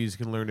 babies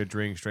can learn to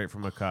drink straight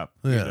from a cup.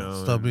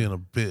 Yeah, stop being a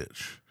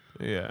bitch.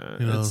 Yeah,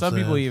 You know and some what I'm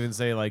people saying? even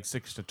say like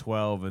 6 to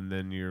 12, and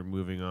then you're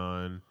moving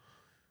on.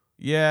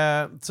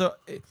 Yeah, so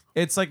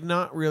it's like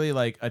not really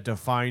like a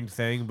defined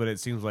thing, but it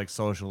seems like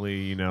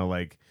socially,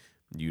 like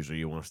usually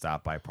you want to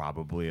stop by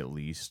probably at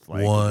least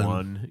like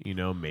one,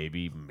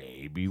 maybe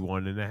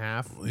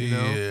 1.5.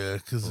 Yeah,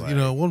 because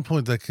at one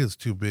point that kid's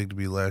too big to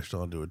be lashed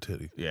onto a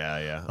titty.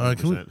 Yeah. All right,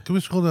 can we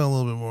scroll down a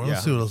little bit more? Let's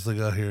Yeah. see what else they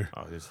got here.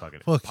 Oh, this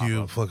fucking Fuck pop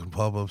you, up. fucking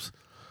pop-ups.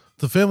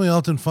 The family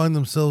often find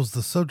themselves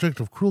the subject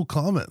of cruel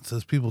comments,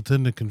 as people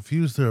tend to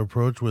confuse their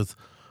approach with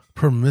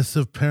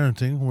permissive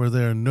parenting, where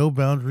there are no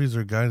boundaries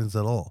or guidance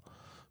at all.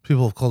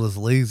 People have called us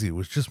lazy,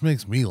 which just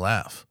makes me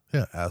laugh.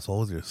 Yeah,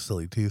 asshole with your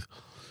silly teeth.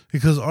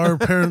 Because our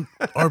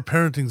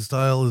parenting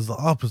style is the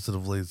opposite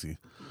of lazy.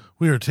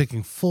 We are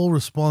taking full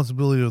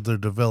responsibility of their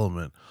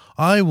development.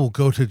 I will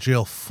go to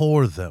jail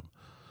for them.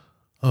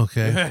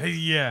 Okay.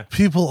 Yeah.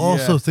 People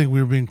also think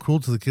we're being cruel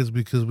to the kids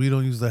because we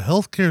don't use the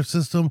healthcare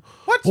system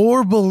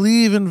or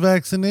believe in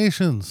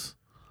vaccinations.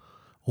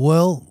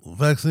 Well,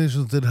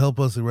 vaccinations did help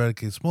us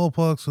eradicate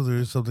smallpox, so there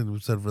is something to be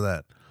said for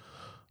that.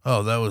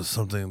 Oh, that was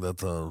something that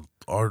the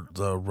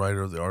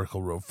writer of the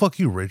article wrote. Fuck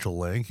you, Rachel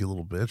Lang, you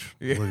little bitch.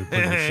 Yeah, Look at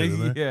putting that shit in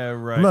there. yeah,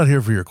 right. I'm not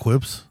here for your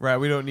quips. Right,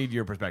 we don't need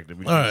your perspective.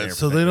 We All right,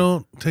 so they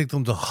don't take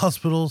them to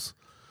hospitals.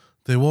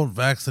 They won't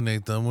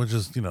vaccinate them, which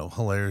is,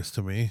 hilarious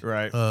to me.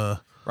 Right.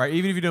 Right,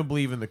 even if you don't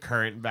believe in the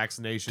current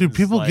vaccinations. Dude,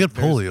 people like, get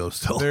there's- polio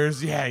still.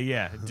 There's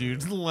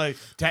dude. Like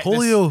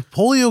tetanus,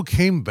 Polio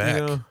came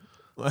back.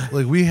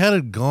 Like we had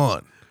it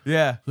gone,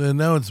 yeah. and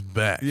now it's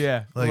back.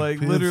 Yeah. Like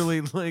it's-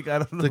 literally, like I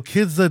don't know. the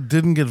kids that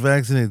didn't get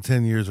vaccinated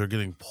 10 years are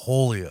getting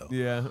polio.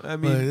 Yeah. I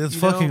mean, Like, it's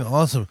fucking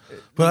awesome.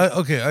 But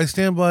I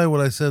stand by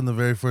what I said in the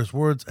very first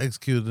words,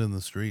 executed in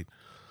the street.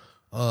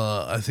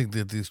 I think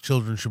that these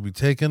children should be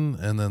taken,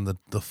 and then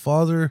the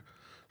father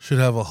should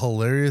have a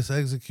hilarious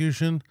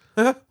execution,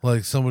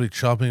 like somebody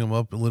chopping him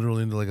up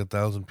literally into like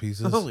 1,000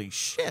 pieces, Holy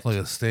shit. like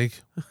a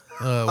steak,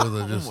 with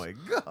a just oh my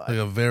god. like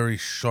a very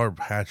sharp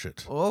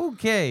hatchet.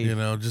 Okay.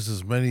 Just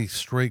as many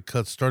straight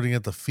cuts starting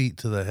at the feet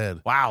to the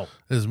head. Wow.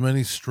 As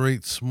many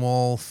straight,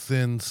 small,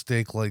 thin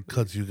steak-like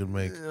cuts you can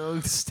make.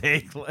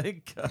 Steak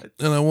like cut.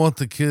 And I want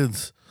the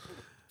kids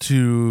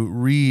to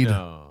read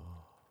No.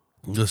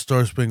 the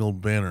Star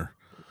Spangled Banner,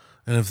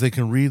 and if they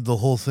can read the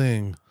whole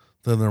thing,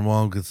 then their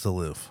mom gets to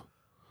live.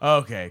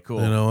 Okay,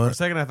 cool. You know what? For a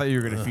second, I thought you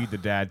were going to feed the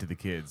dad to the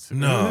kids.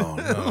 No.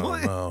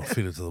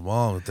 Feed it to the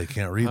mom if they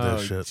can't read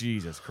that shit.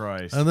 Jesus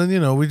Christ. And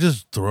then, we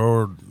just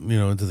throw her,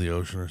 into the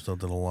ocean or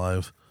something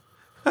alive.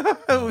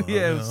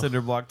 yeah,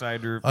 cinder block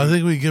tied to her. I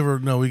think we give her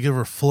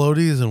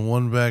floaties and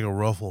one bag of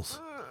Ruffles.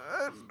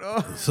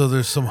 So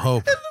there's some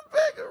hope.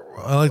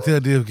 I like the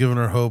idea of giving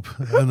her hope.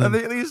 And Are then,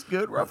 they at least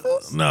good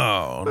Ruffles?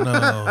 no.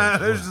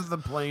 There's just the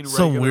plain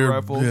Some regular weird,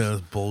 Ruffles. yeah,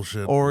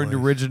 bullshit. Orange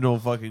like- original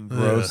fucking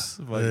gross.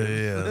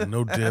 Yeah,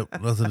 no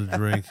dip, nothing to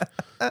drink.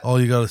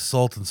 All you got is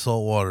salt and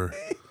salt water.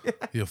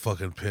 You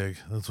fucking pig.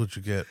 That's what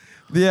you get.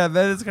 Yeah,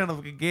 that is kind of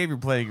like a game you're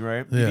playing,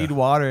 right? You Yeah. need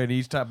water, and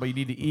each time, but you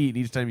need to eat. And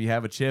each time you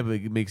have a chip,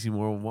 it makes you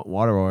more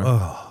water.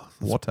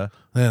 Water.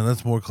 Man,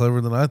 that's more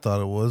clever than I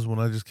thought it was when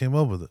I just came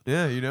up with it.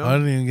 Yeah, I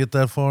didn't even get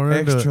that far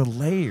into extra it.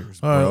 layers,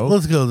 All right, bro.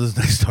 let's go to this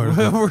next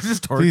article. We're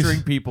just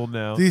torturing people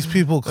now. These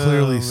people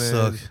clearly Oh,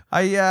 suck.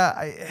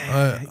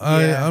 man.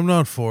 I'm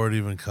not for it,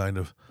 even kind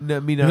of. No,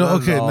 me You not know,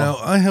 at okay, all. now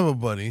I have a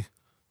buddy.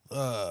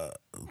 All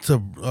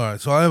right,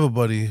 so I have a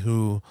buddy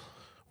who,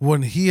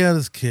 when he had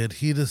his kid,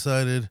 he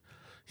decided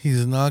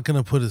he's not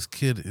going to put his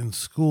kid in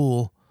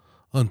school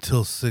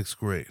until 6th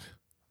grade.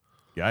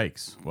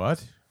 Yikes!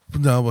 What?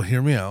 No, but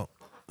hear me out.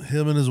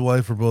 Him and his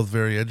wife are both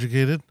very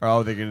educated,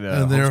 Oh, they're gonna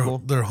and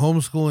homeschool? they're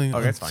homeschooling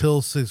Okay, that's fine.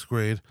 until 6th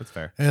grade. That's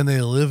fair. And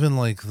they live in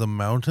like the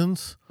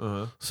mountains,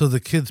 Uh-huh. so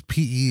the kids'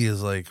 PE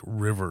is like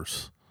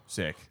rivers,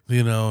 Sick.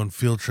 and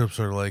field trips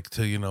are like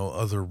to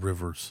other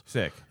rivers.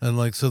 Sick. And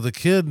like, so the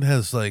kid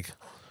has like,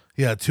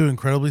 two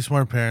incredibly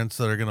smart parents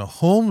that are going to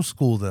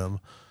homeschool them.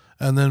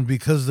 And then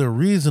because they're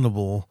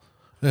reasonable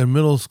in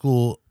middle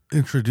school,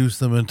 introduce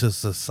them into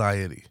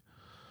society.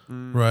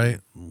 Right.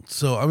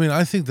 So, I mean,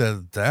 I think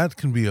that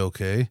can be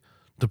okay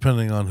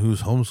depending on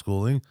who's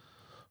homeschooling.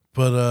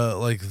 But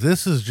like,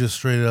 this is just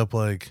straight up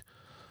like,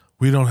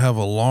 we don't have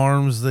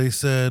alarms, they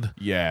said.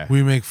 Yeah.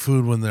 We make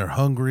food when they're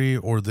hungry,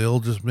 or they'll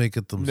just make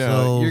it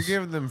themselves. No, you're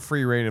giving them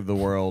free reign of the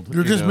world.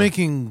 You're you just know?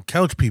 making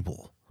couch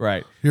people.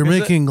 right. You're 'Cause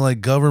making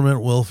like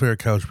government welfare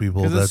couch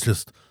people 'Cause that it's-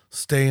 just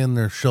stay in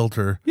their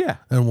shelter Yeah.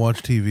 and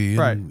watch TV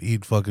Right. and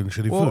eat fucking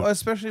shitty Well, food.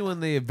 especially when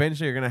they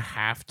eventually are gonna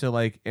have to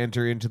like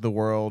enter into the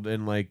world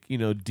and like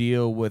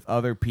deal with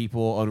other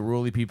people,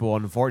 unruly people,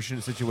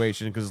 unfortunate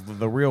situation because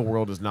the real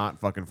world is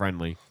not fucking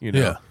friendly.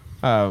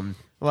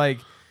 Like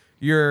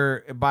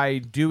you're by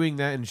doing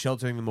that and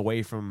sheltering them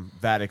away from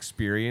that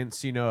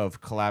experience, of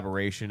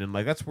collaboration and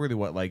like that's really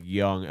what like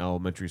young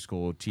elementary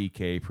school,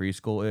 TK,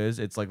 preschool is.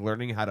 It's like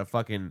learning how to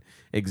fucking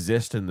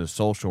exist in the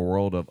social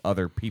world of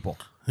other people.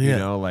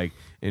 Yeah. Like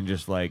and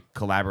just like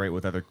collaborate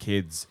with other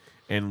kids.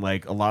 And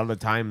like a lot of the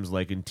times,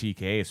 like in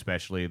TK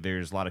especially,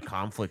 there's a lot of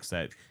conflicts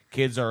that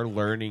kids are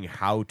learning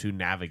how to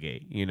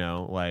navigate.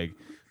 Like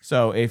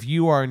so if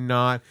you are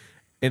not.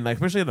 And like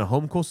especially in a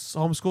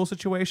homeschool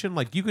situation,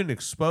 like you can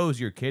expose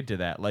your kid to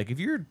that. Like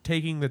if you're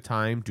taking the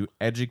time to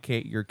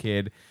educate your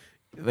kid,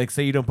 like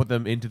say you don't put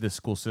them into the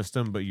school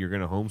system, but you're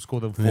gonna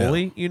homeschool them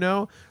fully,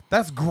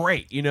 that's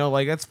great.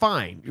 Like that's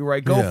fine. You're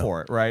right, go Yeah.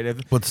 for it, right?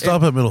 But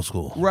stop at middle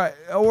school. Right,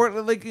 or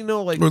like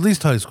like Or at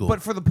least high school.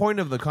 but for the point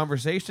of the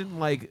conversation,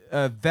 like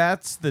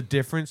that's the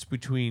difference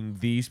between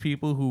these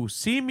people who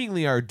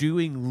seemingly are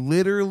doing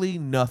literally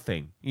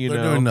nothing. They're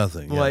doing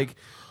nothing, yeah.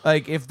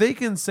 Like if they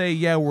can say,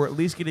 yeah, we're at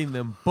least getting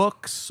them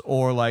books,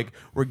 or like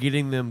we're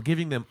giving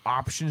them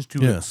options to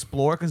Yeah.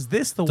 explore, because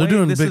They're way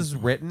doing this big- is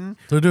written,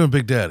 They're doing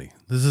Big Daddy.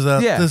 This is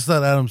that Yeah.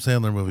 Adam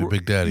Sandler movie,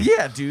 Big Daddy.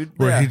 yeah, dude,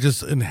 Where yeah. he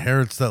just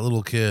inherits that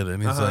little kid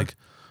and he's Uh-huh. like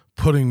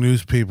putting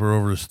newspaper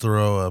over his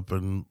throw up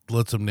and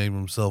lets him name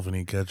himself and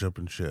eat ketchup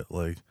and shit.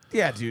 Like,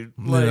 yeah, dude,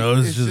 like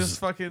it's it's just- just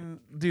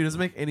fucking, dude, it doesn't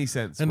make any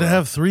sense. and bro. to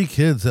have 3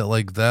 kids at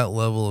like that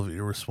level of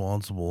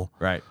irresponsible,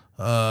 right.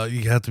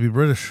 you have to be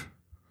British.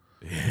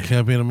 You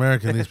can't be an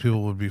American. These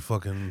people would be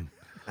fucking.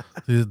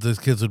 These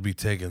kids would be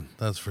taken.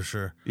 That's for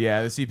sure.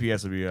 Yeah, the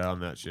CPS would be on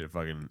that shit.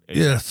 Fucking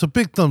Yeah. So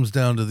big thumbs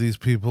down to these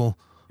people.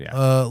 Yeah.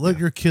 Let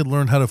your kid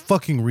learn how to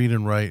fucking read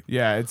and write.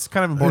 Yeah, it's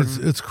kind of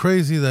important. It's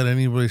crazy that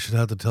anybody should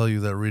have to tell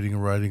you that reading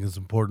and writing is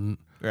important,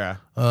 yeah.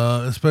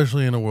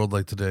 especially in a world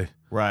like today.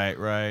 Right.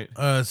 Right.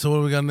 So what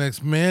do we got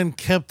next? Man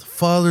kept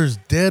father's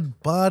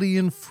dead body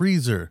in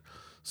freezer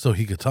so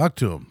he could talk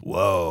to him.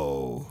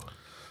 Whoa.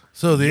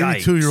 So the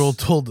Yikes. 82-year-old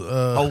told.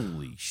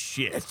 Holy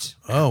shit.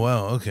 Oh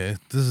wow. Okay,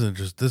 this is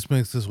interesting. This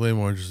makes this way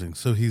more interesting.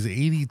 So he's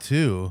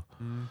 82,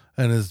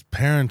 and his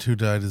parent who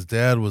died, his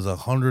dad, was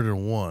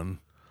 101.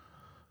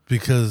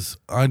 Because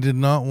I did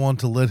not want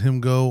to let him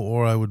go,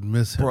 or I would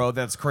miss him. Bro,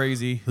 that's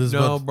crazy. This is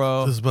No, about,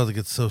 bro. This is about to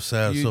get so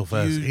sad so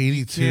fast. You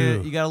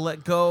 82. gotta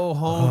let go, and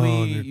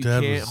homie. your You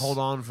dad can't was- hold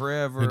on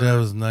forever. Your dad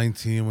was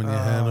 19 when you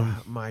had him.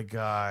 My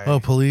God. Oh,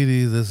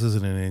 Politi. This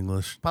isn't in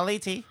English.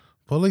 Politi.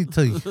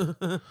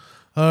 Politi.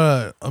 All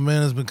right. A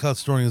man has been caught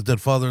storing his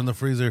dead father in the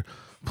freezer.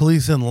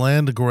 Police in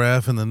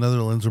Landgraf in the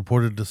Netherlands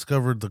reported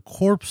discovered the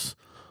corpse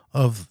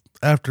of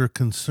after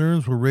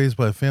concerns were raised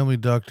by a family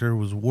doctor who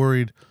was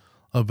worried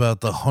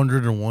about the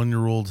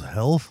 101-year-old's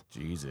health.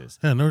 Jesus.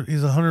 Yeah, no,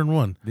 he's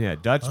 101. Yeah,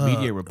 Dutch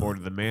media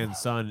reported the man's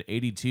son,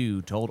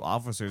 82, told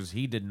officers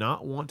he did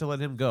not want to let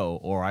him go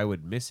or I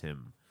would miss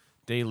him.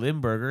 De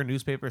Limburger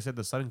newspaper said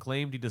the son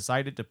claimed he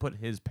decided to put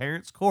his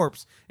parents'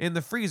 corpse in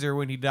the freezer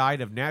when he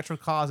died of natural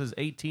causes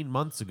 18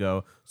 months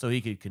ago so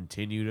he could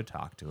continue to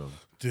talk to him.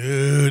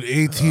 Dude,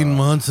 18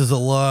 months is a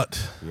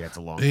lot. Yeah, it's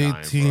a long time.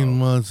 18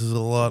 months is a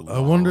lot. I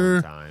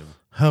wonder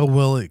how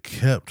well it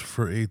kept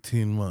for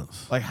 18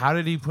 months. Like, how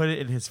did he put it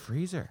in his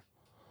freezer?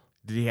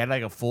 Did he have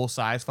like a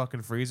full-size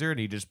fucking freezer and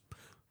he just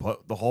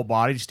put the whole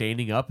body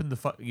standing up in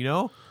the you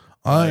know?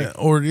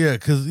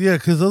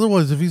 Because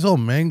otherwise, if he's all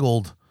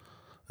mangled,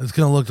 it's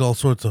gonna look all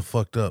sorts of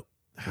fucked up,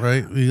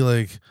 right?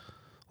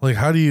 Like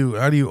how do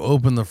you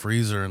open the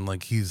freezer and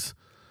like he's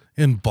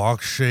in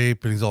box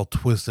shape and he's all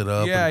twisted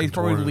up? Yeah, and he's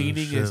probably contorted and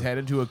leaning his shit. head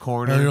into a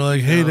corner. And you're like,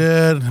 you "Hey,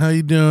 know? Dad, how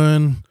you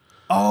doing?"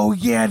 Oh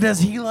yeah, does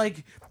he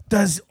like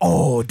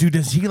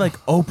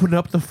open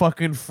up the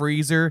fucking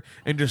freezer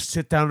and just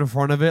sit down in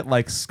front of it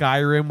like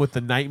Skyrim with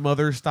the Night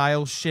Mother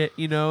style shit,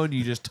 you know, and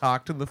you just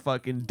talk to the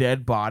fucking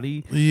dead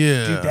body?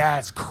 Yeah, Dude,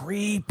 that's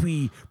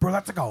creepy. Bro,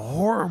 that's like a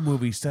horror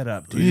movie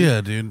setup, dude.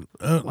 yeah, dude.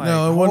 Like,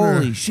 now I wonder.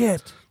 holy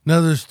shit. Now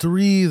there's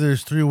three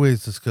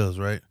ways this goes,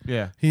 right?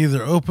 Yeah. He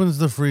either opens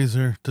the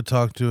freezer to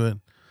talk to it,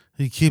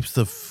 he keeps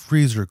the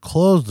freezer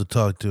closed to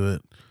talk to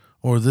it,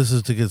 or this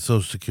is to get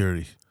Social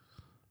Security.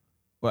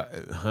 What?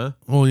 Huh?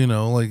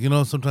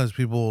 Well, sometimes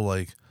people will,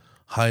 like,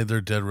 hide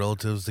their dead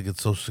relatives to get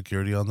Social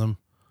Security on them.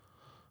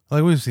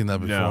 Like, we've seen that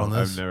before No, on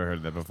this. I've never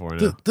heard that before.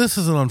 No. This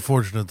is an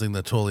unfortunate thing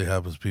that totally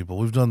happens to people.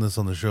 We've done this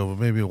on the show, but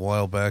maybe a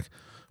while back.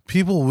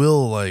 People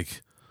will,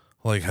 like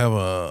have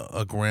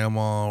a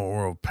grandma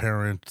or a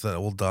parent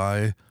that will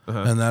die,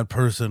 and that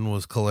person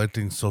was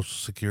collecting Social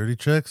Security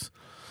checks.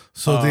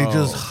 So they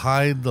just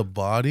hide the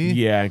body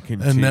Yeah,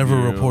 and never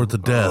report the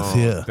death. Oh,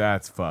 Yeah.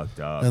 that's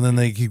fucked up. And then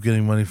they keep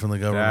getting money from the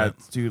government.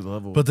 That's dude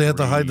level. But they have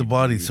to hide the 3,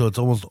 body, dude. so it's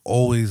almost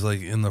always like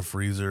in the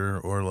freezer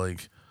or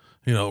like,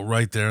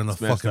 right there in the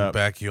It's messed fucking up.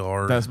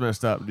 backyard. That's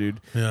messed up,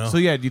 dude. Yeah. So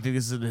yeah, do you think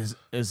this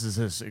is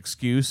his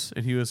excuse,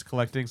 and he was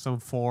collecting some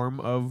form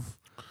of,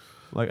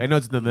 like, I know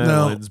it's in the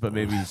Netherlands, but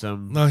maybe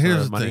some. Now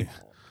here's the money. thing: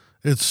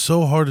 it's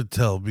so hard to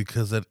tell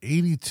because at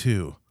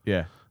 82,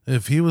 Yeah.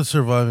 if he was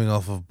surviving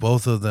off of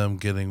both of them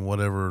getting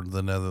whatever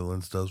the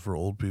Netherlands does for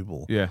old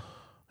people, Yeah.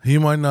 he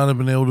might not have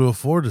been able to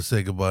afford to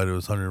say goodbye to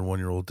his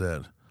 101-year-old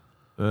dad.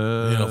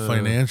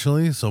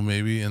 Financially. So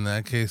maybe in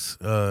that case,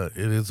 it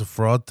is a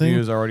fraud thing. He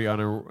was already on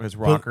his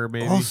But rocker,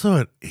 maybe. also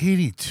at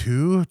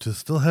 82, to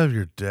still have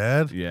your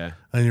dad, Yeah.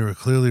 and you were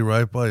clearly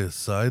right by his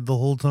side the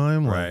whole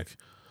time, Right. like,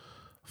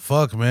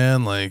 fuck,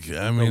 man. Like,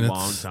 I mean,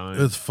 long time.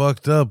 it's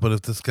fucked up. But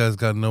if this guy's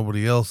got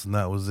nobody else and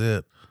that was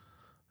it,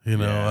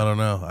 Yeah. I don't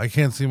know. I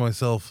can't see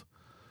myself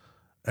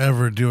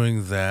ever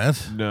doing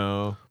that.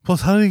 No.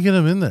 Plus, how do you get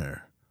him in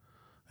there?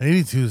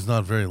 82 is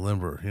not very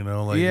limber, Like,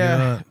 you're Yeah.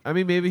 not- I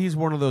mean, maybe he's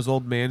one of those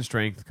old man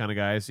strength kind of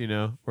guys,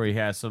 where he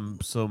has some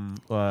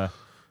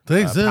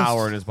they exist.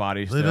 power in his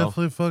body. They Still.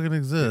 definitely fucking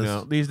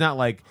exist. He's not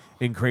like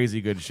in crazy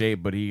good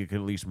shape, but he can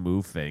at least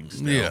move things.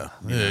 Still, Yeah.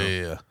 you know?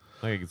 Yeah.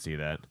 Like, I can see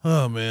that.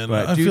 Oh man,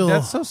 But I dude, feel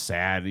that's so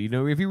sad.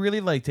 If you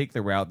really like take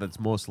the route that's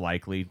most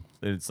likely,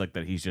 it's like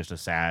that he's just a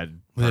sad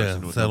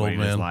person with sad nobody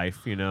old in his man. life.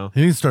 you need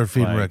to start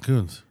feeding Like-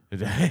 raccoons.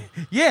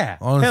 Yeah,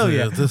 Honestly, hell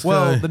yeah. this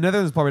Well, guy- the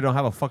Netherlands probably don't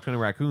have a fuck ton of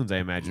raccoons, I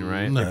imagine,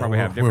 right? No, They probably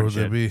have where different would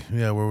shit. they be?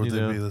 Yeah, where would You they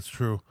know? be? That's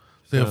true.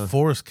 They So- have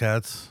forest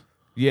cats.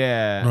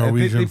 Yeah,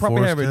 Norwegian they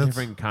probably have a forest cats?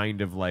 different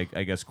kind of, like,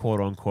 I guess, quote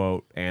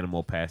unquote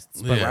animal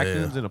pests. But Yeah,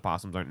 raccoons yeah. and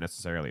opossums aren't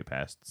necessarily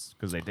pests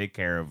because they take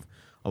care of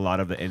a lot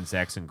of the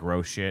insects and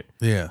gross shit.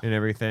 Yeah. and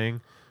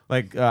everything.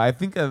 Like, I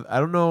think I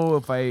don't know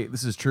if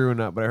this is true or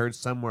not, but I heard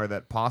somewhere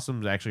that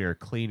possums actually are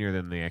cleaner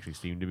than they actually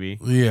seem to be.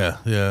 Yeah,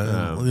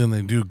 and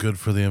they do good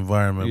for the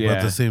environment. But at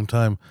Yeah. the same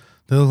time,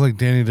 they look like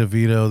Danny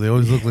DeVito. They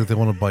always look like they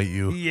want to bite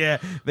you. Yeah,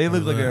 they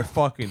look like they're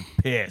fucking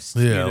pissed.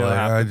 Yeah, like,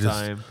 half the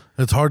time.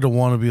 it's hard to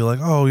want to be like,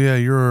 oh yeah,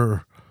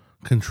 you're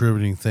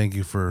contributing. Thank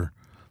you for.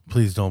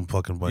 Please don't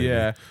fucking bite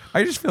Yeah, me.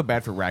 I just feel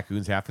bad for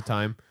raccoons half the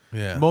time.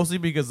 Yeah. Mostly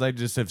because I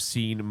just have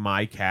seen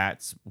my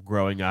cats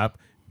growing up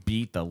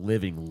beat the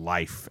living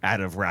life out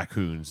of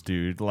raccoons,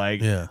 dude.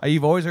 Like, Yeah.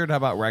 you've always heard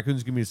about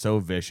raccoons can be so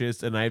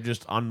vicious, and I've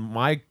just, on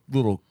my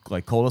little,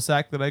 like,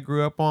 cul-de-sac that I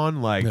grew up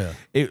on, like,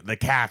 Yeah. the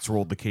cats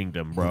ruled the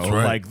kingdom, bro. That's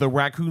right. Like, the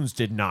raccoons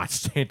did not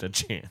stand a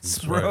chance,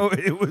 That's bro. right.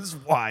 It was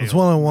wild. That's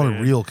why I want man.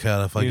 a real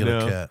cat if I You get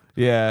know? a cat.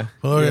 Yeah.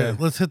 Well, all right, yeah.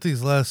 let's hit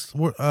these last.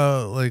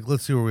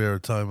 Let's see where we are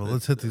at time. But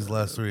let's hit these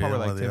last three. Probably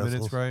Am I like the 10 assholes?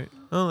 minutes, right?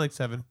 Oh, like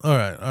 7. All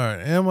right.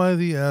 Am I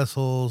the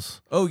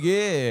assholes? Oh,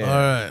 yeah. All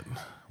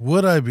right.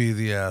 Would I be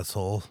the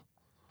asshole?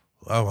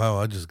 Oh, wow,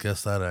 I just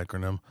guessed that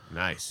acronym.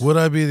 Nice. Would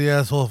I be the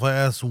asshole if I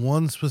asked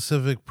one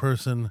specific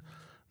person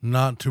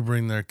not to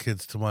bring their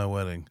kids to my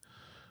wedding?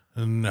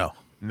 No.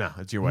 No,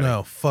 it's your wedding.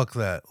 No, fuck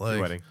that. Like,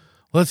 Your wedding.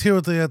 let's hear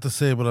what they have to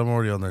say, but I'm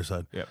already on their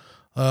side. Yep.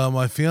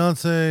 My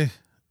fiance,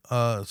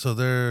 so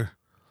they're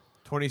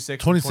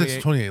 26, 26,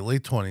 28. 28,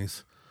 late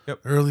 20s. Yep.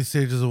 Early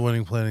stages of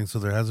wedding planning, so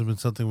there hasn't been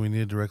something we need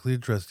to directly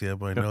addressed yet,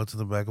 but I Yep. know it's in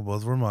the back of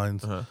both of our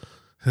minds. Uh-huh.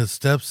 His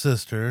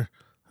stepsister,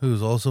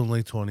 who's also in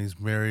late 20s,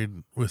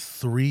 married with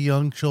 3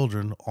 young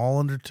children, all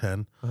under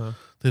 10. Uh-huh.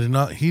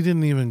 He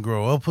didn't even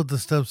grow up with the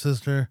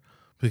stepsister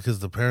because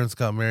the parents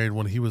got married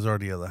when he was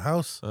already at the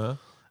house. Uh-huh.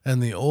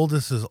 And the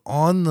oldest is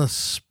on the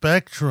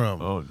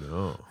spectrum. Oh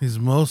no. He's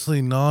mostly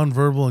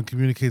nonverbal and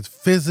communicates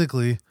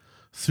physically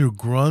through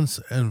grunts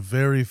and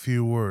very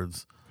few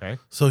words. Okay.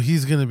 So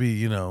he's going to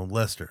be,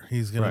 Lester.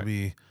 He's going Right. to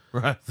be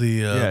Right.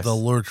 the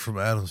Lurch from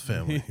Addams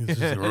Family. He's just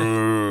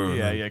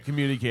Yeah.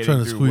 Communicating. trying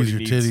to through squeeze what your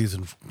he needs. titties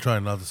and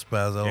trying not to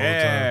spaz out all the time.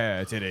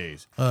 Yeah,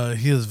 titties.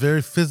 He is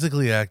very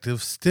physically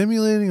active,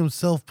 stimulating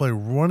himself by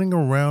running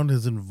around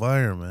his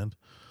environment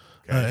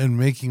and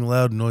making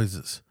loud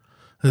noises.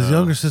 His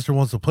younger sister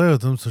wants to play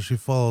with him, so she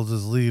follows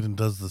his lead and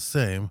does the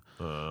same.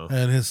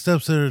 And his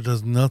stepsister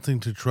does nothing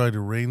to try to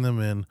rein them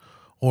in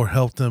or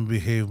help them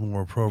behave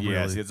more appropriately.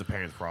 Yeah, see, it's a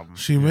parent's problem.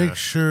 She makes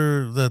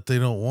sure that they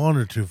don't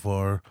wander too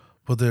far,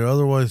 but they're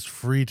otherwise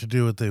free to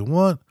do what they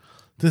want.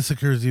 This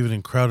occurs even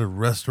in crowded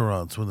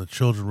restaurants when the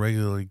children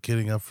regularly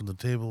getting up from the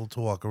table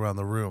to walk around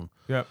the room.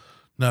 Yep.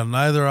 Now,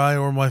 neither I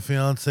or my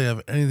fiance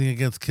have anything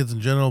against kids in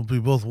general. We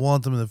both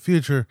want them in the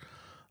future,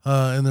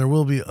 and there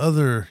will be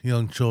other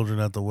young children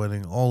at the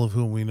wedding, all of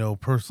whom we know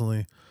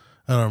personally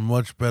and are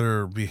much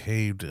better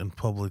behaved in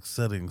public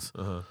settings.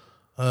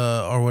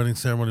 Our wedding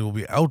ceremony will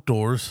be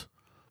outdoors,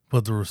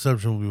 but the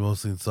reception will be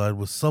mostly inside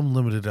with some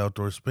limited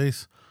outdoor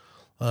space.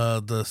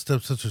 The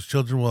stepsister's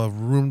children will have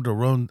room to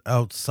run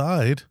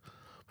outside,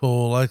 but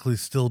will likely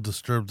still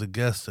disturb the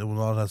guests and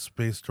will not have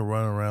space to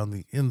run around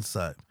the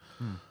inside.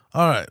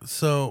 All right,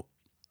 so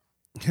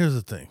here's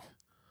the thing.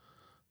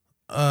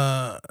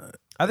 I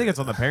think it's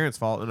on the parents'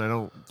 fault, and I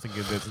don't think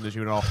it's an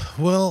issue at all.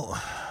 Well,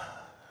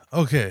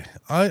 okay,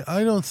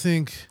 I don't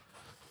think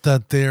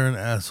that they're an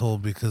asshole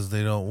because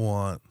they don't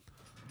want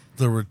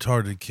the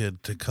retarded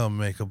kid to come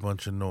make a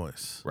bunch of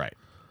noise. Right.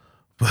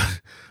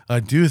 But I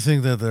do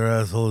think that their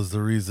asshole is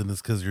the reason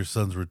is because your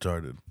son's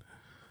retarded.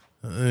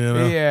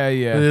 Yeah.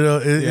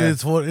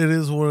 It's what it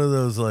is. One of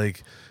those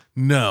like,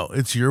 no,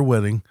 it's your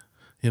wedding.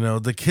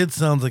 The kid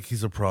sounds like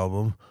he's a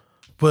problem,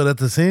 but at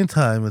the same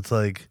time, it's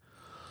like,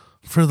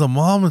 for the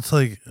mom, it's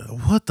like,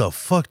 what the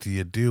fuck do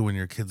you do when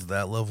your kid's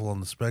that level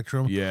on the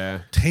spectrum? Yeah.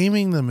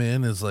 Taming them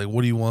in is like,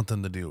 what do you want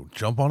them to do?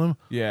 Jump on him?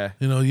 Yeah.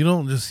 You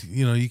don't just,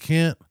 you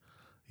can't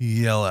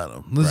yell at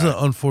them. This is an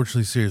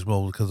unfortunately serious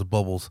moment because of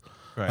Bubbles.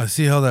 Right. I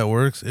see how that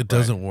works. It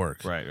doesn't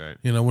work. Right.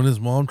 When his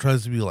mom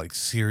tries to be like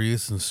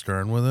serious and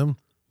stern with him,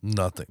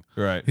 nothing.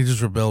 Right. He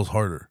just rebels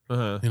harder.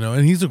 Uh-huh.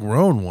 And he's a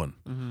grown one.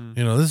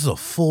 This is a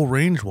full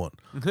range one.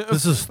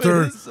 This is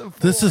third.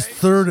 This is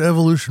third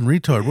evolution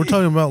retard. We're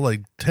talking about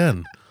like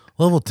 10,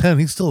 level 10.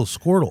 He's still a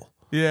Squirtle.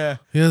 Yeah.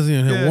 He hasn't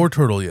even hit War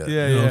Turtle yet.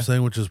 Yeah, you know what I'm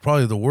saying? Which is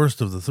probably the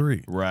worst of the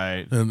 3.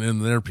 Right.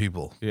 And their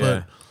people.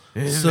 Yeah.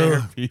 But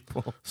so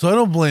people. So I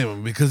don't blame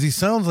him because he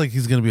sounds like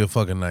he's going to be a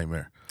fucking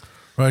nightmare.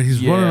 Right?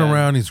 He's running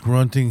around. He's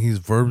grunting. He's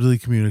verbally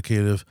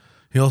communicative.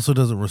 He also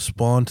doesn't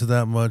respond to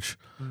that much.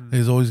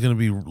 He's always going to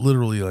be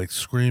literally like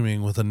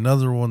screaming with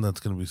another one that's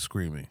going to be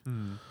screaming.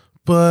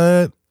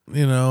 But,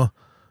 blame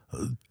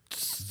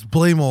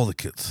all the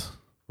kids.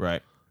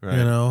 Right.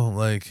 And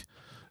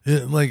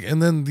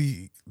then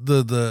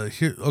the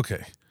here,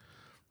 okay.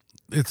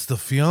 It's the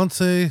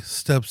fiance,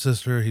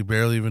 stepsister. He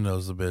barely even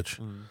knows the bitch.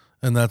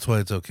 And that's why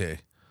it's okay.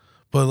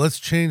 But let's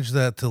change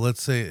that to,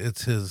 let's say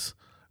it's his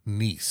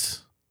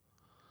niece.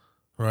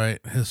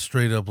 Right? His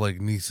straight up like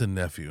niece and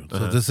nephew.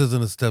 So this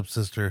isn't a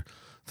stepsister.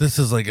 This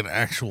is like an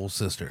actual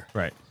sister.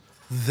 Right.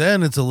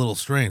 Then it's a little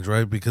strange,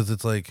 right? Because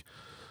it's like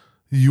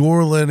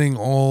you're letting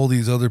all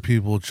these other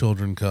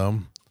children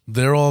come.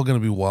 They're all going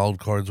to be wild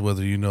cards,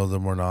 whether you know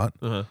them or not.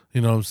 You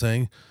know what I'm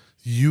saying?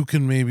 You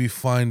can maybe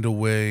find a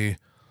way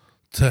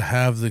to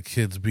have the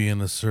kids be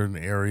in a certain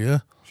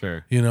area.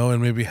 Sure.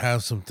 And maybe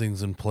have some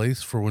things in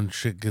place for when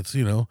shit gets,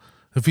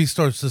 if he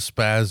starts to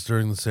spaz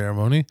during the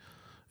ceremony,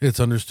 it's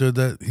understood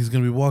that he's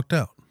going to be walked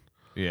out.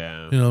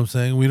 Yeah. You know what I'm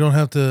saying? We don't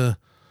have to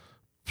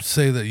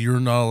say that you're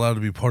not allowed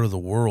to be part of the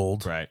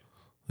world. Right.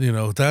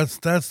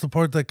 That's the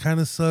part that kind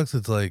of sucks.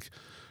 It's like,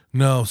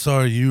 no,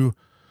 sorry,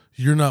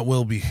 you're not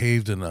well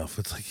behaved enough.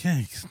 It's like, yeah,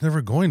 he's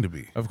never going to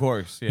be. Of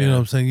course. Yeah. You know what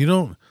I'm saying? You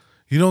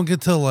don't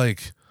get to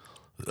like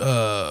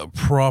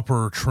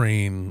proper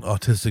train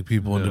autistic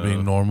people into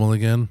being normal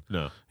again.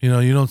 No.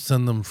 You don't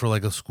send them for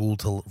like a school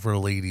for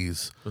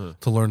ladies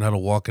to learn how to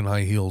walk in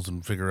high heels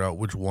and figure out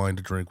which wine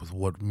to drink with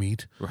what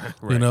meat. Right.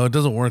 It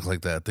doesn't work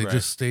like that. They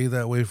just stay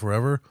that way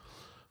forever.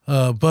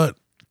 But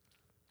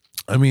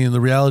I mean, the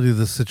reality of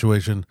this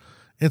situation,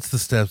 it's the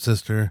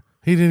stepsister.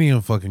 He didn't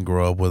even fucking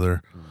grow up with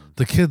her.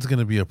 The kid's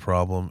gonna be a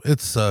problem.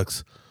 It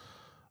sucks.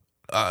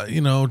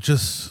 You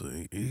just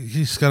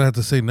gotta have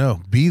to say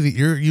no.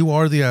 You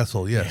are the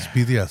asshole. Yes,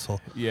 be the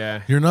asshole.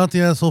 Yeah. You're not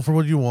the asshole for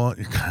what you want.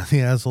 You're kind of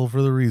the asshole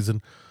for the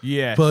reason.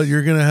 Yeah. But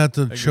you're gonna have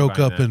to choke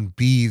find up that. and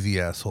be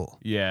the asshole.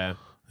 Yeah.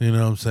 You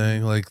know what I'm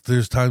saying? Like,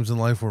 there's times in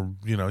life where,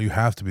 you know, you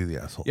have to be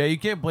the asshole. Yeah, you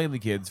can't blame the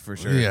kids for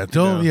sure. Yeah,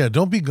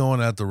 don't be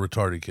going at the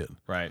retarded kid.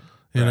 Right.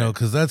 You know,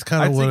 because that's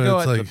kind of what go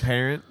it's at like. the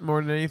parent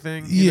more than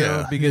anything.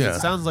 Because it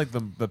sounds like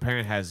the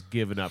parent has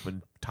given up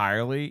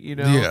entirely. You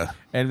know. Yeah.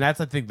 And I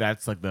think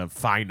that's like the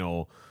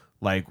final,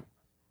 like,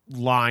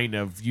 line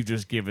of you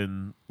just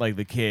giving like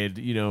the kid,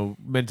 you know,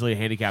 mentally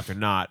handicapped or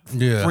not,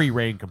 free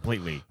reign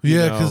completely.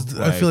 Yeah, because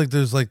I feel like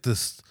there's like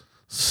this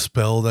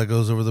spell that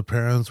goes over the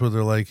parents where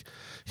they're like,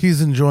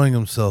 he's enjoying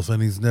himself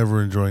and he's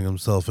never enjoying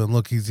himself, and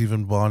look, he's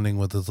even bonding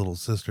with his little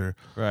sister,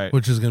 right?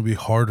 Which is going to be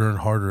harder and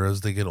harder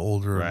as they get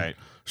older. Right.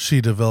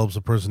 She develops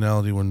a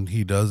personality when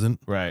he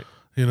doesn't. Right.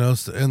 You know,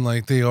 and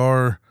like they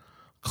are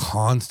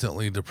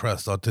constantly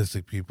depressed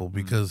autistic people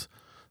because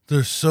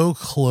they're so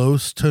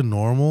close to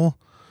normal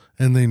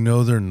and they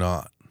know they're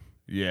not.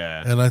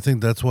 Yeah. And I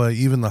think that's why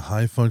even the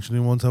high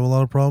functioning ones have a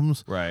lot of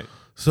problems. Right.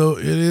 So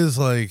it is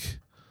like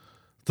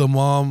the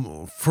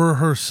mom, for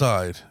her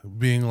side,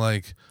 being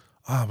like,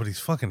 but he's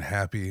fucking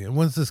happy. And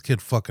when's this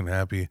kid fucking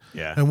happy?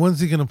 Yeah. And when's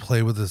he going to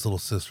play with his little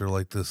sister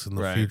like this in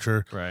the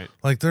future? Right.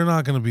 Like, they're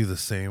not going to be the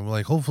same.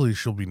 Like, hopefully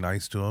she'll be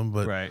nice to him,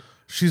 but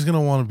she's going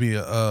to want to be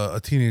a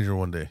teenager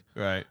one day.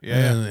 Right.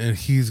 Yeah. And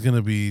he's going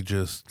to be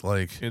just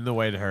like in the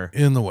way to her.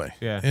 In the way.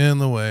 Yeah. In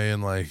the way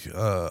and like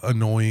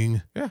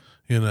annoying. Yeah.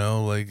 You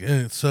know, like,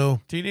 so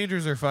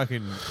teenagers are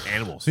fucking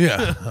animals.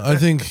 Yeah. I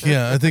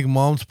think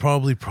mom's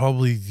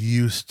probably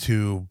used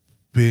to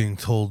being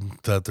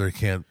told that they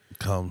can't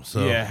come,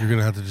 so you're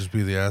gonna have to just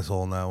be the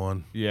asshole in that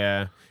one.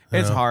 Yeah,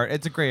 it's hard.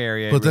 It's a gray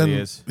area. But it really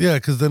then, is. Yeah,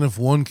 because then if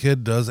one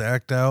kid does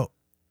act out,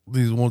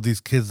 one of these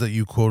kids that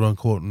you quote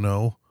unquote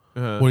know,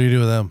 what do you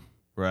do with them?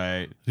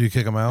 Right? Do you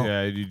kick them out?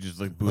 Yeah, you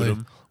just like boot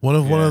them. One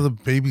of the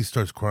babies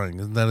starts crying.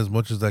 Isn't that as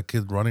much as that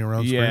kid running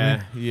around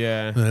screaming?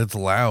 Yeah. And it's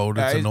loud.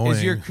 It's annoying.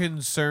 Is your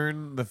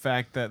concern the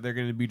fact that they're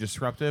going to be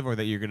disruptive, or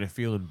that you're going to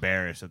feel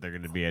embarrassed that they're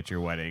going to be at your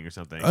wedding or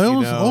something? I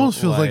almost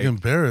feels like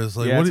embarrassed.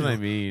 Like, that's what I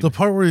mean. The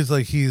part where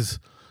he's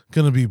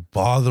going to be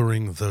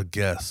bothering the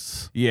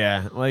guests.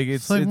 Yeah, like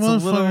it's a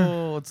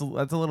little that's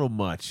a little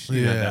much. At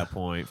that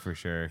point for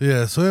sure.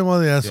 Yeah, so am I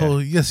the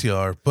asshole? Yeah. Yes, you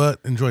are.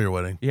 But enjoy your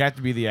wedding. You have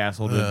to be the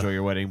asshole to enjoy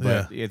your wedding,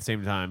 but at the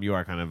same time, you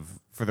are kind of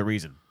for the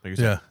reason. Like you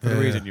said, for the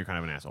reason you're kind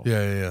of an asshole.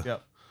 Yeah.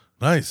 Yep.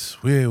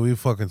 Nice. We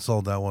fucking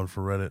solved that one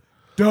for Reddit.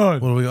 Done.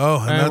 What do we? Oh,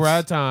 and we're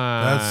at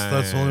time.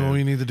 That's the only one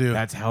we need to do.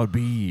 That's how it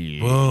be.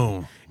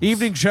 Boom.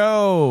 Evening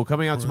show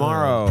coming out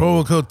tomorrow.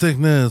 Promo code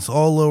thickness,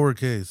 all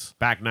lowercase.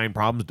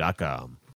 Back9problems.com.